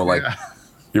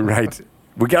 You're right.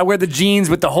 We got to wear the jeans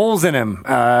with the holes in them.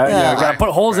 Got to put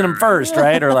holes in them first,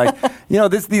 right? Or like,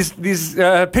 these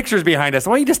pictures behind us.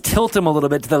 Why don't you just tilt them a little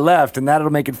bit to the left, and that'll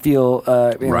make it feel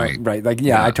right. Right. Like,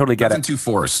 I totally get Nothing it. Too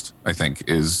forced, I think,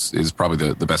 is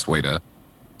probably the best way to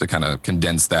kind of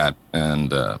condense that.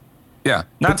 And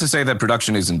not to say that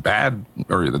production isn't bad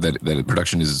or that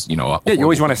production is you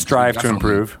always want to strive to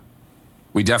improve.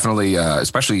 We definitely,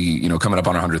 especially coming up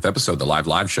on our 100th episode, the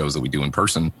live shows that we do in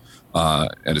person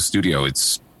at a studio,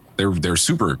 they're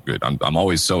super good. I'm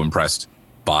always so impressed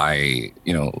by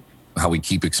how we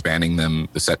keep expanding them,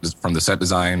 from the set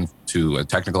design to a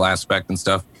technical aspect and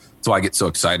stuff. So I get so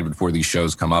excited before these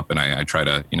shows come up, and I try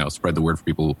to spread the word for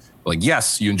people. Like,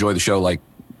 yes, you enjoy the show like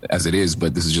as it is,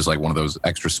 but this is just like one of those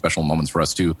extra special moments for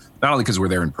us too. Not only because we're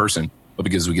there in person, but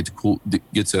because we get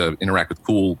to interact with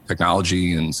cool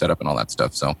technology and setup and all that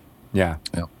stuff. So yeah.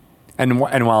 And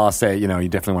while I'll say, you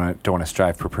definitely don't want to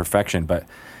strive for perfection, but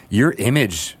your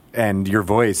image and your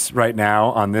voice right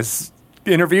now on this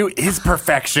interview is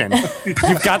perfection.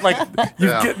 You've got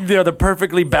the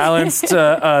perfectly balanced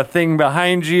thing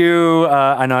behind you.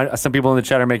 I know some people in the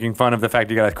chat are making fun of the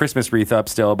fact you got a Christmas wreath up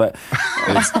still, but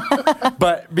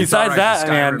besides that,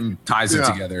 man, ties it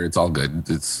together. It's all good.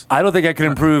 I don't think I can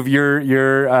improve your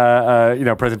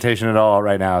presentation at all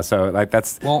right now. So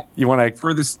you want to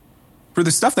for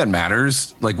the stuff that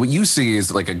matters. Like what you see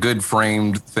is like a good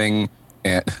framed thing.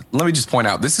 And let me just point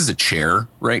out, this is a chair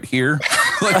right here.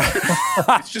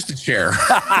 It's just a chair.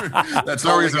 That's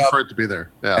no reason for it to be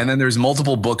there. Yeah. And then there's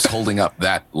multiple books holding up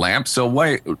that lamp. So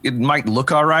it might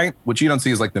look all right. What you don't see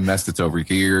is like the mess that's over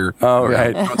here. Oh, right.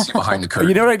 You don't see behind the curtain.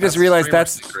 You know what I just realized?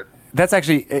 That's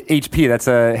actually HP. That's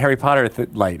a Harry Potter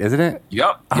light, isn't it?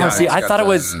 Yep. Oh, yeah, see, I thought it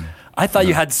was... I thought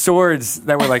you had swords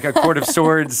that were like a Court of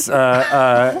Swords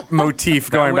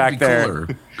motif going back there. Cooler,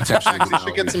 potentially. You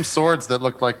should get some swords that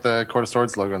look like the Court of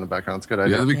Swords logo in the background. It's a good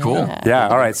idea. Yeah, that'd be cool. Yeah,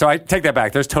 all right. So I take that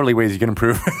back. There's totally ways you can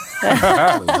improve.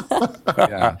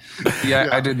 Yeah,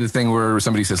 I did the thing where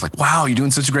somebody says like, wow, you're doing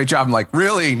such a great job. I'm like,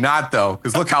 really? Not though,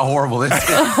 because look how horrible this is.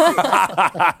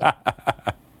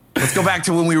 Let's go back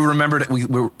to when we remembered we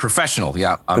were professional.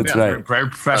 Yeah, that's right. Very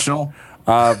professional.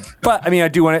 But I mean, I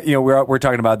do want to, we're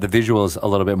talking about the visuals a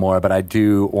little bit more, but I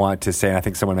do want to say, and I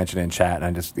think someone mentioned it in chat,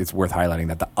 and it's worth highlighting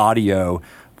that the audio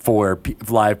for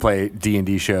live play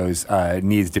D&D shows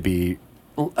needs to be,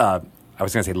 I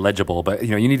was going to say legible, but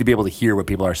you need to be able to hear what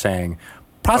people are saying,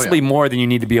 possibly more than you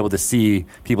need to be able to see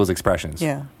people's expressions.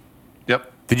 Yeah.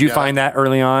 Yep. Did you find that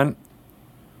early on?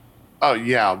 Oh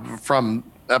yeah, from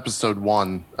episode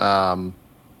 1.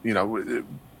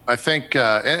 I think,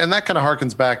 and that kind of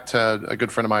harkens back to a good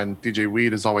friend of mine, DJ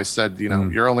Weed, has always said,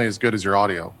 you're only as good as your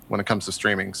audio when it comes to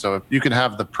streaming. So if you can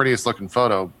have the prettiest looking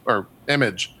photo or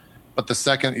image, but the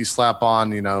second you slap on,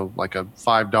 like a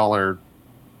 $5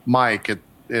 mic, it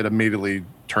immediately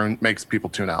makes people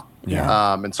tune out.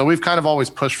 Yeah. And so we've kind of always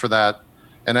pushed for that.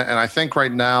 And I think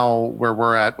right now where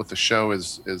we're at with the show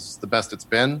is the best it's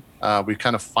been. We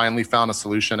kind of finally found a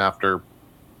solution after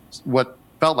what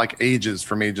felt like ages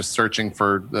for me just searching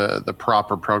for the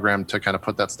proper program to kind of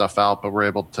put that stuff out, but we're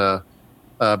able to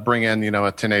bring in a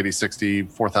 1080 60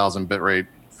 4000 bitrate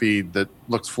feed that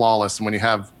looks flawless. And when you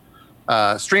have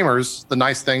streamers, the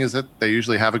nice thing is that they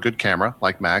usually have a good camera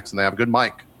like Max, and they have a good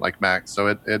mic like Max, so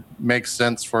it makes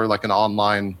sense for like an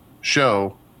online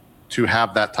show to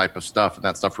have that type of stuff, and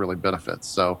that stuff really benefits.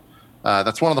 So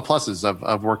that's one of the pluses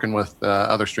of working with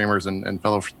other streamers and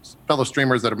fellow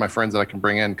streamers that are my friends that I can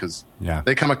bring in, because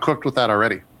they come equipped with that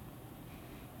already.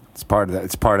 It's part of that.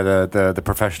 It's part of the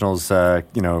professionals,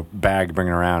 bag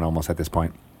bringing around almost at this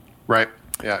point. Right.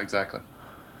 Yeah. Exactly.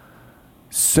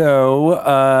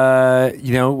 So,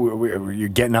 you're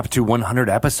getting up to 100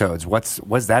 episodes. What's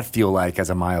that feel like as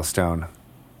a milestone?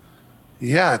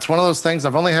 Yeah, it's one of those things.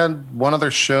 I've only had one other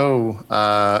show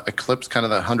eclipse kind of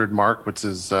the 100 mark, which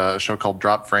is a show called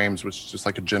Drop Frames, which is just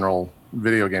like a general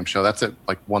video game show. That's at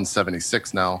like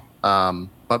 176 now.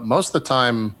 But most of the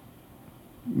time,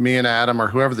 me and Adam or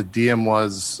whoever the DM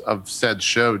was of said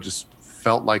show just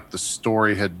felt like the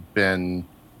story had been,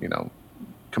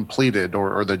 completed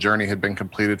or the journey had been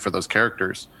completed for those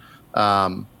characters.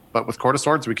 But with Court of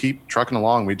Swords, we keep trucking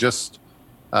along. We just...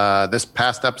 this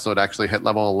past episode actually hit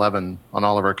level 11 on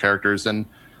all of our characters, and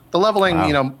the leveling,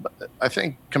 I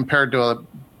think compared to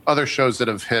other shows that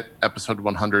have hit episode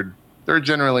 100, they're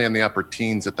generally in the upper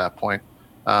teens at that point.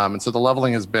 And so the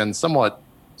leveling has been somewhat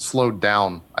slowed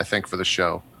down, I think, for the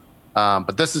show.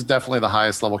 But this is definitely the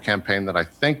highest level campaign that I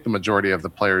think the majority of the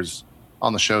players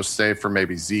on the show, save for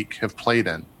maybe Zeke, have played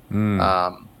in.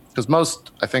 Because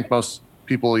most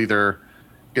people either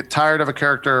get tired of a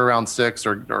character around 6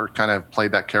 or kind of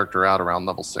played that character out around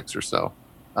level 6 or so.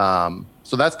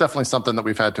 So that's definitely something that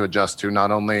we've had to adjust to, not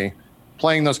only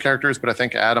playing those characters, but I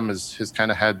think Adam has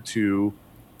kind of had to,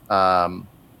 I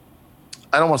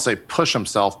don't want to say push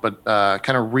himself, but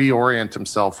kind of reorient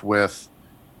himself with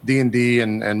D&D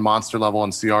and monster level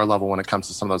and CR level when it comes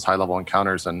to some of those high level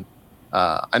encounters. And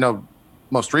I know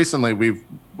most recently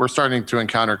we're starting to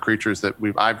encounter creatures that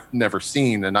I've never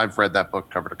seen, and I've read that book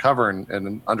cover to cover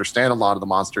and understand a lot of the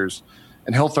monsters,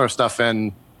 and he'll throw stuff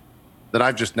in that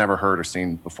I've just never heard or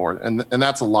seen before, and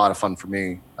that's a lot of fun for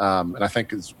me, and I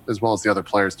think as well as the other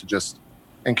players, to just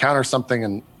encounter something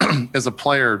and as a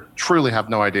player truly have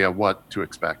no idea what to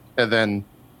expect, and then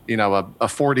a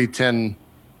 4d10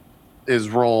 is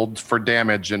rolled for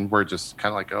damage, and we're just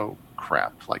kind of like, oh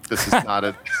crap, like this is not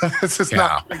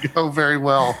not going to go very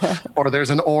well. Or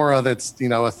there's an aura that's a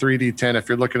 3d10 if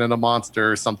you're looking at a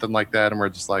monster or something like that, and we're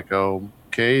just like, oh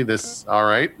okay, this all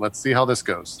right. Let's see how this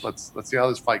goes. Let's see how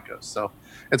this fight goes. So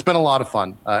it's been a lot of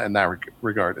fun in that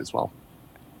regard as well.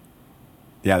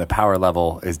 Yeah, the power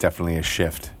level is definitely a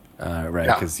shift, right?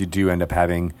 Yeah. Because you do end up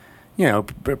having,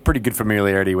 pretty good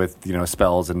familiarity with,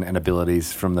 spells and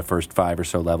abilities from the first 5 or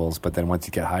so levels. But then once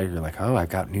you get higher, you're like, oh, I've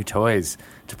got new toys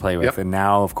to play with. Yep. And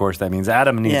now, of course, that means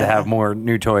Adam needs to Yeah. have more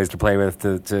new toys to play with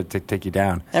to take you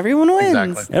down. Everyone wins.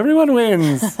 Exactly. Everyone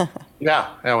wins.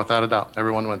 Yeah, without a doubt,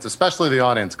 everyone wins, especially the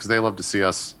audience, because they love to see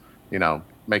us,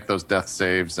 make those death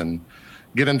saves and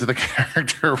get into the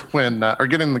character when, or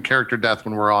get in the character death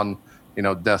when we're on,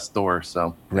 death's door.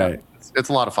 So Right. it's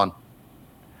a lot of fun.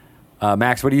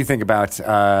 Max, what do you think about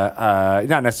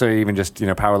not necessarily even just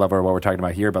power level or what we're talking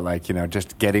about here, but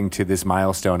just getting to this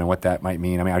milestone and what that might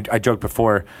mean? I mean, I joked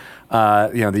before,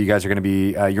 that you guys are going to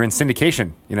be you're in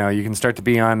syndication. You can start to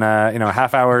be on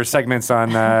half-hour segments on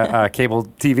cable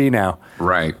TV now.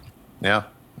 Right. Yeah.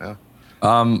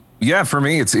 Yeah, for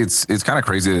me, it's kind of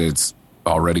crazy that it's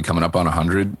already coming up on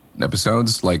 100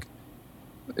 episodes. Like,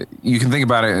 you can think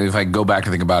about it. If I go back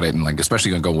and think about it, and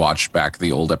especially gonna go watch back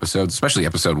the old episodes, especially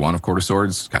episode 1 of Court of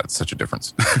Swords. God, it's such a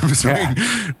difference.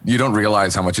 You don't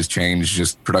realize how much has changed,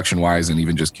 just production wise, and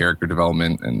even just character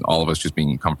development, and all of us just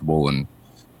being comfortable and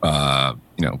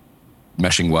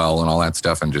meshing well and all that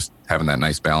stuff, and just having that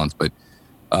nice balance. But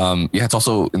it's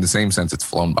also in the same sense, it's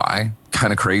flown by,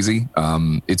 kind of crazy.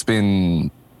 It's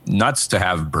been nuts to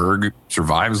have Berg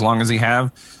survive as long as he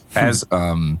has,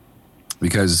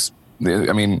 because.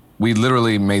 I mean, we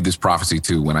literally made this prophecy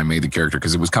too when I made the character,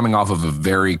 because it was coming off of a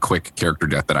very quick character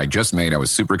death that I just made. I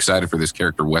was super excited for this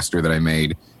character Wester that I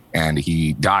made, and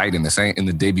he died in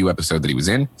the debut episode that he was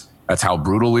in. That's how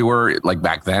brutal we were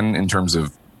back then in terms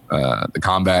of the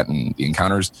combat and the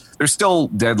encounters. They're still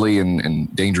deadly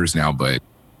and dangerous now, but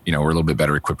we're a little bit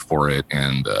better equipped for it.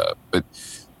 And but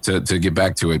to get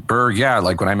back to it, Berg,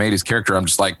 when I made his character, I'm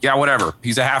just like, yeah, whatever.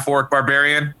 He's a half-orc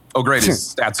barbarian. Oh, great.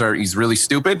 His stats he's really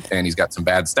stupid and he's got some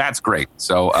bad stats. Great.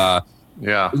 So,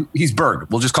 he's Berg.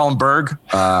 We'll just call him Berg.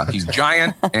 He's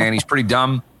giant and he's pretty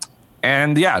dumb.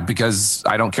 And because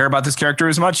I don't care about this character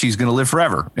as much, he's going to live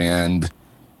forever. And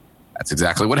that's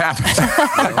exactly what happened. It's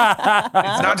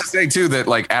not to say too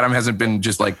that Adam hasn't been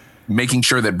just making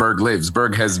sure that Berg lives.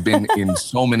 Berg has been in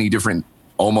so many different,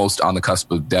 almost on the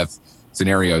cusp of death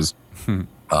scenarios.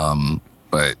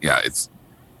 But it's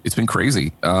been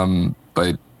crazy.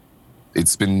 But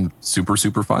it's been super,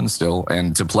 super fun still.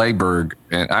 And to play Berg,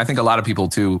 and I think a lot of people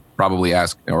too probably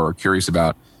ask or are curious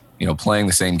about, playing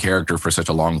the same character for such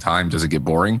a long time. Does it get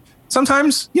boring?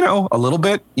 Sometimes, a little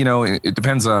bit, it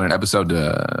depends on an episode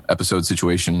to episode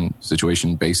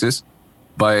situation basis.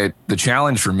 But the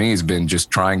challenge for me has been just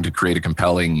trying to create a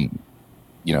compelling,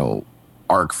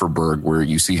 arc for Berg where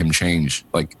you see him change.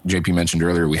 Like JP mentioned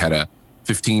earlier, we had a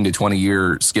 15 to 20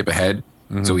 year skip ahead.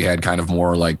 Mm-hmm. So we had kind of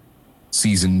more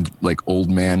seasoned old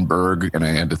man Berg, and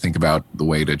I had to think about the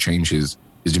way to change his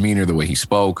demeanor, the way he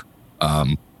spoke,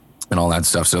 and all that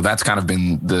stuff. So that's kind of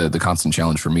been the constant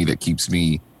challenge for me that keeps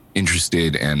me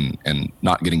interested and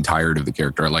not getting tired of the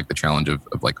character. I like the challenge of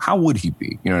how would he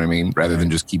be? You know what I mean? Rather than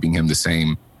just keeping him the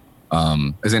same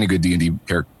as any good D&D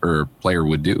character or player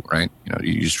would do, right?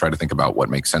 You just try to think about what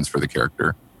makes sense for the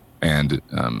character, and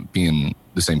being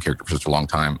the same character for such a long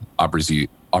time offers you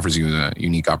a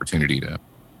unique opportunity to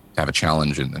have a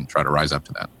challenge and then try to rise up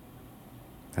to that.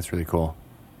 That's really cool.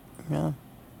 Yeah.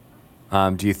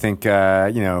 Do you think,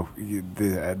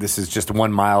 this is just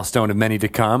one milestone of many to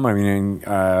come? I mean,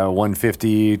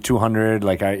 150, 200,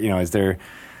 is there...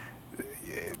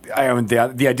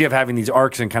 the idea of having these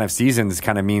arcs and kind of seasons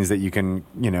kind of means that you can,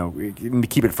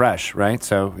 keep it fresh, right?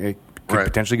 So it could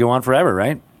potentially go on forever,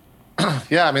 right?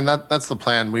 Yeah, I mean, that's the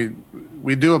plan.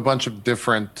 We do a bunch of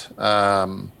different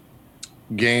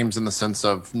games in the sense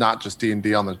of not just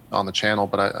D&D on the channel,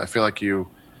 but I feel like you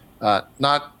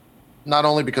not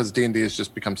only because D&D has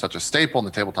just become such a staple in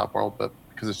the tabletop world, but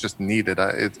because it's just needed.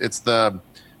 It's the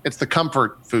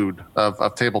comfort food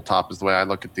of tabletop is the way I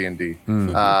look at D&D.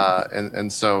 Mm-hmm.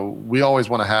 And so we always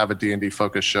want to have a D&D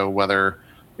focused show, whether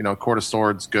Court of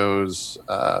Swords goes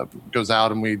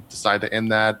out and we decide to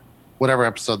end that, whatever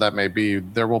episode that may be,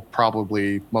 there will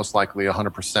probably most likely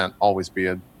 100% always be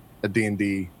a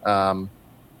D&D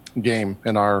game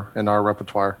in our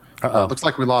repertoire. Looks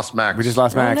like we lost Max. We just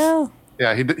lost Max. Oh, no.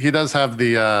 Yeah, he does have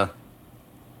the.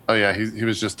 He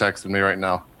was just texting me right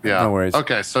now. Yeah, no worries.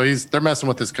 Okay, so they're messing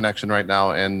with his connection right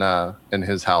now in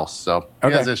his house. So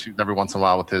he has issues every once in a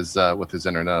while with his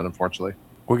internet. Unfortunately,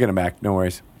 we'll get him back. No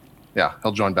worries. Yeah,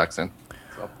 he'll join back soon.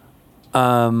 So.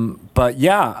 But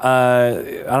yeah,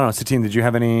 I don't know, Satine, did you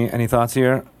have any thoughts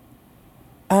here?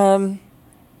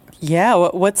 Yeah,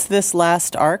 what's this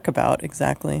last arc about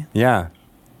exactly? Yeah.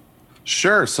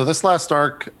 Sure. So this last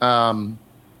arc, I'm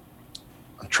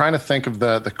trying to think of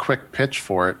the quick pitch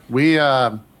for it.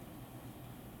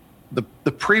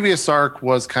 The previous arc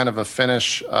was kind of a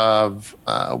finish of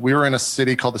we were in a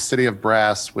city called the City of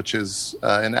Brass, which is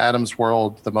in Adam's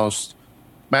world the most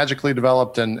magically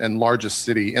developed and largest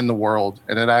city in the world,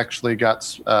 and it actually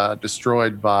got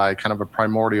destroyed by kind of a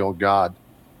primordial god.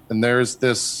 And there's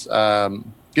this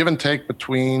give and take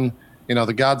between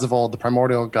the gods of old, the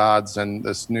primordial gods, and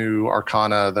this new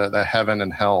arcana, the heaven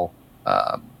and hell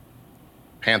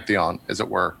pantheon, as it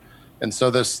were. And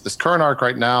so this current arc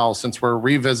right now, since we're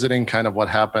revisiting kind of what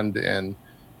happened in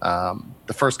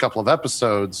the first couple of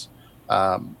episodes,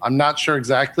 I'm not sure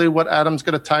exactly what Adam's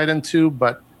going to tie it into,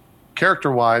 but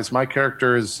character-wise, my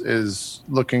character is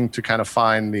looking to kind of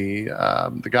find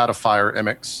the god of fire,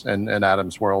 Imix, in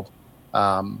Adam's world,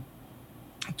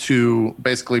 to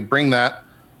basically bring that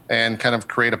and kind of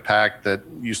create a pact that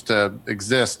used to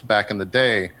exist back in the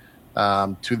day,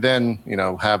 to then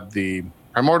have the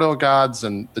primordial gods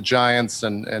and the giants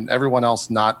and everyone else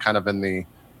not kind of in the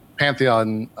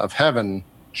pantheon of heaven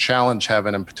challenge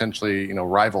heaven and potentially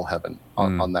rival heaven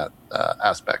on that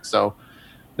aspect. So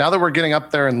now that we're getting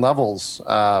up there in levels,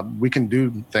 we can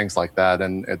do things like that,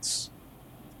 and it's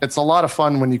a lot of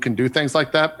fun when you can do things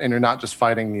like that and you're not just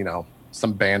fighting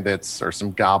some bandits or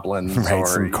some goblins or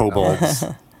some kobolds.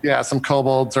 Yeah, some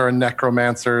kobolds or a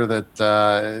necromancer that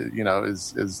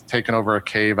is taking over a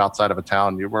cave outside of a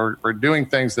town. We're doing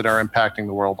things that are impacting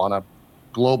the world on a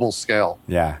global scale.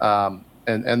 Yeah,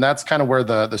 and that's kind of where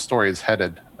the story is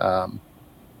headed.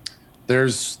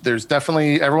 There's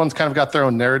definitely everyone's kind of got their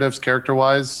own narratives character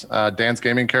wise. Dan's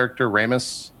gaming character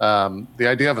Ramus, the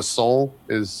idea of a soul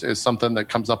is something that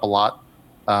comes up a lot.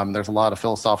 There's a lot of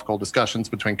philosophical discussions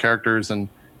between characters and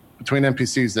between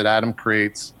NPCs that Adam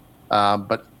creates,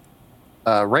 but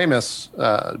Ramus,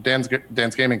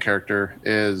 Dan's gaming character,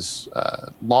 is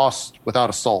lost without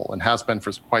a soul and has been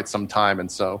for quite some time.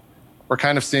 And so we're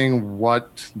kind of seeing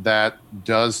what that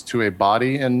does to a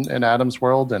body in Adam's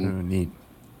world. And neat.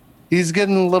 He's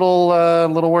getting a little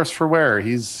worse for wear.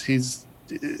 He's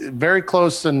very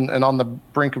close and on the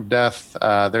brink of death.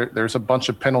 There's a bunch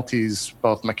of penalties,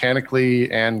 both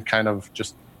mechanically and kind of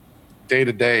just day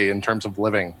to day in terms of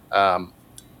living.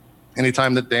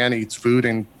 Anytime that Dan eats food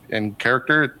in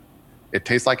character, it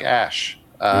tastes like ash.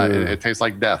 It tastes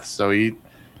like death. So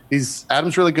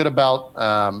Adam's really good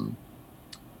about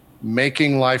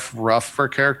making life rough for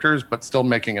characters, but still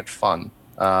making it fun.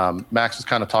 Max was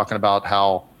kind of talking about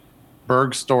how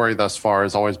Berg's story thus far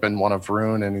has always been one of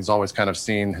ruin, and he's always kind of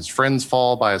seen his friends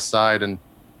fall by his side, and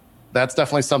that's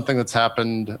definitely something that's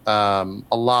happened a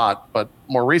lot. But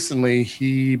more recently,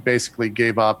 he basically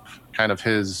gave up kind of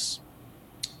his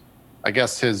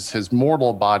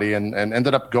mortal body and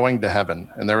ended up going to heaven.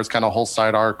 And there was kind of a whole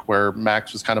side arc where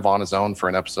Max was kind of on his own for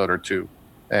an episode or two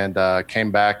and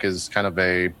came back as kind of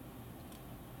a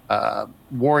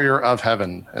warrior of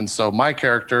heaven. And so my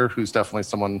character, who's definitely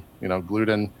someone, glued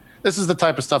in, this is the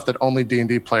type of stuff that only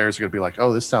D&D players are going to be like,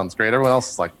 oh, this sounds great. Everyone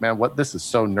else is like, man, this is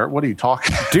so nerd. What are you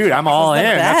talking about? Dude, I'm all in.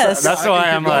 That's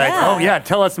why I'm like, yeah. oh yeah,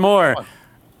 tell us more.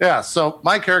 Yeah, so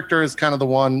my character is kind of the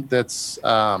one that's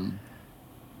a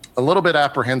little bit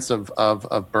apprehensive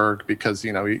of Berg because, he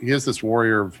is this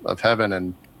warrior of heaven,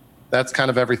 and that's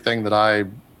kind of everything that I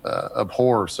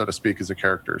abhor, so to speak, as a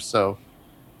character. So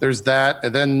there's that.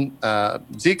 And then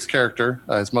Zeke's character,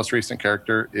 his most recent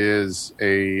character, is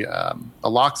a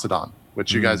Loxodon,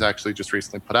 which you guys actually just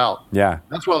recently put out. Yeah.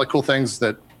 That's one of the cool things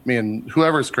that me and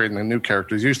whoever's creating the new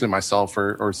characters, usually myself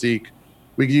or Zeke,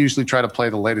 we usually try to play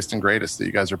the latest and greatest that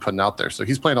you guys are putting out there. So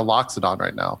he's playing a Loxodon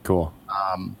right now. Cool.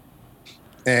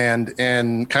 And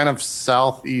in kind of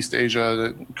Southeast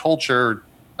Asia culture,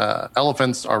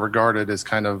 elephants are regarded as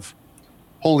kind of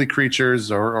holy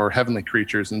creatures or heavenly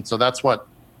creatures. And so that's what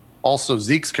also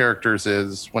Zeke's characters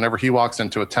is. Whenever he walks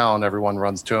into a town, everyone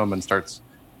runs to him and starts,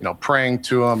 praying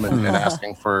to him and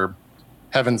asking for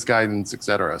heaven's guidance,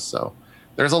 etc. So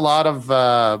there's a lot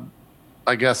of,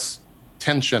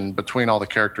 tension between all the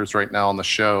characters right now on the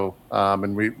show.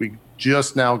 And we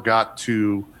just now got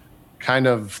to kind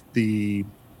of the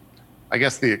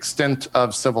extent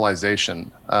of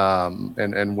civilization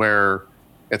and where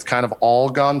it's kind of all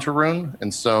gone to ruin.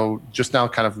 And so just now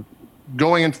kind of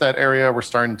going into that area, we're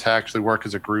starting to actually work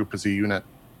as a group, as a unit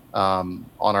on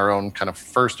our own kind of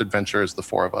first adventure as the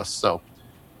four of us. So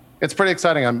it's pretty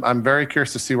exciting. I'm very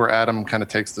curious to see where Adam kind of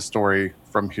takes the story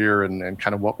from here and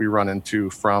kind of what we run into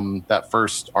from that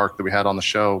first arc that we had on the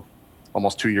show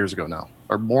almost 2 years ago now,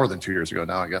 or more than 2 years ago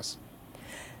now, I guess.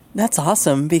 That's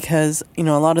awesome because, a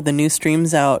lot of the new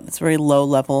streams out, it's very low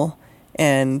level,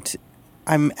 and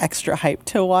I'm extra hyped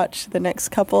to watch the next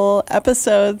couple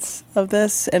episodes of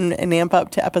this and amp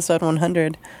up to episode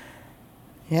 100.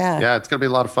 Yeah, it's going to be a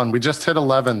lot of fun. We just hit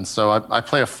 11, so I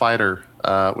play a fighter,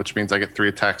 which means I get 3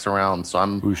 attacks around. So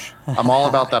I'm all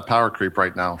about that power creep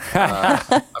right now.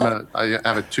 I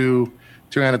have a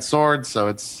two-handed sword, so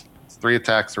it's 3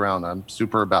 attacks around. I'm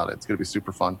super about it. It's going to be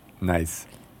super fun. Nice.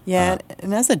 Yeah,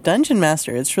 and as a dungeon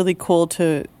master, it's really cool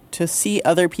to see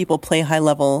other people play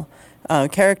high-level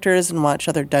characters and watch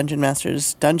other dungeon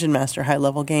master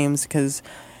high-level games, because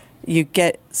you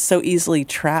get so easily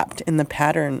trapped in the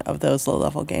pattern of those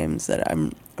low-level games that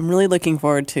I'm really looking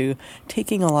forward to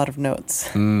taking a lot of notes.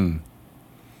 And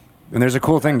there's a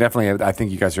cool thing, definitely. I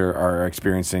think you guys are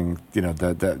experiencing,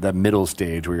 the middle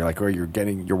stage where you're like,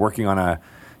 you're working on a,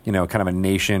 kind of a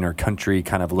nation or country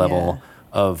kind of level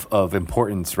of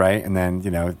importance, right? And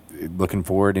then, looking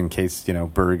forward in case,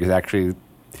 Berg is actually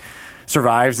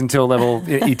survives until level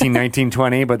 18, 19,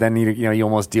 20, but then you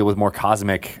almost deal with more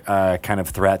cosmic kind of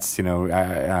threats,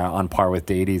 on par with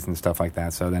deities and stuff like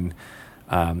that. So then,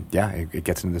 it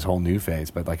gets into this whole new phase.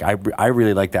 But like I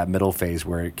really like that middle phase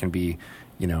where it can be,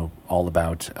 all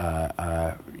about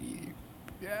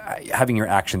having your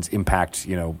actions impact,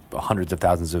 hundreds of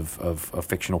thousands of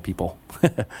fictional people.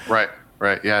 Right.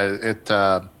 Yeah,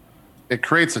 it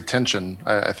creates a tension,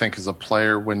 I think, as a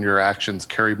player when your actions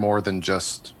carry more than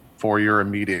just for your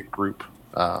immediate group.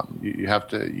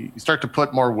 You start to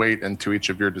put more weight into each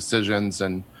of your decisions,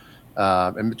 and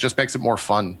it just makes it more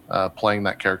fun playing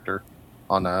that character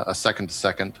on a second to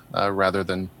second rather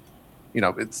than,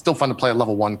 it's still fun to play a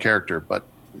level 1 character, but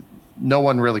no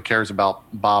one really cares about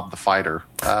Bob the fighter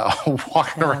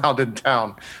walking around in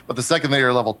town. But the second that you're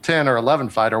a level 10 or 11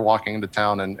 fighter walking into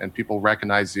town and people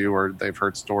recognize you, or they've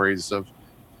heard stories of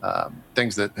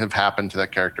things that have happened to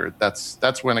that character,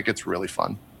 that's when it gets really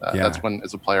fun. That's when,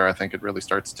 as a player, I think it really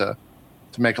starts to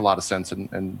make a lot of sense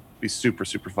and be super,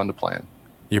 super fun to play in.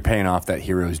 You're paying off that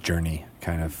hero's journey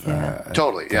kind of.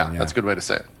 Totally, yeah. That's a good way to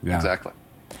say it. Yeah. Exactly.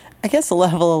 I guess the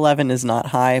level 11 is not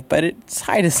high, but it's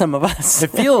high to some of us.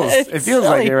 It feels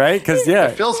like it, right? Because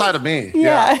it feels high to me.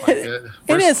 Yeah,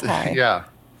 it is high. Yeah,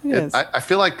 I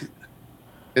feel like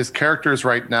as characters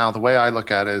right now, the way I look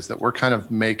at it is that we're kind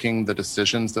of making the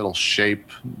decisions that'll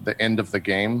shape the end of the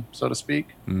game, so to speak.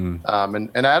 And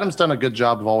Adam's done a good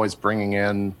job of always bringing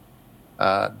in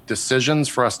decisions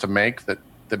for us to make that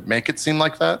make it seem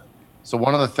like that. So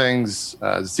one of the things,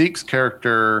 Zeke's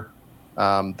character,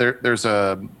 there's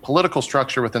a political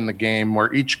structure within the game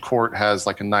where each court has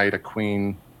like a knight, a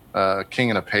queen, a king,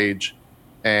 and a page.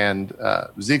 And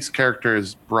Zeke's character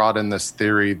has brought in this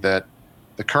theory that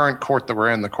the current court that we're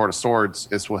in, the Court of Swords,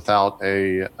 is without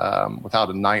a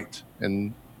knight.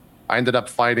 And I ended up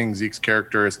fighting Zeke's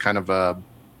character as kind of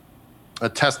a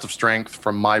test of strength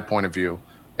from my point of view.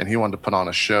 And he wanted to put on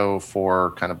a show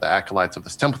for kind of the acolytes of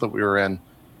this temple that we were in.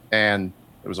 And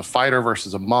it was a fighter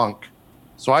versus a monk.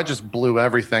 So I just blew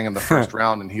everything in the first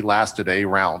round, and he lasted a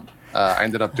round. I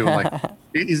ended up doing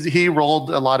he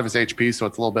rolled a lot of his HP, so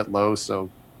it's a little bit low.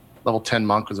 So level 10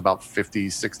 monk was about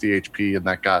 50, 60 HP, and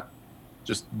that got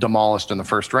just demolished in the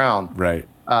first round. Right.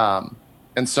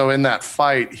 And so in that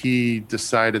fight, he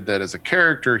decided that as a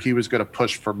character, he was going to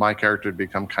push for my character to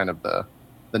become kind of the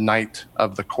knight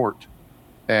of the court.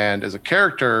 And as a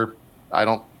character, I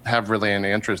don't have really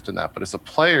any interest in that. But as a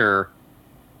player,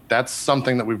 that's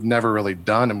something that we've never really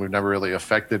done, and we've never really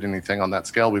affected anything on that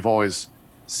scale. We've always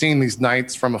seen these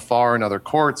knights from afar in other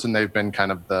courts, and they've been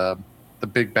kind of the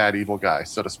big bad evil guy,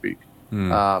 so to speak.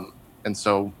 And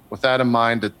so with that in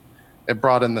mind, it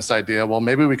brought in this idea, well,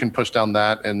 maybe we can push down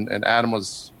that. And Adam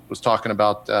was talking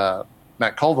about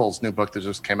Matt Colville's new book that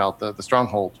just came out, the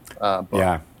Stronghold book.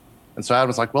 Yeah. And so Adam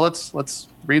was like, well, let's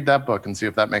read that book and see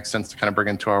if that makes sense to kind of bring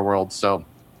into our world. So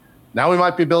now we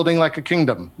might be building like a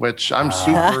kingdom, which I'm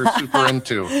super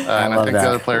into. And I think the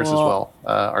other players as well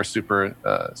are super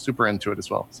into it as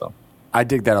well. So I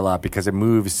dig that a lot because it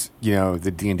moves,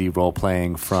 the D&D role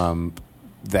playing from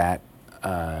that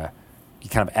kind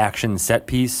of action set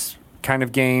piece kind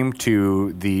of game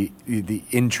to the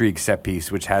intrigue set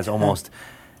piece, which has almost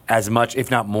as much,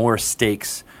 if not more,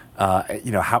 stakes.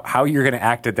 How you're going to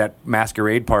act at that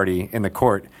masquerade party in the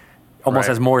court almost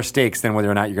has more stakes than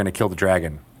whether or not you're going to kill the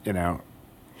dragon.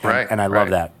 Right. And I love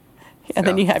that. And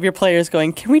then you have your players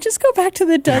going, can we just go back to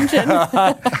the dungeon?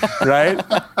 Right?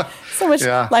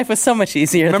 Life was so much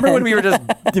easier. Remember when we were just,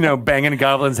 banging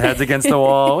goblins' heads against the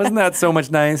wall? Wasn't that so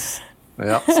much nice?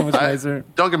 Yeah. So much nicer.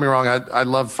 Don't get me wrong. I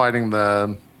love fighting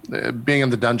being in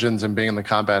the dungeons and being in the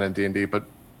combat in D&D, but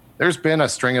there's been a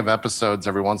string of episodes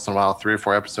every once in a while, 3 or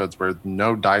 4 episodes where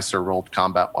no dice are rolled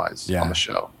combat-wise on the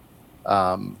show.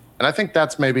 And I think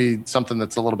that's maybe something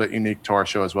that's a little bit unique to our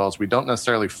show as well, is we don't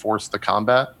necessarily force the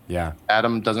combat. Yeah.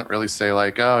 Adam doesn't really say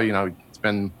like, oh, it's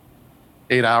been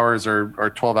 8 hours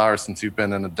or 12 hours since you've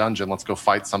been in a dungeon. Let's go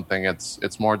fight something.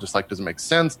 It's more just like, does it make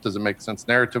sense? Does it make sense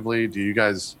narratively? Do you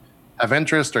guys have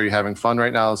interest? Are you having fun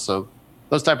right now? So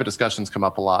those type of discussions come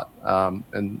up a lot.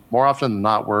 And more often than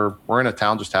not, we're in a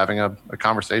town just having a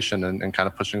conversation and kind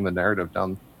of pushing the narrative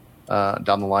down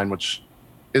the line, which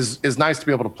is nice to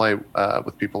be able to play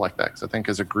with people like that. Because I think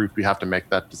as a group, we have to make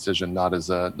that decision, not as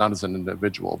an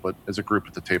individual, but as a group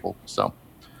at the table. So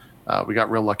we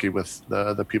got real lucky with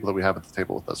the people that we have at the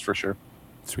table with us, for sure.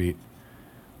 Sweet.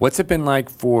 What's it been like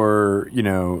for,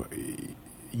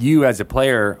 you as a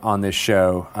player on this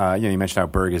show? You mentioned how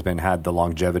Berg has had the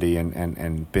longevity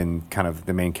and been kind of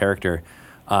the main character.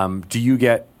 Do you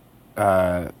get,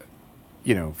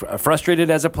 frustrated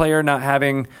as a player not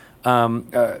having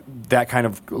that kind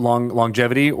of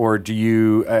longevity, or do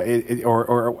you,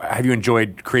 or have you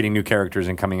enjoyed creating new characters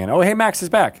and coming in? Oh, hey, Max is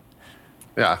back.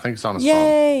 Yeah, I think it's on his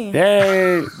Yay!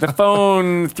 Yay! The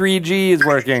phone 3G is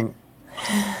working.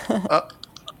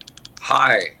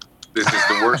 Hi, this is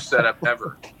the worst setup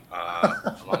ever.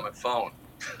 I'm on my phone.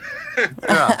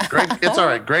 Yeah, Greg. It's all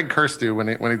right. Greg cursed you when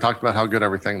he talked about how good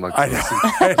everything looks. I know.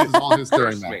 This is all his doing,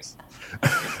 Cursed me. Max.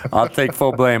 I'll take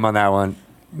full blame on that one.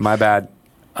 My bad.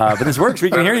 But this works.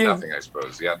 We can hear you. Nothing, I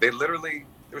suppose. Yeah, they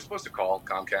were supposed to call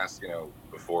Comcast,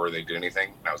 before they did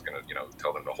anything. And I was going to,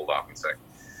 tell them to hold off and say.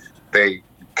 They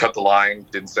cut the line,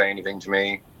 didn't say anything to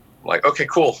me. I'm like, okay,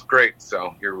 cool, great.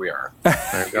 So here we are.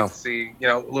 There you go. See,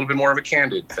 a little bit more of a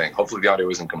candid thing. Hopefully the audio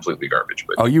isn't completely garbage.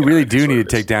 But You really do it's need what to it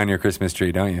take is. down your Christmas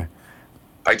tree, don't you?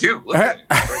 I do. Look at it.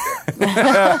 It's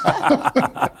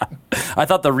right there. I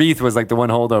thought the wreath was like the one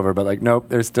holdover, but nope,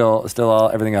 there's still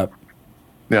everything up.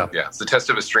 Yeah. Yeah, it's the test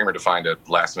of a streamer to find a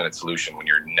last-minute solution when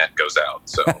your net goes out.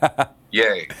 So,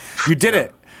 yay. You did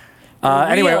it.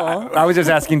 Anyway, I was just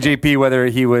asking JP whether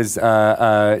he was,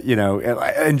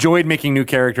 enjoyed making new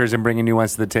characters and bringing new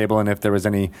ones to the table, and if there was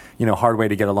any, hard way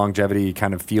to get a longevity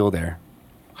kind of feel there.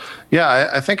 Yeah,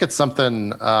 I think it's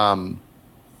something.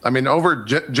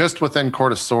 Just within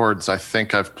Court of Swords, I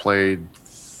think I've played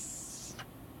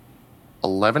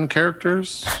 11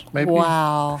 characters, maybe.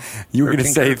 Wow. You were going to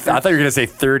 13 say, characters? I thought you were going to say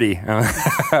 30.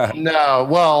 No,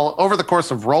 well, over the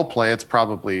course of role play, it's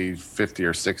probably 50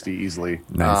 or 60 easily.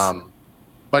 Nice.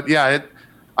 But yeah,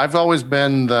 I've always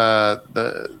been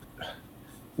the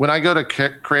when I go to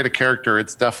create a character,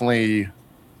 it's definitely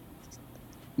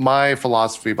my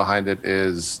philosophy behind it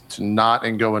is to not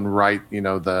go and write,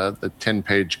 the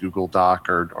 10-page Google Doc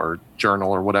or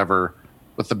journal or whatever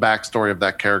with the backstory of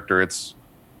that character. It's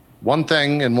one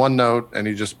thing in one note, and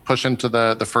you just push into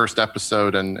the first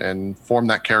episode and form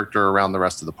that character around the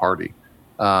rest of the party.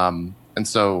 And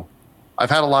so I've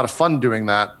had a lot of fun doing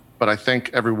that, but I think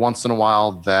every once in a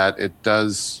while that it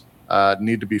does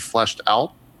need to be fleshed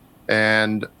out.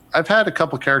 And I've had a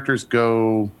couple characters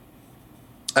go.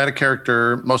 I had a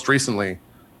character most recently,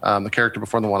 the character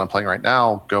before the one I'm playing right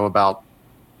now, go about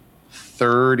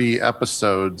 30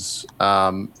 episodes.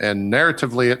 And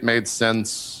narratively, it made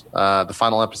sense. The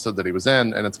final episode that he was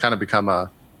in, and it's kind of become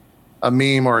a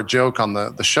meme or a joke on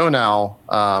the show now.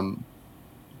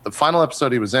 The final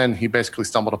episode he was in, he basically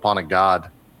stumbled upon a god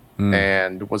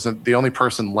and wasn't the only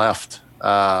person left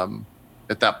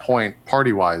at that point,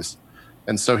 party-wise.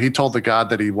 And so he told the god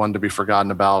that he wanted to be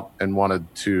forgotten about and wanted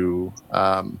to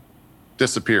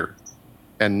disappear.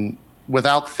 And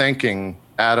without thinking,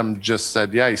 Adam just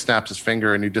said, yeah, he snaps his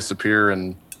finger and you disappear,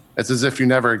 and it's as if you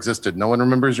never existed. No one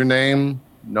remembers your name.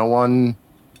 No one.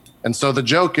 And so the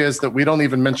joke is that we don't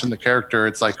even mention the character.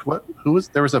 It's like, what? Who was?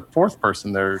 There was a fourth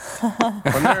person there.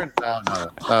 That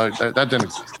didn't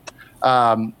exist.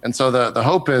 And so the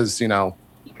hope is,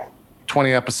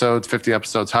 20 episodes, 50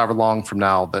 episodes, however long from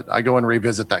now, that I go and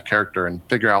revisit that character and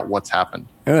figure out what's happened.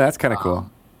 Oh, that's kind of cool.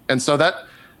 And so that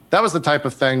was the type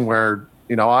of thing where,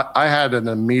 I had an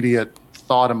immediate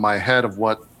thought in my head of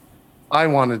what I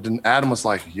wanted. And Adam was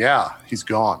like, yeah, he's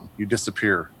gone. You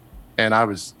disappear. And I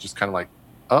was just kind of like,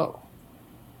 oh,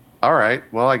 all right.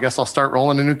 Well, I guess I'll start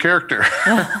rolling a new character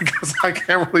because I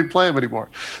can't really play him anymore.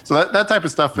 So that type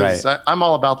of stuff is, Right. I'm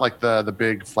all about like the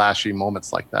big flashy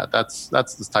moments like that. That's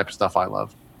the type of stuff I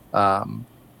love.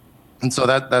 And so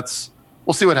that's,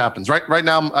 we'll see what happens. Right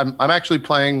now I'm actually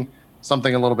playing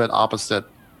something a little bit opposite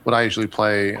what I usually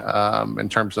play in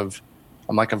terms of,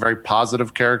 I'm like a very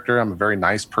positive character. I'm a very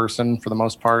nice person for the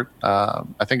most part.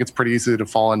 I think it's pretty easy to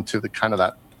fall into the kind of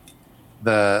that,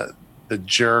 the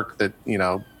jerk that,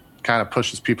 kind of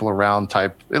pushes people around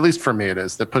type. At least for me, it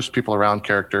is that pushes people around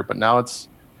character. But now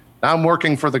I'm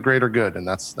working for the greater good, and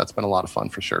that's been a lot of fun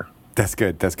for sure. That's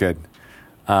good. That's good.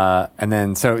 And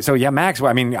then, so yeah, Max. Well,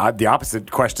 I mean, the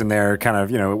opposite question there. Kind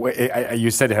of,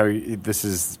 you said how this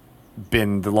has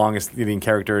been the longest leading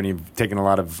character, and you've taken a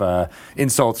lot of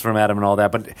insults from Adam and all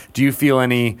that. But do you feel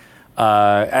any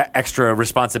extra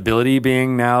responsibility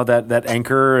being now that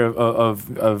anchor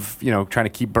of trying to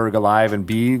keep Berg alive and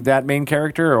be that main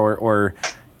character, or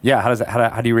yeah,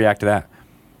 how do you react to that?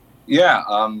 Yeah.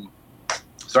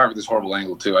 Sorry for this horrible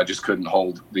angle too. I just couldn't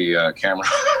hold the camera.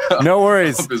 No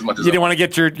worries. As much as you didn't want to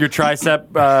get your tricep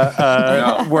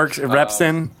reps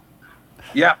in.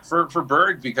 Yeah, for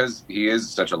Berg, because he is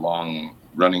such a long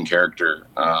running character,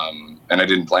 and I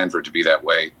didn't plan for it to be that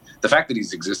way. The fact that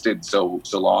he's existed so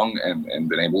long and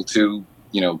been able to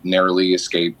narrowly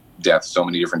escape death so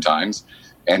many different times,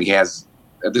 and he has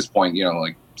at this point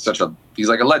he's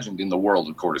like a legend in the world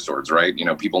of Court of Swords, right?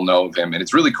 People know of him, and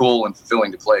it's really cool and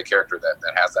fulfilling to play a character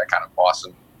that has that kind of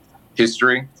awesome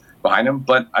history behind him.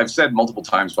 But I've said multiple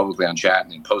times publicly on chat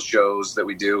and in post shows that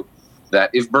we do that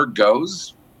if Berg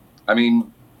goes, I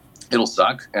mean, it'll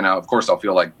suck. And of course I'll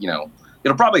feel like,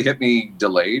 it'll probably hit me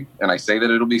delayed, and I say that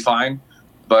it'll be fine,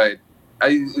 but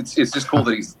it's just cool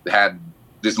that he's had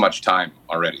this much time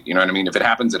already. You know what I mean? If it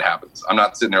happens, it happens. I'm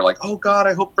not sitting there like, oh God,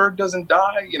 I hope Berg doesn't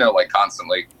die,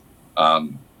 constantly.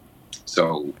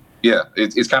 So yeah,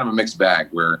 it's kind of a mixed bag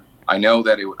where I know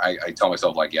that I tell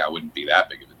myself like, yeah, it wouldn't be that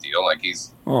big of a deal. Like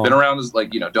he's been around as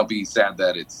like, don't be sad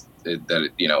that it's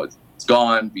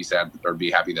gone, be sad or be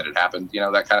happy that it happened,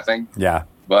 that kind of thing. Yeah.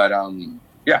 But,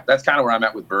 yeah, that's kind of where I'm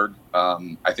at with Berg.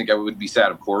 I think I would be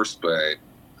sad, of course, but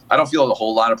I don't feel a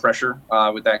whole lot of pressure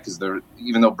with that because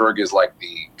even though Berg is like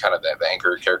the kind of the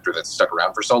anchor character that's stuck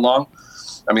around for so long,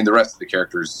 I mean, the rest of the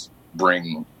characters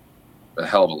bring a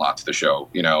hell of a lot to the show,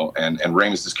 and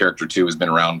Ramis' character too has been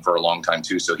around for a long time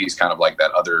too. So he's kind of like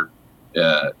that other,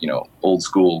 old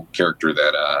school character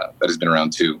that has been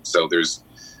around too. So there's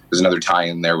another tie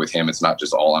in there with him. It's not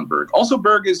just all on Berg. Also,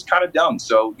 Berg is kind of dumb.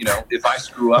 So, if I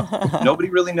screw up, nobody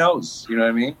really knows. You know what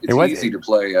I mean? It's easy to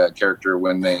play a character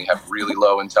when they have really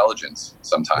low intelligence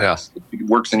sometimes. Yeah. It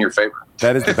works in your favor.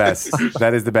 That is the best.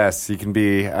 That is the best. You can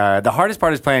be... the hardest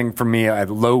part is playing, for me, a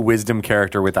low wisdom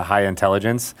character with a high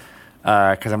intelligence.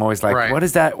 Because I'm always like, What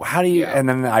is that? How do you... Yeah. And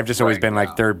then I've just always been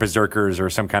like, they're berserkers or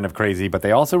some kind of crazy, but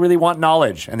they also really want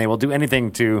knowledge, and they will do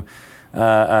anything to...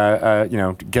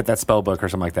 get that spell book or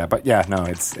something like that. But yeah, no,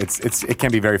 it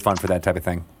can be very fun for that type of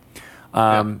thing.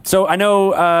 So I know,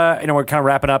 we're kind of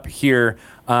wrapping up here.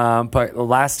 But the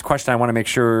last question I want to make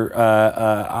sure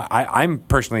I'm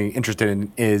personally interested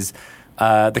in is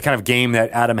the kind of game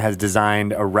that Adam has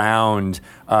designed around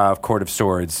Court of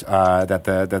Swords that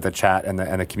the chat and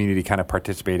the community kind of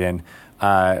participate in.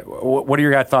 What are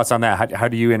your guys' thoughts on that? How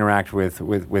do you interact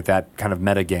with that kind of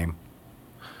meta game?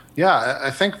 Yeah,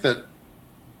 I think that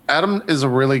Adam does a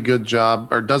really good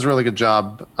job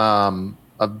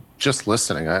of just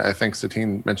listening. I think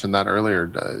Satine mentioned that earlier.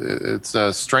 It's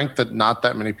a strength that not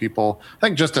that many people, I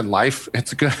think just in life,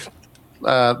 it's a good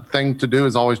thing to do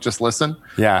is always just listen.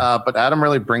 Yeah. But Adam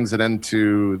really brings it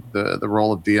into the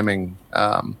role of DMing.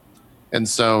 And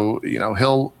so,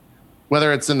 he'll,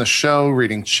 whether it's in the show,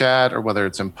 reading chat, or whether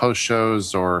it's in post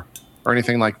shows or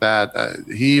anything like that,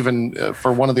 he even,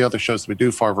 for one of the other shows that we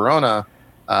do, Far Verona,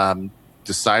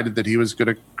 decided that he was going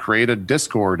to create a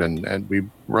Discord, and we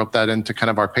wrote that into kind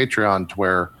of our Patreon to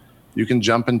where you can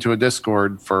jump into a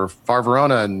Discord for Far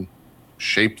Verona and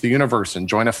shape the universe and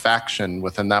join a faction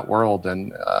within that world.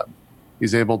 And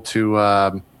he's able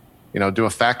to, do a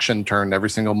faction turn every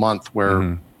single month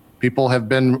where people have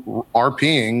been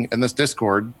RPing in this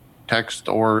Discord, text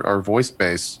or voice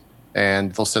base,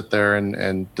 and they'll sit there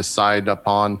and decide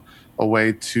upon a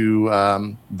way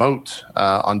to vote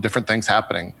on different things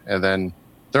happening. And then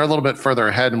they're a little bit further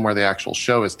ahead in where the actual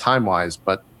show is time-wise,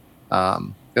 but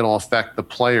it'll affect the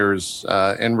players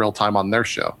in real time on their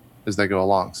show as they go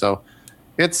along. So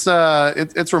it's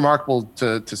remarkable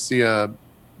to see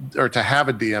or to have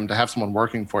a DM, to have someone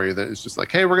working for you that is just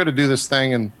like, hey, we're going to do this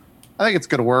thing, and I think it's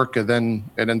going to work. And then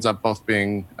it ends up both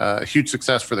being a huge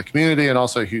success for the community and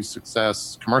also a huge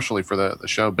success commercially for the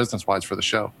show, business-wise for the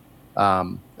show.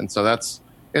 And so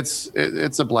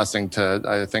it's a blessing to,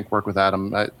 I think, work with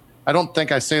Adam. I don't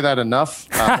think I say that enough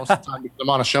most of the time because I'm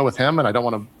on a show with him and I don't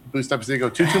want to boost up his ego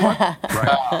too much.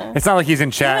 Right. It's not like he's in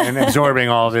chat and absorbing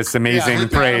all this amazing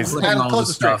praise. Adam, close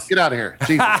the street. Get out of here.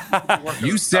 Jesus.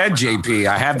 You said JP.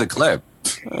 I have the clip.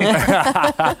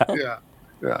 Yeah.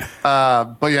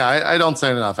 But yeah, I don't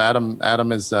say it enough.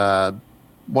 Adam is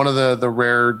one of the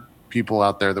rare people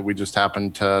out there that we just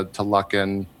happen to luck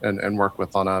in and work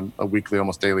with on a weekly,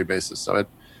 almost daily basis. So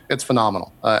it's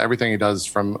phenomenal. Everything he does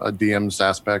from a DM's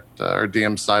aspect or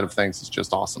DM side of things is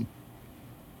just awesome.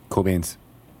 Cool beans.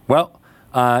 Well,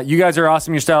 you guys are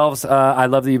awesome yourselves. I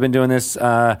love that you've been doing this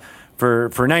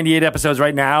for 98 episodes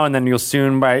right now, and then you'll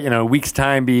soon, by a week's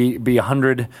time, be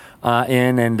 100 in,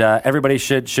 and everybody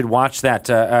should watch that.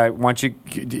 Why don't you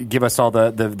give us all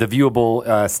the viewable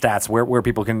stats where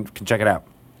people can check it out?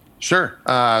 Sure.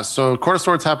 So Court of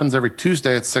Swords happens every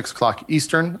Tuesday at 6 o'clock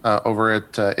Eastern over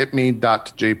at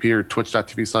itme.jp or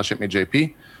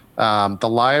twitch.tv/itmejp. The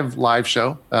live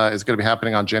show is going to be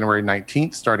happening on January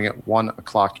 19th, starting at 1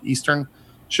 o'clock Eastern.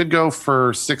 Should go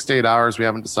for 6 to 8 hours. We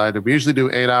haven't decided. We usually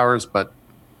do 8 hours, but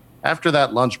after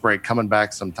that lunch break, coming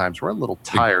back sometimes, we're a little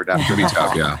tired after be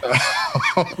tough,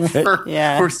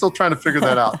 we're still trying to figure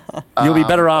that out. You'll be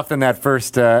better off than that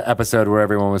first episode where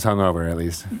everyone was hungover, at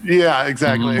least. Yeah,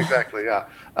 exactly. Yeah.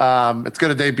 It's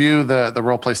going to debut the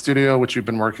Roleplay Studio, which we've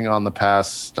been working on the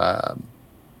past,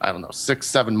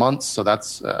 6-7 months. So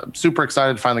that's super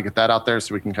excited to finally get that out there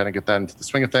so we can kind of get that into the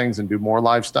swing of things and do more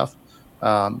live stuff.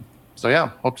 So yeah,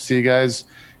 hope to see you guys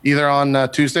either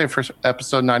on Tuesday for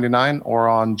episode 99 or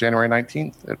on January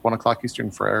 19th at 1 o'clock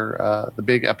Eastern for the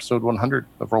big episode 100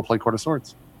 of Roleplay Court of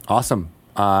Swords. Awesome.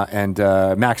 And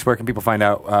Max, where can people find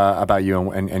out about you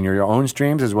and your own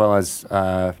streams, as well as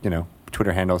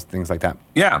Twitter handles, things like that?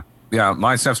 Yeah,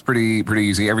 my stuff's pretty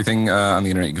easy. Everything on the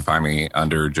internet, you can find me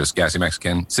under just Gassy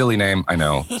Mexican. Silly name, I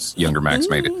know. Younger Max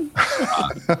made it.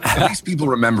 At least people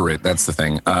remember it. That's the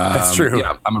thing. That's true.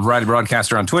 Yeah, I'm a variety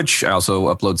broadcaster on Twitch. I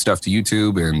also upload stuff to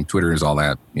YouTube, and Twitter is all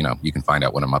that. You can find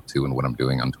out what I'm up to and what I'm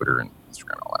doing on Twitter and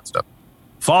Instagram and all that stuff.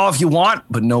 Follow if you want,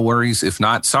 but no worries if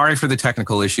not. Sorry for the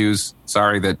technical issues.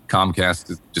 Sorry that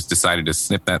Comcast just decided to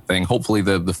snip that thing. Hopefully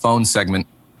the phone segment,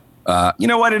 you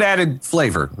know what? It added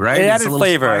flavor, right? It added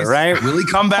flavor, right? Really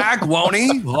come back, won't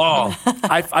he? Oh,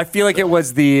 I feel like it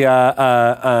was the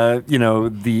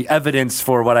evidence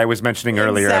for what I was mentioning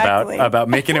earlier about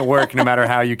making it work no matter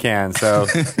how you can. So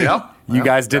you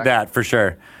guys did that for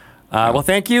sure. Well,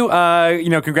 thank you.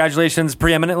 Congratulations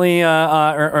preeminently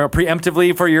or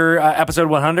preemptively for your episode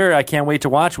 100. I can't wait to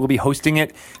watch. We'll be hosting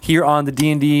it here on the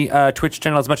D&D Twitch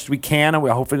channel as much as we can.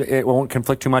 Hopefully it won't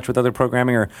conflict too much with other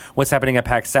programming or what's happening at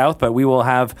PAX South, but we will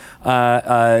have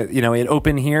it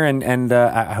open here, and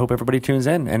I hope everybody tunes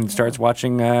in and starts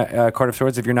watching Court of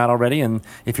Swords if you're not already, and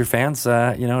if you're fans,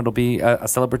 it'll be a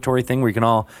celebratory thing where you can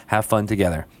all have fun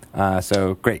together.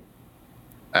 So great.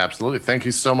 Absolutely. Thank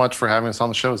you so much for having us on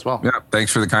the show as well. Yeah,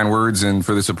 thanks for the kind words and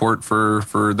for the support for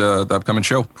the upcoming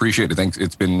show. Appreciate it. Thanks.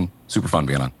 It's been super fun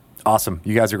being on. Awesome.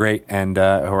 You guys are great, and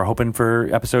we're hoping for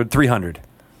episode 300.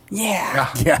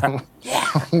 Yeah.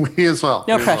 We as well.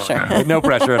 No pressure. No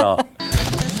pressure at all.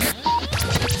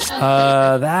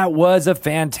 That was a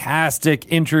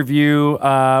fantastic interview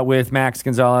with Max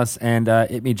Gonzalez and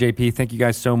Itme JP. Thank you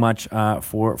guys so much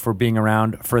for being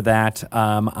around for that.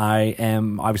 I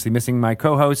am obviously missing my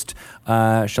co-host.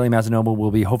 Shelly Mazanoble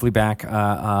will be hopefully back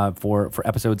for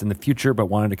episodes in the future, but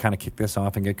wanted to kind of kick this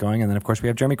off and get going. And then, of course, we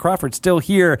have Jeremy Crawford still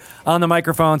here on the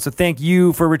microphone. So thank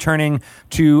you for returning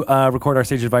to record our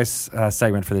Sage Advice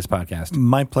segment for this podcast.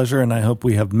 My pleasure, and I hope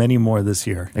we have many more this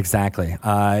year. Exactly.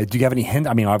 Do you have any hint?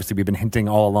 I mean, obviously, we've been hinting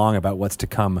all along about what's to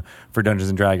come for Dungeons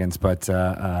and Dragons, but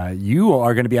you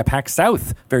are going to be at PAX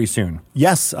South very soon.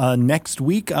 Yes, next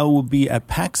week I will be at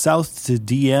PAX South to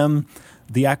DM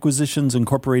the Acquisitions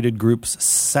Incorporated Group's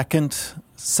second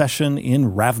session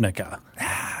in Ravnica.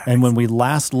 And when we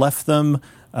last left them,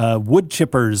 wood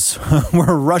chippers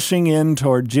were rushing in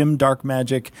toward Jim Dark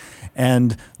Magic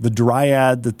and the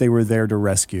dryad that they were there to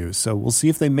rescue. So we'll see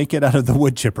if they make it out of the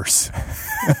wood chippers.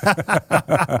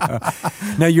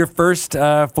 Now, your first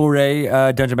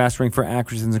foray dungeon mastering for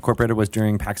Acquisitions Incorporated was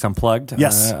during PAX Unplugged.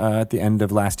 Yes. At the end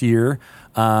of last year.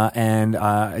 And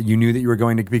you knew that you were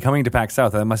going to be coming to PAX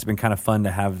South. That must have been kind of fun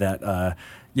to have that,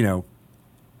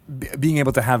 being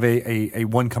able to have a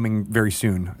one coming very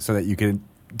soon so that you could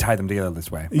tie them together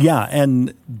this way. Yeah,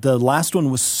 and the last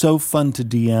one was so fun to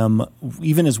DM.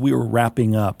 Even as we were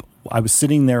wrapping up, I was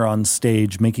sitting there on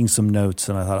stage making some notes,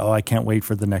 and I thought, I can't wait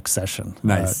for the next session.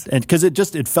 Nice. And because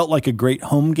it felt like a great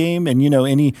home game. And,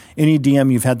 any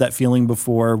DM, you've had that feeling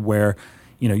before where,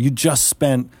 you just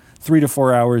spent 3 to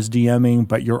 4 hours DMing,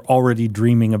 but you're already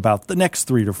dreaming about the next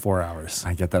 3 to 4 hours.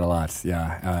 I get that a lot,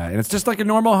 yeah. And it's just like a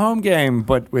normal home game,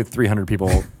 but with 300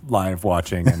 people live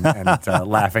watching and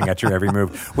laughing at your every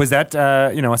move. Was that,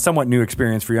 a somewhat new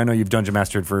experience for you? I know you've dungeon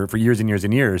mastered for years and years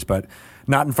and years, but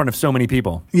not in front of so many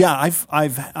people. Yeah, I've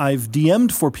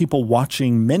DM'd for people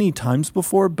watching many times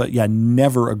before, but yeah,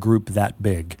 never a group that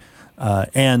big.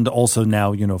 And also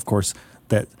now, of course,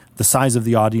 that the size of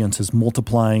the audience is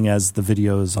multiplying as the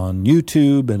videos on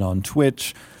YouTube and on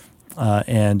Twitch.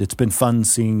 And it's been fun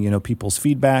seeing, people's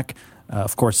feedback.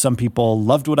 Of course, some people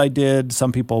loved what I did.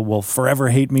 Some people will forever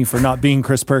hate me for not being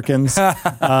Chris Perkins.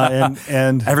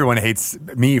 And everyone hates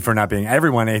me for not being.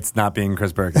 Everyone hates not being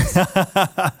Chris Perkins.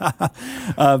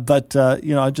 But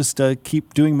I just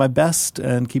keep doing my best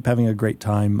and keep having a great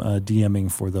time DMing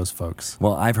for those folks.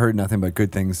 Well, I've heard nothing but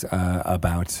good things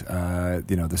about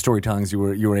the storytellings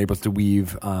you were able to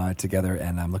weave together,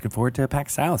 and I'm looking forward to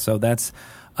PAX South. So that's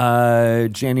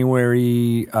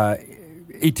January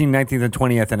 18th, 19th, and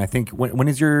 20th, and I think when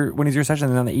is your session?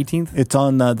 Is it on the 18th? It's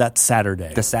on that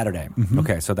Saturday. The Saturday. Mm-hmm.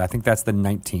 Okay, so I think that's the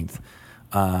 19th.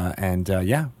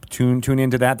 Tune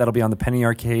into that. That'll be on the Penny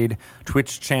Arcade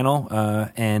Twitch channel,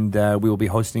 and we will be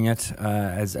hosting it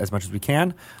as much as we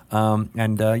can.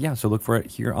 So look for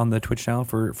it here on the Twitch channel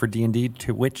for D&D,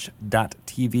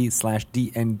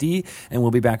 twitch.tv/DND, and we'll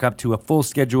be back up to a full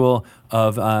schedule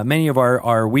of many of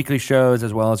our weekly shows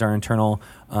as well as our internal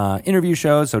interview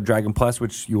shows. So Dragon Plus,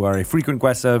 which you are a frequent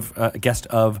guest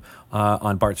of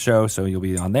on Bart's show, so you'll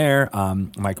be on there.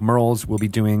 Mike Merles will be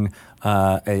doing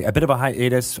a bit of a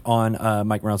hiatus on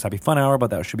Mike Merles' Happy Fun Hour,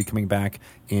 but that should be coming back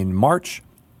in March.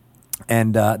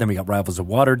 And then we got Rivals of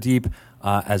Waterdeep,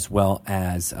 as well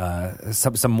as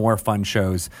some more fun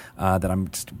shows that I'm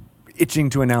just itching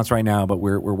to announce right now, but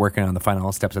we're working on the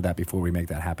final steps of that before we make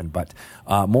that happen. But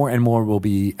more and more will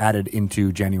be added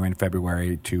into January and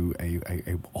February to a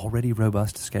already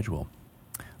robust schedule.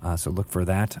 So look for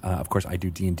that. Of course, I do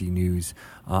D&D news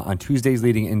on Tuesdays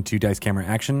leading into Dice Camera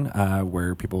Action,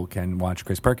 where people can watch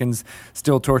Chris Perkins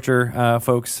still torture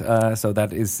folks. So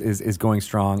that is going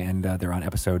strong, and they're on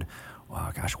episode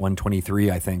 123,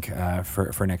 I think,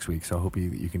 for next week. So I hope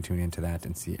you can tune into that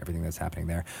and see everything that's happening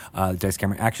there. Dice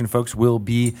Camera Action folks will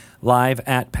be live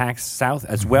at PAX South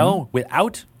as well,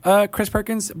 without Chris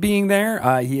Perkins being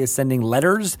there. He is sending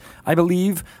letters, I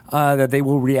believe, that they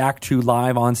will react to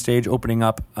live on stage, opening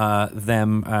up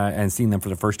them and seeing them for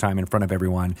the first time in front of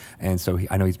everyone. And so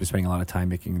I know he's been spending a lot of time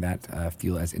making that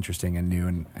feel as interesting and new.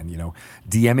 And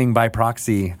DMing by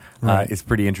proxy is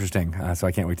pretty interesting. So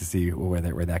I can't wait to see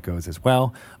where that goes as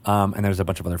well. And there's a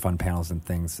bunch of other fun panels and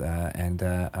things and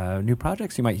new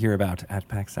projects you might hear about at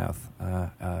PAX South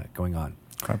going on.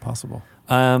 Quite possible.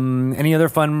 Any other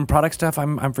fun product stuff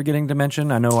I'm forgetting to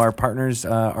mention? I know our partners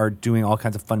are doing all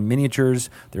kinds of fun miniatures.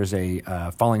 There's a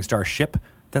Falling Star ship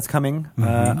that's coming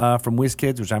from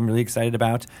WizKids, which I'm really excited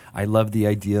about. I love the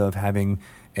idea of having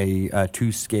a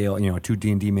two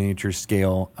D&D miniature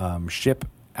scale ship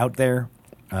out there.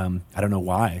 I don't know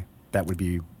why that would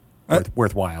be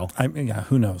worthwhile.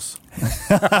 Who knows?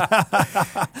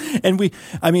 And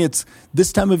it's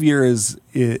this time of year is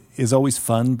always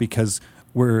fun because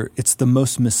it's the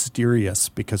most mysterious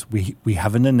because we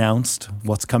haven't announced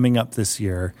what's coming up this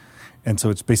year, and so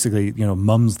it's basically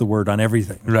mum's the word on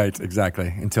everything. Right, exactly.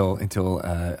 Until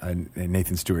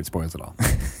Nathan Stewart spoils it all,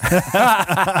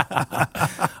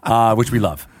 which we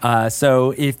love.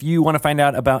 So if you want to find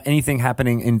out about anything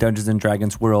happening in Dungeons and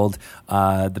Dragons world,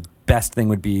 the best thing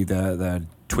would be the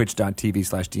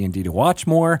twitch.tv/DND to watch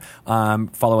more.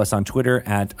 Follow us on Twitter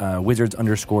at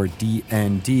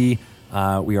wizards_DND.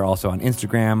 We are also on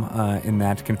Instagram in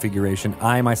that configuration.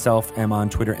 I myself am on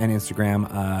Twitter and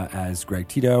Instagram as Greg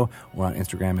Tito. We're on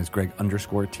Instagram as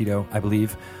Greg_Tito, I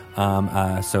believe.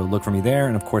 So look for me there.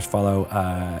 And of course, follow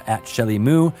at Shelly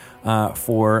Moo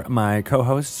for my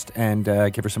co-host and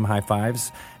give her some high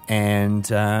fives. And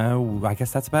I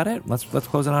guess that's about it. Let's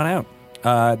close it on out.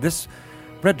 This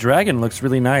Red Dragon looks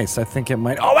really nice. I think it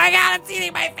might. Oh my God, it's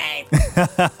eating my face!